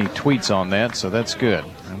seeing any tweets on that, so that's good.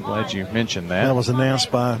 I'm glad you mentioned that. That was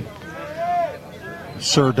announced by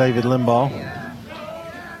Sir David Limbaugh.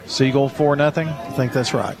 Siegel 4-0? I think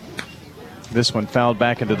that's right. This one fouled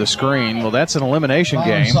back into the screen. Well, that's an elimination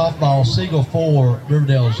game. Softball, Siegel 4,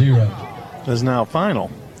 Riverdale 0. That's now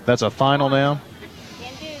final. That's a final now?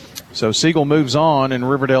 So Siegel moves on, and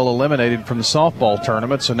Riverdale eliminated from the softball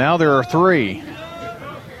tournament. So now there are 3.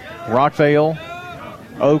 Rockvale,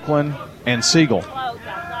 Oakland, and Siegel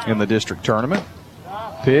in the district tournament.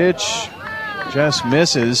 Pitch just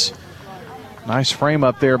misses. Nice frame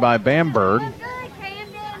up there by Bamberg.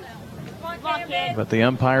 But the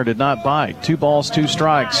umpire did not bite. 2 balls, 2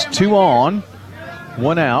 strikes, 2 on,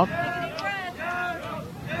 1 out.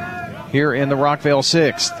 Here in the Rockvale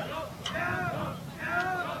 6th.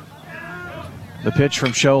 The pitch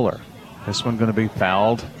from Scholler. This one going to be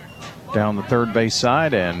fouled down the third base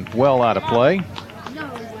side and well out of play.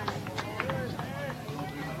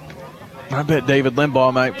 I bet David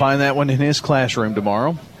Limbaugh might find that one in his classroom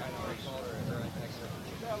tomorrow.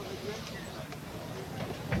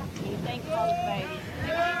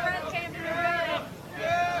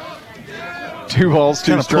 Two balls,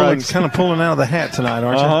 2 strikes. Kind of pulling out of the hat tonight,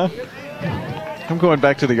 aren't you? I'm going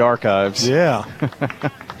back to the archives. Yeah.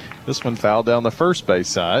 This one fouled down the first base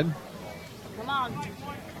side.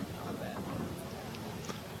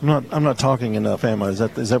 I'm not talking enough, am I? Is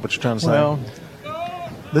that what you're trying to say? Well,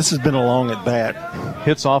 this has been a long at bat.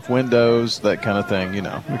 Hits off windows, that kind of thing, you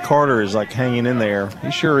know. Carter is like hanging in there. He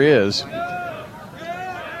sure is.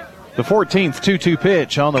 The 14th 2-2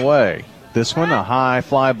 pitch on the way. This one, a high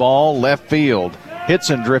fly ball, left field.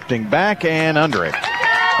 Hitson drifting back and under it.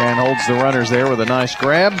 And holds the runners there with a nice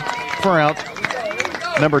grab for out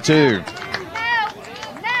number 2.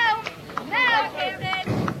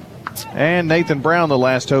 And Nathan Brown, the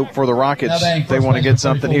last hope for the Rockets. They want to get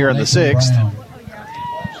something here in the 6th.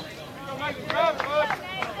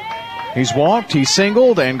 He's walked, he's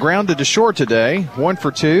singled, and grounded to short today. 1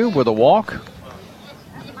 for 2 with a walk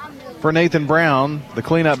for Nathan Brown, the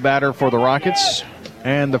cleanup batter for the Rockets,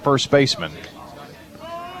 and the first baseman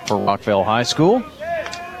for Rockville High School.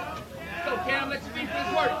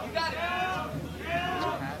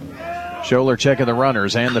 Scholler checking the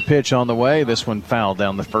runners and the pitch on the way. This one fouled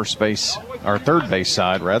down the first base, or third base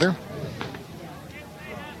side, rather.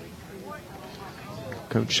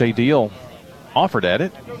 Coach Shadeel offered at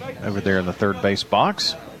it over there in the third base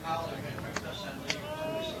box.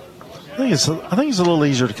 I think it's a little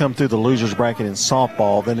easier to come through the losers bracket in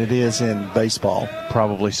softball than it is in baseball.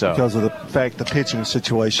 Probably so. Because of the fact the pitching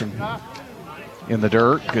situation. In the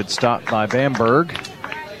dirt, good stop by Bamberg,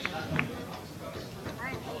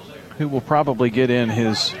 who will probably get in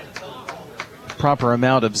his proper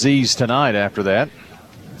amount of Z's tonight after that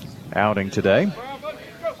outing today.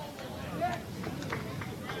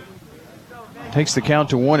 Takes the count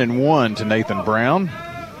to 1-1 to Nathan Brown.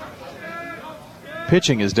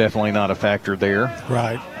 Pitching is definitely not a factor there.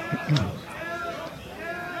 Right.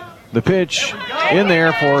 The pitch in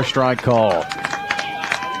there for a strike call.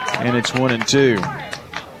 And it's 1-2.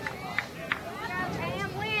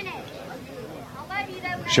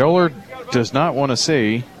 Scholler does not want to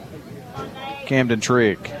see Camden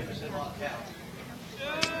Trigg.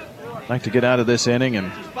 Like to get out of this inning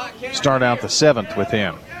and start out the 7th with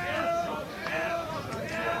him.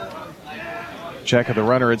 Check of the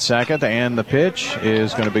runner at second, and the pitch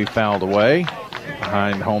is going to be fouled away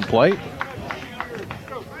behind home plate.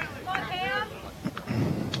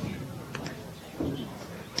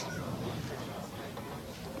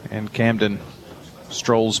 And Camden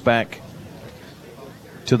strolls back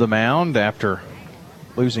to the mound after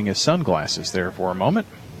losing his sunglasses there for a moment.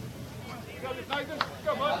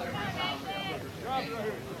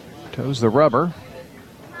 Toes the rubber.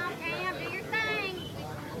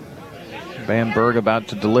 Bamberg about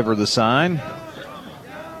to deliver the sign.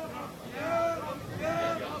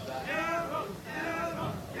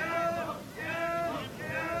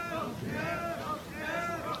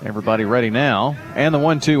 Everybody ready now. And the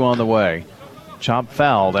 1-2 on the way. Chop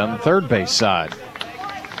foul down the third base side.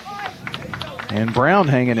 And Brown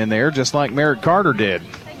hanging in there just like Merritt Carter did.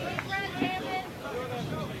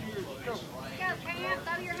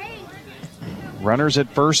 Runners at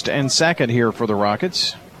first and second here for the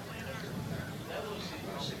Rockets.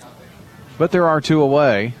 But there are two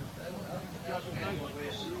away.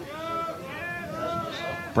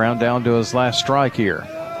 Brown down to his last strike here.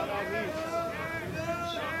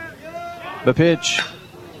 The pitch,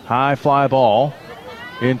 high fly ball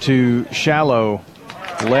into shallow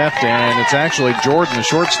left, and it's actually Jordan, the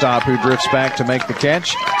shortstop, who drifts back to make the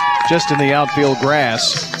catch just in the outfield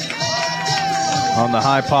grass on the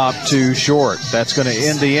high pop to short. That's going to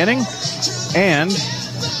end the inning and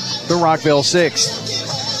the Rockville 6th.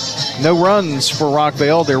 No runs for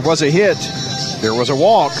Rockville. There was a hit, there was a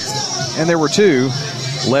walk, and there were two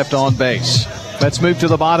left on base. Let's move to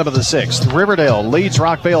the bottom of the 6th. Riverdale leads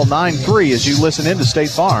Rockville 9-3 as you listen into State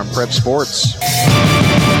Farm Prep Sports.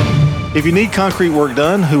 If you need concrete work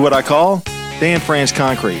done, who would I call? Dan France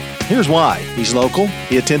Concrete. Here's why. He's local.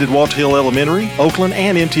 He attended Walter Hill Elementary, Oakland,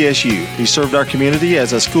 and MTSU. He served our community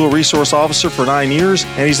as a school resource officer for 9 years,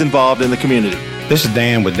 and he's involved in the community. This is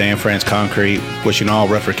Dan with Dan France Concrete, wishing all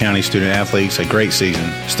Rutherford County student athletes a great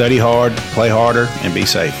season. Study hard, play harder, and be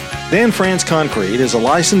safe. Dan France Concrete is a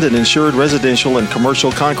licensed and insured residential and commercial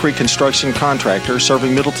concrete construction contractor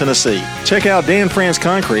serving Middle Tennessee. Check out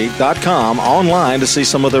danfranceconcrete.com online to see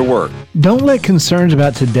some of their work. Don't let concerns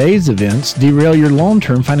about today's events derail your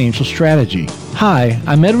long-term financial strategy. Hi,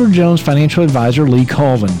 I'm Edward Jones financial advisor Lee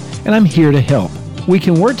Colvin, and I'm here to help. We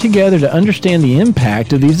can work together to understand the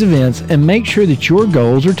impact of these events and make sure that your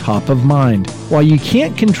goals are top of mind. While you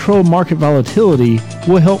can't control market volatility,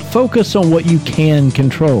 we'll help focus on what you can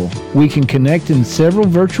control. We can connect in several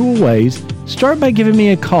virtual ways. Start by giving me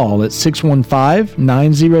a call at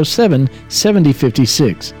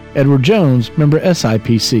 615-907-7056. Edward Jones, member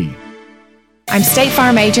SIPC. I'm State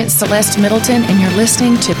Farm Agent Celeste Middleton, and you're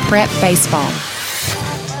listening to Prep Baseball.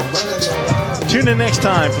 Tune in next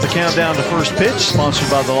time for the countdown to first pitch, sponsored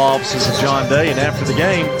by the law offices of John Day. And after the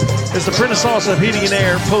game is the Prentice Allsup Heating and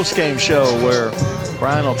Air post-game show, where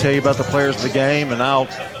Brian will tell you about the players of the game, and I'll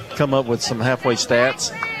come up with some halfway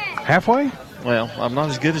stats. Halfway? Well, I'm not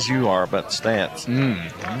as good as you are about stats. I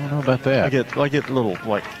don't know about that. I get a little,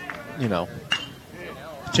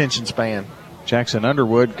 attention span. Jackson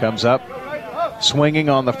Underwood comes up, swinging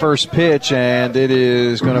on the first pitch, and it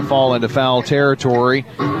is going to fall into foul territory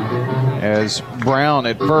as Brown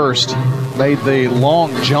at first made the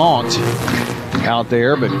long jaunt out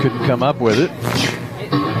there but couldn't come up with it.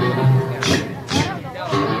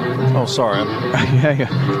 Oh, sorry.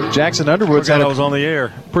 Yeah. Jackson Underwood's had I was on the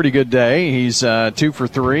air. Pretty good day. He's 2 for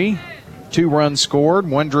 3, 2 runs scored,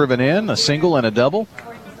 1 driven in, a single and a double.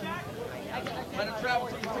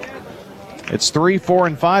 It's 3, 4,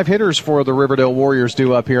 and 5 hitters for the Riverdale Warriors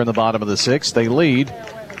due up here in the bottom of the 6th. They lead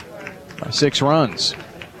by 6 runs.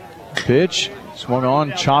 Pitch, swung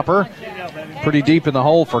on, chopper, pretty deep in the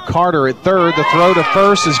hole for Carter at third. The throw to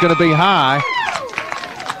first is going to be high,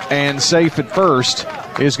 and safe at first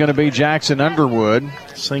is going to be Jackson Underwood.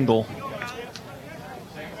 Single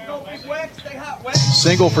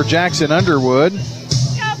for Jackson Underwood,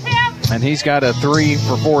 and he's got a 3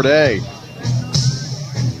 for 4 day.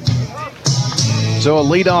 So a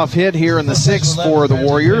leadoff hit here in the 6th for the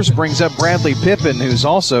Warriors brings up Bradley Pippin, who's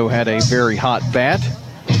also had a very hot bat.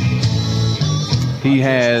 He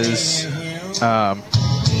has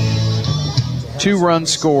 2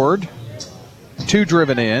 runs scored, 2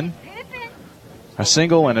 driven in, a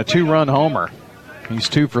single and a 2-run homer. He's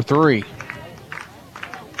 2 for 3.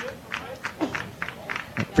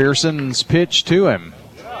 McPherson's pitch to him.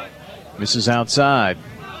 Misses outside.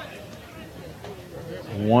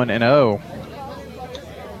 1-0.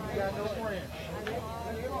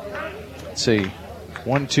 Let's see.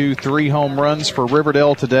 1, 2, 3 home runs for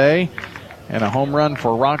Riverdale today, and a home run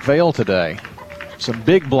for Rockvale today. Some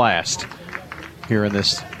big blast here in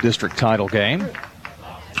this district title game.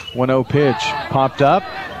 1-0 pitch popped up,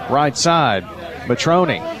 right side.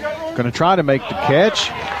 Matrone going to try to make the catch,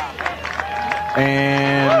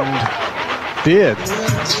 and did.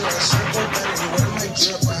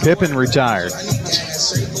 Pippin retired.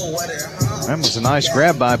 That was a nice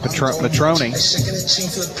grab by Matrone.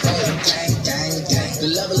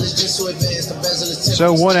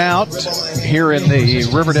 So 1 out here in the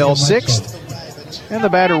Riverdale 6th, and the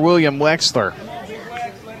batter William Wexler.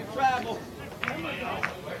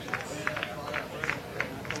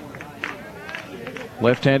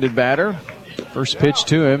 Left-handed batter. First pitch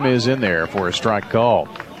to him is in there for a strike call.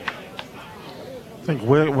 I think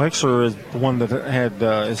Wexler is the one that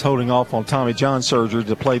is holding off on Tommy John surgery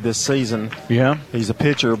to play this season. Yeah. He's a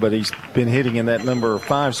pitcher, but he's been hitting in that number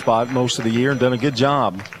 5 spot most of the year and done a good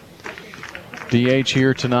job. DH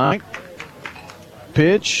here tonight.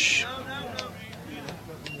 Pitch.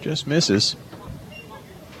 Just misses.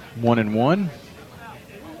 1-1.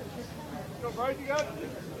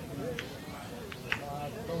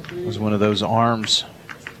 It was one of those arms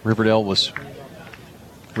Riverdale was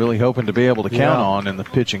really hoping to be able to count on in the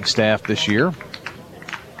pitching staff this year.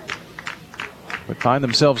 But find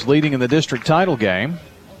themselves leading in the district title game.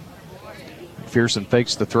 McPherson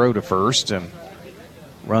fakes the throw to first and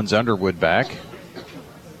runs Underwood back.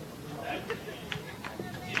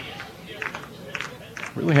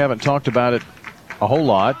 Really haven't talked about it a whole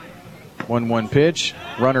lot. 1-1 pitch.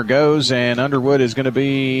 Runner goes, and Underwood is going to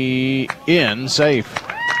be in safe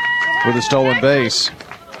with a stolen base.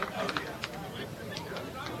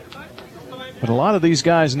 But a lot of these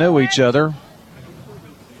guys know each other.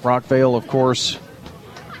 Rockvale, of course,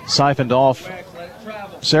 siphoned off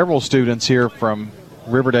several students here from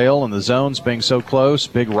Riverdale, and the zones being so close,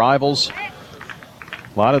 big rivals.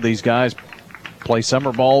 A lot of these guys play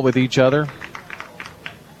summer ball with each other.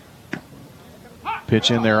 Pitch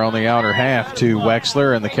in there on the outer half to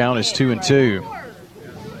Wexler, and the count is 2-2.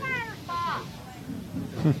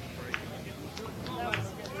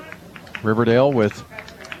 Riverdale with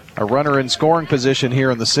a runner in scoring position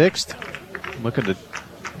here in the 6th, looking to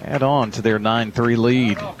add on to their 9-3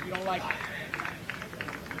 lead.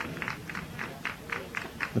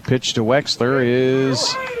 The pitch to Wexler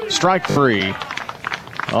is strike 3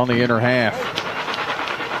 on the inner half.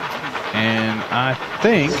 And I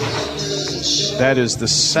think that is the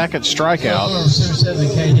second strikeout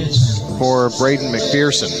for Braden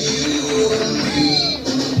McPherson.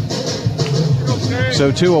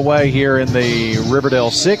 So 2 away here in the Riverdale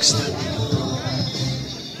 6th.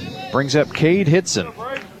 Brings up Cade Hitson,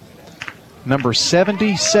 number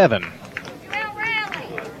 77.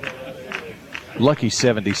 Lucky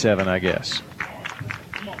 77, I guess.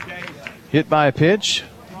 Hit by a pitch.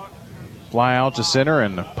 Fly out to center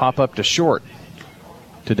and pop up to short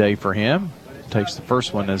today for him. Takes the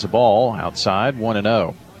first one as a ball outside,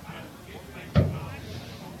 1-0.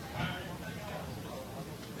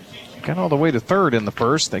 Got all the way to third in the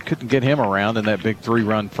first. They couldn't get him around in that big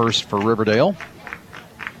 3-run first for Riverdale.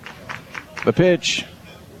 The pitch.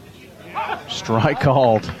 Strike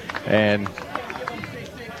called. And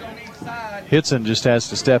Hitson just has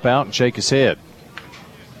to step out and shake his head.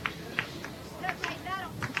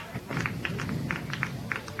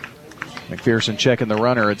 McPherson checking the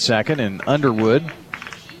runner at second, and Underwood.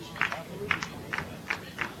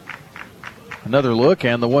 Another look,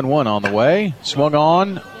 and the 1-1 on the way. Swung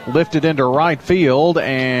on, lifted into right field,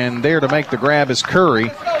 and there to make the grab is Curry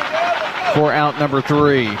for out number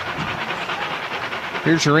 3.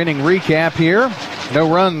 Here's your inning recap here.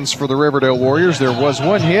 No runs for the Riverdale Warriors. There was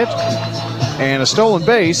 1 hit and a stolen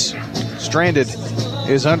base. Stranded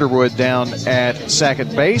is Underwood down at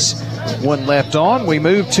second base. 1 left on. We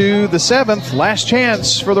move to the 7th. Last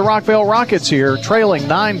chance for the Rockvale Rockets here, trailing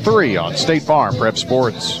 9-3 on State Farm Prep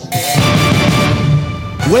Sports.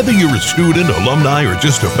 Whether you're a student, alumni, or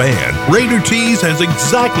just a fan, Raider Tees has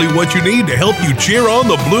exactly what you need to help you cheer on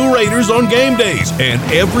the Blue Raiders on game days and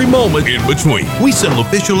every moment in between. We sell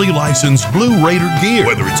officially licensed Blue Raider gear,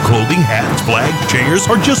 whether it's clothing, hats, flags, chairs,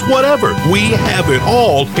 or just whatever. We have it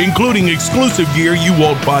all, including exclusive gear you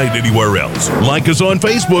won't find anywhere else. Like us on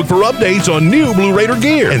Facebook for updates on new Blue Raider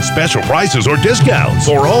gear and special prices or discounts.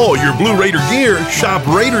 For all your Blue Raider gear, shop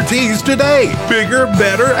Raider Tees today. Bigger,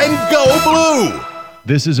 better, and go blue!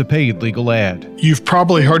 This is a paid legal ad. You've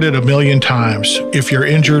probably heard it a million times. If you're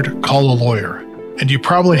injured, call a lawyer. And you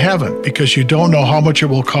probably haven't because you don't know how much it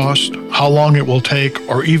will cost, how long it will take,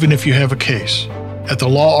 or even if you have a case. At the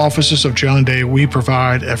law offices of John Day, we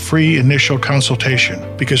provide a free initial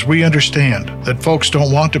consultation because we understand that folks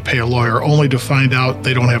don't want to pay a lawyer only to find out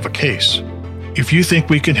they don't have a case. If you think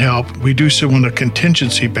we can help, we do so on a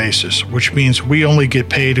contingency basis, which means we only get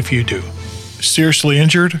paid if you do. Seriously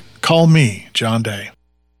injured? Call me, John Day.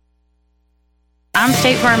 I'm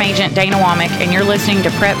State Farm Agent Dana Womack, and you're listening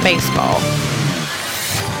to Prep Baseball.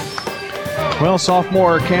 Well,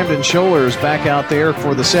 sophomore Camden Scholler is back out there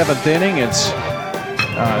for the 7th inning. It's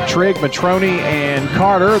Trigg, Matroni, and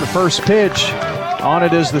Carter. The first pitch on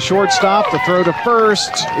it is the shortstop. The throw to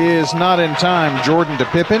first is not in time. Jordan to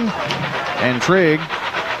Pippin. And Trigg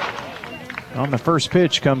on the first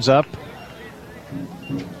pitch comes up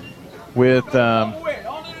with a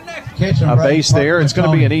base there. It's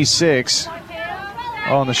going to be an E6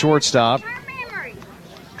 on the shortstop.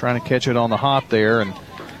 Trying to catch it on the hop there and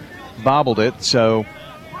bobbled it. So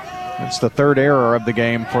it's the third error of the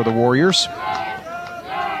game for the Warriors.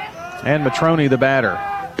 And Matroni, the batter,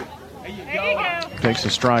 takes a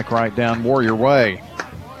strike right down Warrior way.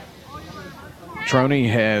 Matroni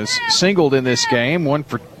has singled in this game, 1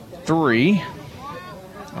 for 3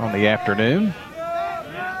 on the afternoon.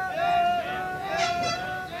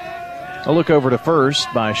 A look over to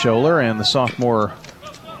first by Scholler, and the sophomore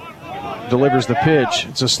delivers the pitch.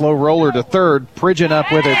 It's a slow roller to third. Pridgeon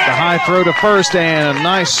up with it. The high throw to first, and a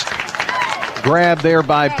nice grab there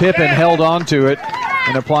by Pippin. Held on to it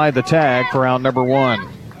and applied the tag for out number 1.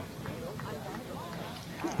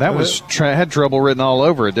 That was had trouble written all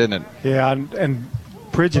over it, didn't it? Yeah, and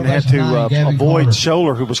Pridgeon had to avoid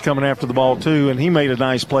Scholler, who was coming after the ball too, and he made a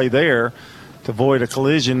nice play there to avoid a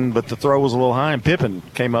collision, but the throw was a little high, and Pippin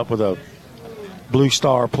came up with a Blue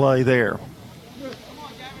Star play there.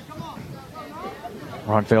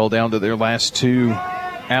 Rockville down to their last 2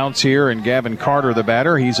 outs here, and Gavin Carter, the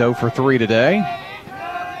batter, he's 0 for 3 today.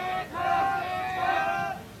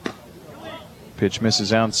 Pitch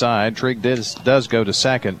misses outside. Trigg does go to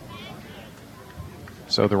second.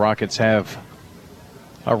 So the Rockets have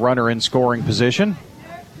a runner in scoring position.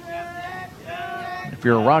 If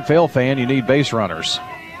you're a Rockville fan, you need base runners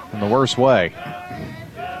in the worst way.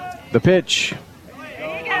 The pitch.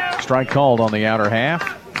 Strike called on the outer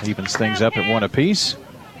half. Evens things up at 1 apiece.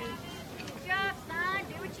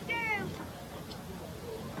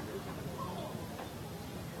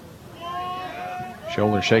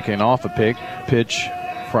 Scholler shaking off a pitch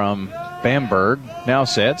from Bamberg. Now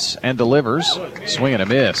sets and delivers. Swing and a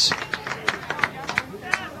miss.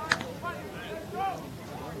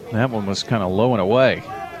 That one was kind of low and away.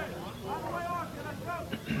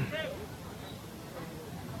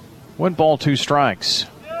 1 ball, 2 strikes.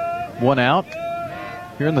 1 out.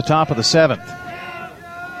 Here in the top of the 7th.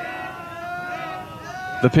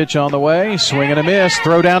 The pitch on the way. Swing and a miss.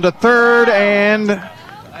 Throw down to third, and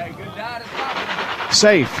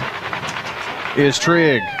safe is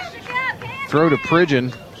Trigg. Throw to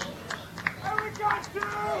Pridgeon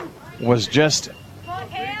was just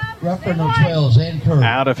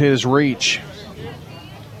out of his reach.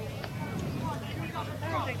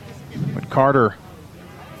 But Carter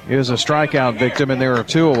is a strikeout victim, and there are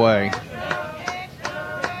 2 away.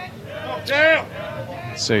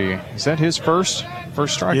 Let's see, is that his first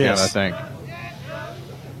strikeout? Yes. I think.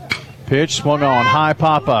 Pitch swung on, high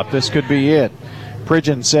pop up. This could be it.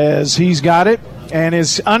 Pridgeon says he's got it and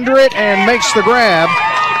is under it and makes the grab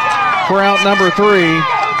for out number 3.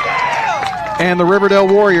 And the Riverdale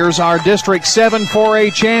Warriors are District 7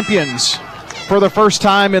 4A champions for the first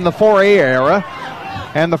time in the 4A era,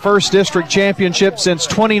 and the first district championship since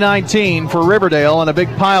 2019 for Riverdale, and a big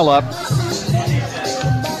pileup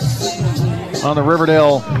on the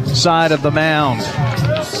Riverdale side of the mound.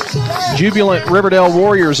 Jubilant Riverdale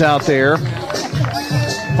Warriors out there.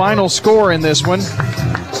 Final score in this one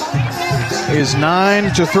is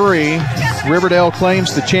 9-3. Riverdale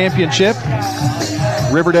claims the championship.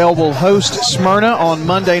 Riverdale will host Smyrna on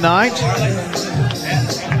Monday night.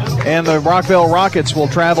 And the Rockville Rockets will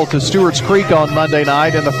travel to Stewart's Creek on Monday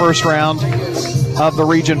night in the first round of the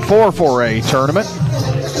Region 4 4A tournament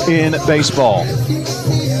in baseball.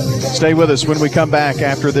 Stay with us when we come back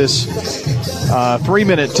after this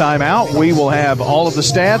 3-minute timeout. We will have all of the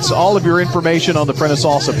stats, all of your information on the Prentice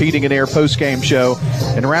Allsup Heating and Air postgame show,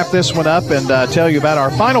 and wrap this one up and tell you about our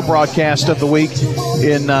final broadcast of the week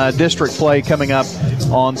in district play coming up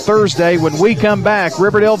on Thursday. When we come back,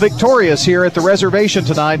 Riverdale victorious here at the reservation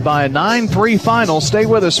tonight by a 9-3 final. Stay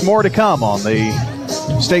with us, more to come on the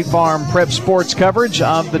State Farm Prep Sports coverage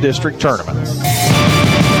of the district tournament.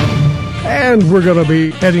 And we're going to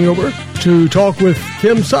be heading over to talk with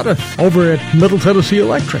Tim Sudduth over at Middle Tennessee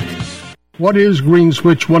Electric. What is Green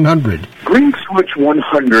Switch 100? Green Switch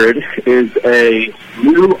 100 is a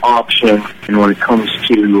new option when it comes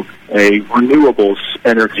to a renewables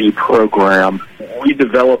energy program. We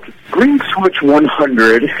developed Green Switch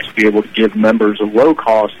 100 to be able to give members a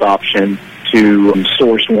low-cost option to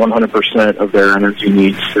source 100% of their energy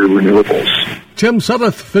needs through renewables. Tim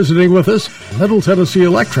Sudduth visiting with us, Middle Tennessee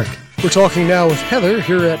Electric. We're talking now with Heather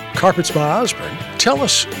here at Carpets by Osborne. Tell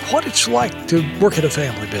us what it's like to work at a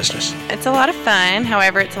family business. It's a lot of fun.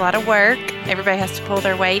 However, it's a lot of work. Everybody has to pull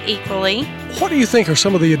their weight equally. What do you think are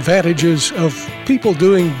some of the advantages of people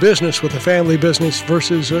doing business with a family business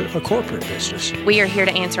versus a corporate business? We are here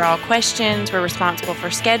to answer all questions. We're responsible for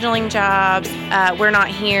scheduling jobs. We're not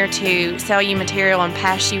here to sell you material and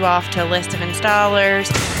pass you off to a list of installers.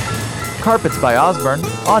 Carpets by Osborne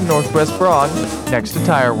on Northwest Broad, next to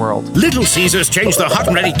Tire World. Little Caesars changed the Hot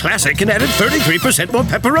and Ready Classic and added 33% more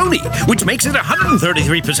pepperoni, which makes it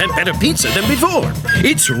 133% better pizza than before.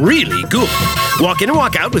 It's really good. Walk in and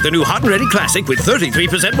walk out with the new Hot and Ready Classic with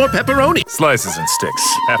 33% more pepperoni. Slices and sticks.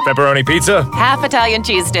 Half pepperoni pizza? Half Italian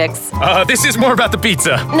cheese sticks. This is more about the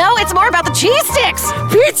pizza. No, it's more about the cheese sticks.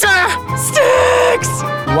 Pizza sticks!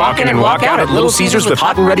 Walk in and walk out at Little Caesars with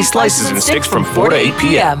Hot and Ready slices and sticks from 4 to 8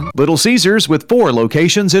 p.m. Little Caesars with 4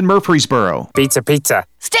 locations in Murfreesboro. Pizza.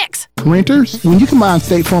 Sticks! Renters, when you combine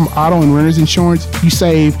State Farm auto and renter's insurance, you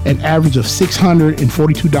save an average of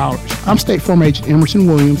 $642. I'm State Farm agent Emerson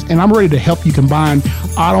Williams, and I'm ready to help you combine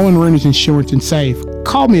auto and renter's insurance and save.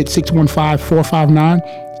 Call me at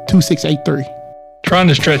 615-459-2683. Trying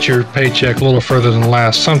to stretch your paycheck a little further than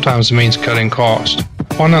last sometimes means cutting costs.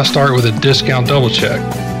 Why not start with a discount double check?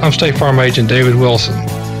 I'm State Farm agent David Wilson,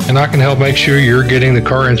 and I can help make sure you're getting the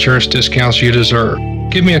car insurance discounts you deserve.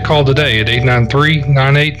 Give me a call today at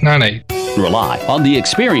 893-9898. Rely on the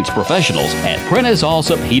experienced professionals at Prentice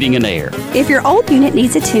Allsup Heating and Air. If your old unit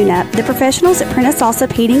needs a tune-up, the professionals at Prentice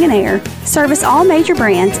Allsup Heating and Air service all major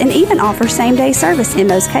brands and even offer same-day service in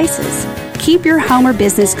most cases. Keep your home or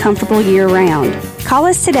business comfortable year-round. Call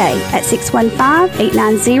us today at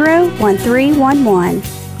 615-890-1311.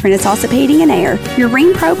 Prentice Allsup Heating and Air, your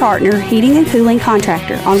Ring Pro partner heating and cooling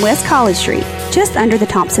contractor on West College Street, just under the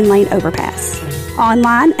Thompson Lane overpass.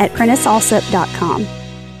 Online at PrenticeAllsup.com.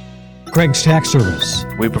 Craig's Tax Service.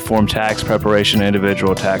 We perform tax preparation,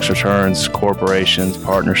 individual tax returns, corporations,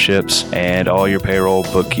 partnerships, and all your payroll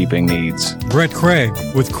bookkeeping needs. Brett Craig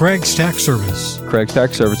with Craig's Tax Service. Craig's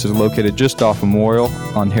Tax Service is located just off Memorial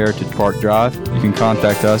on Heritage Park Drive. You can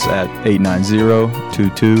contact us at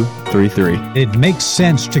 890-2233. It makes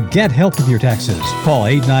sense to get help with your taxes. Call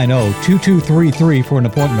 890-2233 for an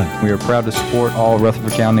appointment. We are proud to support all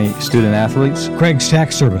Rutherford County student athletes. Craig's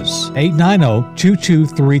Tax Service,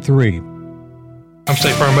 890-2233. I'm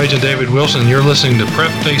State Farm agent David Wilson, and you're listening to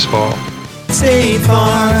Prep Baseball. State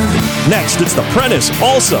Farm. Next, it's the Prentice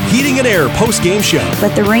Allsup Heating and Air post-game show.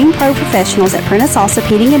 Let the Ring Pro professionals at Prentice Allsup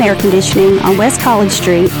Heating and Air Conditioning on West College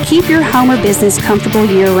Street keep your home or business comfortable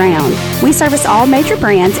year-round. We service all major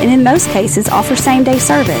brands and in most cases offer same-day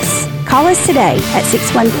service. Call us today at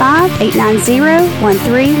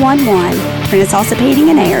 615-890-1311. Prentice Allsup Heating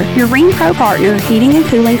and Air, your Ring Pro partner heating and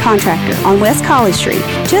cooling contractor on West College Street,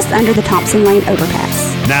 just under the Thompson Lane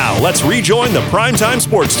overpass. Now, let's rejoin the Primetime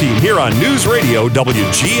Sports Team here on News Radio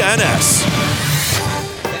WGNS.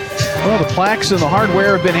 Well, the plaques and the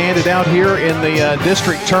hardware have been handed out here in the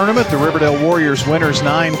district tournament. The Riverdale Warriors winners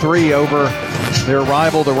 9-3 over their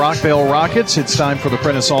rival, the Rockvale Rockets. It's time for the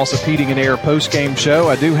Prentice Allsup Heating and Air postgame show.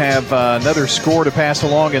 I do have another score to pass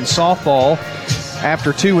along in softball.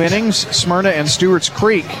 After 2 innings, Smyrna and Stewart's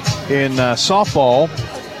Creek in softball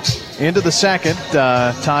into the second,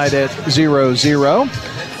 tied at 0-0.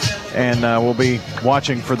 And we'll be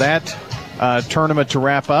watching for that tournament to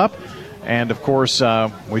wrap up. And, of course,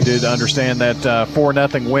 we did understand that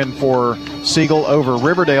 4-0 win for Siegel over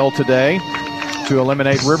Riverdale today to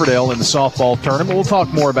eliminate Riverdale in the softball tournament. We'll talk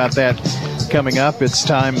more about that coming up. It's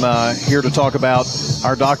time here to talk about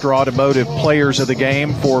our Dr. Automotive players of the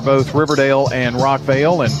game for both Riverdale and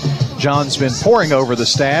Rockvale. And John's been poring over the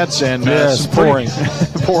stats and pouring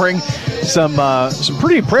some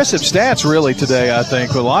pretty impressive stats really today, I think.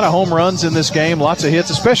 With a lot of home runs in this game, lots of hits,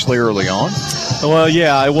 especially early on. Well,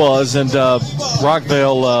 yeah, I was, and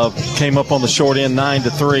Rockvale came up on the short end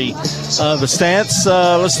 9-3. The stats,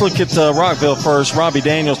 let's look at Rockvale first. Robbie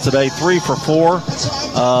Daniels today, 3 for 4.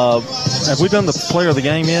 Have we done the player of the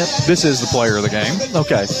game yet? This is the player of the game.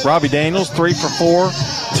 Okay, Robbie Daniels, 3 for 4,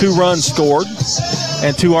 2 runs scored,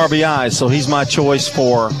 and 2 RBIs, so he's my choice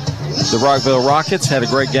for the Rockvale Rockets. Had a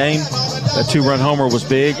great game. That 2-run homer was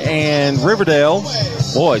big. And Riverdale,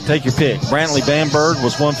 boy, take your pick. Brantley Bamberg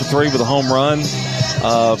was 1 for 3 with a home run.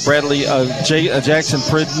 Jackson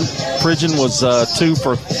Pridgeon was 2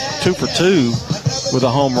 for 2 with a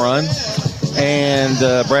home run. And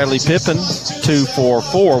Bradley Pippin, 2 for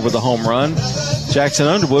 4 with a home run. Jackson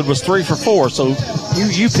Underwood was 3 for 4. So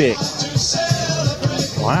you pick.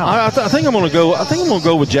 Wow. I think I'm going to go. I think I'm going to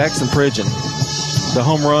go with Jackson Pridgeon. The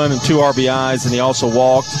home run and 2 RBIs, and he also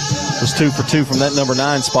walked. Was 2 for 2 from that number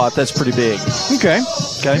 9 spot. That's pretty big. Okay.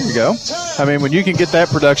 There you go. I mean, when you can get that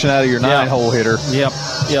production out of your 9-hole hitter,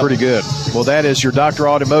 it's pretty good. Well, that is your Dr.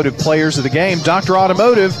 Automotive Players of the Game. Dr.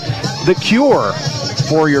 Automotive, the cure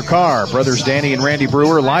for your car. Brothers Danny and Randy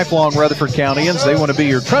Brewer, lifelong Rutherford Countyans. They want to be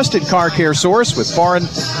your trusted car care source with foreign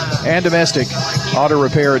and domestic auto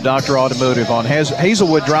repair at Dr. Automotive on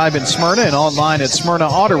Hazelwood Drive in Smyrna and online at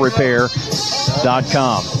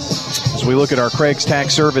smyrnaautorepair.com. As we look at our Craig's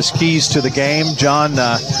Tax Service keys to the game, John,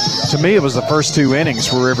 to me it was the first 2 innings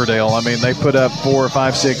for Riverdale. I mean, they put up 4,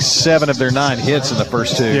 5, 6, 7 of their 9 hits in the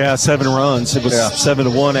first 2. Yeah, 7 runs. It was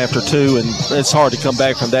 7-1 after 2, and it's hard to come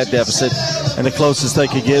back from that deficit. And the closest they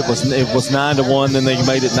could get was 9-1. Then they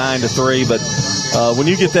made it 9-3. But when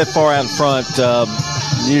you get that far out in front,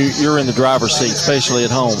 you're in the driver's seat, especially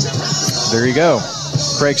at home. There you go.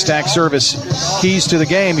 Craig's Tax Service keys to the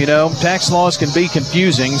game. You know, tax laws can be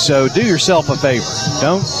confusing, so do yourself a favor.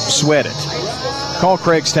 Don't sweat it. Call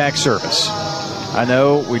Craig's Tax Service. I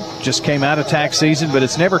know we just came out of tax season, but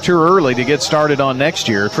it's never too early to get started on next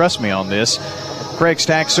year. Trust me on this. Craig's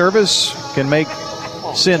Tax Service can make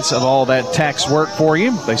sense of all that tax work for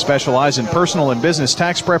you. They specialize in personal and business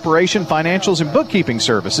tax preparation, financials, and bookkeeping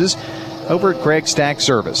services over at Craig's Tax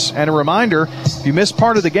Service. And a reminder, if you missed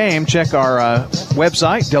part of the game, check our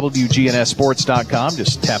website, WGNSSports.com.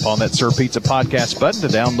 Just tap on that Sir Pizza Podcast button to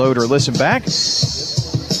download or listen back.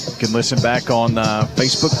 You can listen back on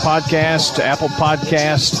Facebook Podcast, Apple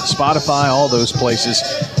Podcast, Spotify, all those places.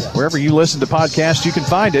 Wherever you listen to podcasts, you can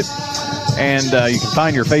find it. And you can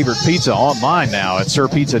find your favorite pizza online now at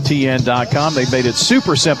SirPizzaTN.com. They've made it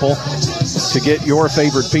super simple to get your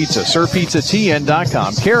favorite pizza.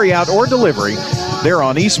 SirPizzaTN.com. Carry out or delivery. They're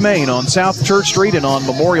on East Main, on South Church Street, and on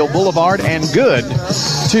Memorial Boulevard, and good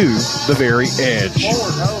to the very edge.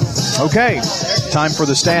 Okay, time for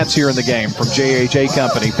the stats here in the game from JHA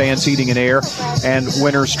Company, Fans Heating and Air, and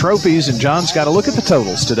winners' trophies. And John's got to look at the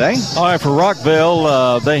totals today. All right, for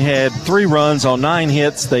Rockville, they had 3 runs on 9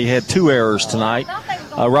 hits. They had 2 errors tonight.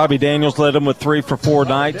 Robbie Daniels led them with 3 for 4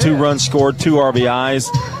 tonight, 2 runs scored, 2 RBIs.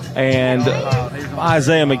 And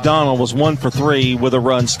Isaiah McDonald was 1 for 3 with a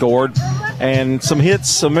run scored. And some hits.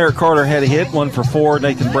 So Merrick Carter had a hit, 1 for 4.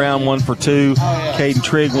 Nathan Brown, 1 for 2. Caden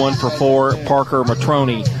Trigg, 1 for 4. Parker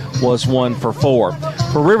Matroni was 1 for 4.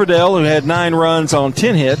 For Riverdale, who had 9 runs on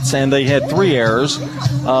 10 hits, and they had 3 errors,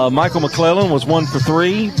 Michael McClellan was 1 for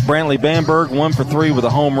 3. Brantley Bamberg, 1 for 3 with a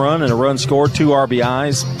home run and a run scored, 2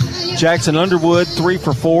 RBIs. Jackson Underwood, 3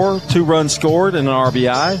 for 4, 2 runs scored and an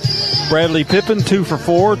RBI. Bradley Pippin, 2 for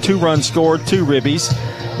 4, 2 runs scored, 2 ribbies.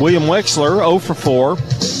 William Wexler, 0 for 4.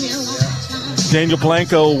 Daniel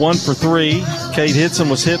Blanco, 1 for 3. Cade Hitson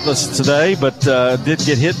was hitless today, but did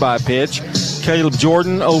get hit by a pitch. Caleb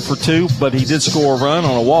Jordan, 0 for 2, but he did score a run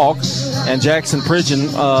on a walk. And Jackson Pridgeon,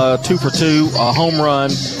 2 for 2, a home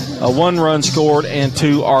run, a 1 run scored, and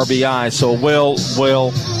 2 RBI. So a well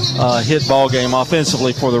hit ball game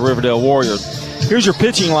offensively for the Riverdale Warriors. Here's your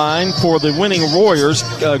pitching line for the winning Warriors.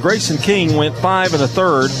 Grayson King went 5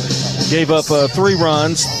 1/3, gave up 3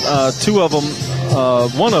 runs. 2 of them,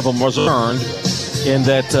 1 of them was earned in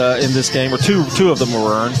this game, or two of them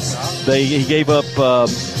were earned. He gave up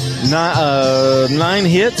 9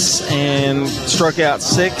 hits and struck out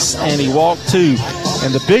 6, and he walked 2.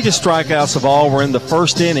 And the biggest strikeouts of all were in the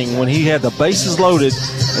first inning when he had the bases loaded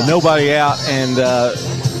and nobody out,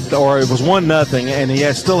 or it was 1-0, and he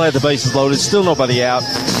still had the bases loaded, still nobody out,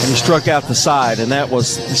 and he struck out the side, and that was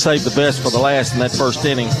saved the best for the last in that first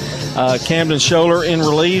inning. Camden Scholler in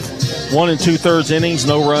relief, 1 2/3 innings,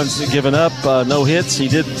 no runs given up, no hits. He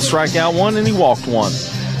did strike out 1 and he walked 1.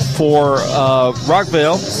 For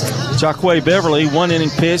Rockville, Jacque Beverly, 1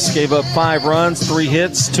 inning pitch, gave up 5 runs, 3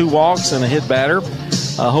 hits, 2 walks, and a hit batter.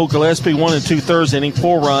 Holt Gillespie, 1 2/3 inning,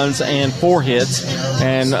 4 runs and 4 hits.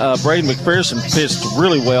 And Braden McPherson pitched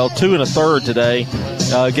really well, 2 1/3 today.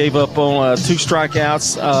 Gave up on 2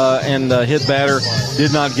 strikeouts and a hit batter.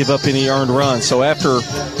 Did not give up any earned runs. So after the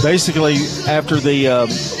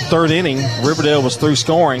 3rd inning, Riverdale was through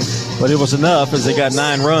scoring, but it was enough as they got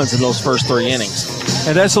 9 runs in those first 3 innings.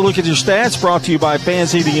 And that's a look at your stats, brought to you by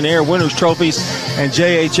Fans Heating and Air, Winners Trophies, and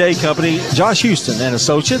JHA Company, Josh Houston and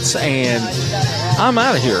Associates. And I'm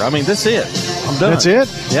out of here. I mean, that's it. I'm done. That's it?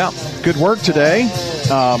 Yeah. Good work today.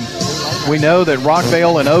 We know that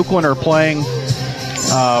Rockvale and Oakland are playing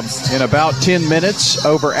in about 10 minutes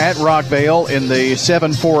over at Rockvale in the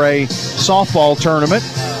 7-4A softball tournament.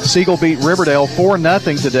 Siegel beat Riverdale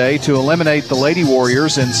 4-0 today to eliminate the Lady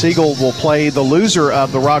Warriors, and Siegel will play the loser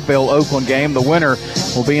of the Rockvale-Oakland game. The winner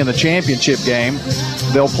will be in the championship game.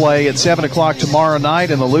 They'll play at 7 o'clock tomorrow night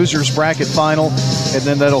in the losers bracket final, and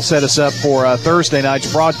then that'll set us up for Thursday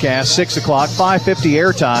night's broadcast, 6 o'clock, 5:50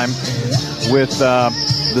 airtime with the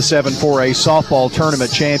 7-4A softball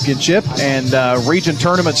tournament championship. And region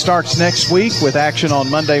tournament starts next week with action on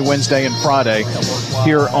Monday, Wednesday, and Friday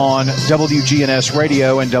here on WGNS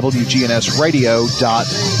Radio and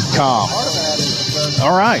WGNSradio.com.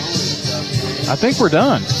 All right. I think we're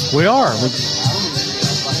done. We are.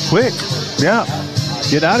 Quick. Yeah.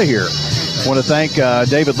 Get out of here. I want to thank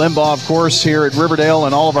David Limbaugh, of course, here at Riverdale,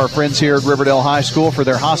 and all of our friends here at Riverdale High School for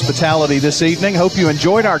their hospitality this evening. Hope you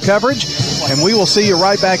enjoyed our coverage, and we will see you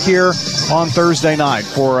right back here on Thursday night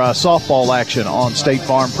for softball action on State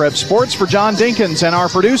Farm Prep Sports. For John Dinkins and our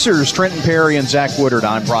producers, Trenton Perry and Zach Woodard,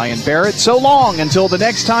 I'm Brian Barrett. So long until the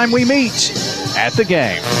next time we meet at the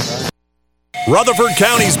game. Rutherford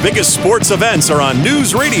County's biggest sports events are on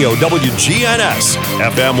News Radio WGNS,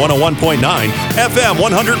 FM 101.9, FM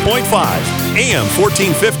 100.5, AM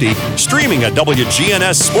 1450, streaming at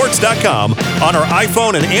WGNSSports.com on our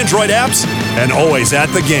iPhone and Android apps, and always at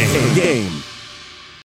the game.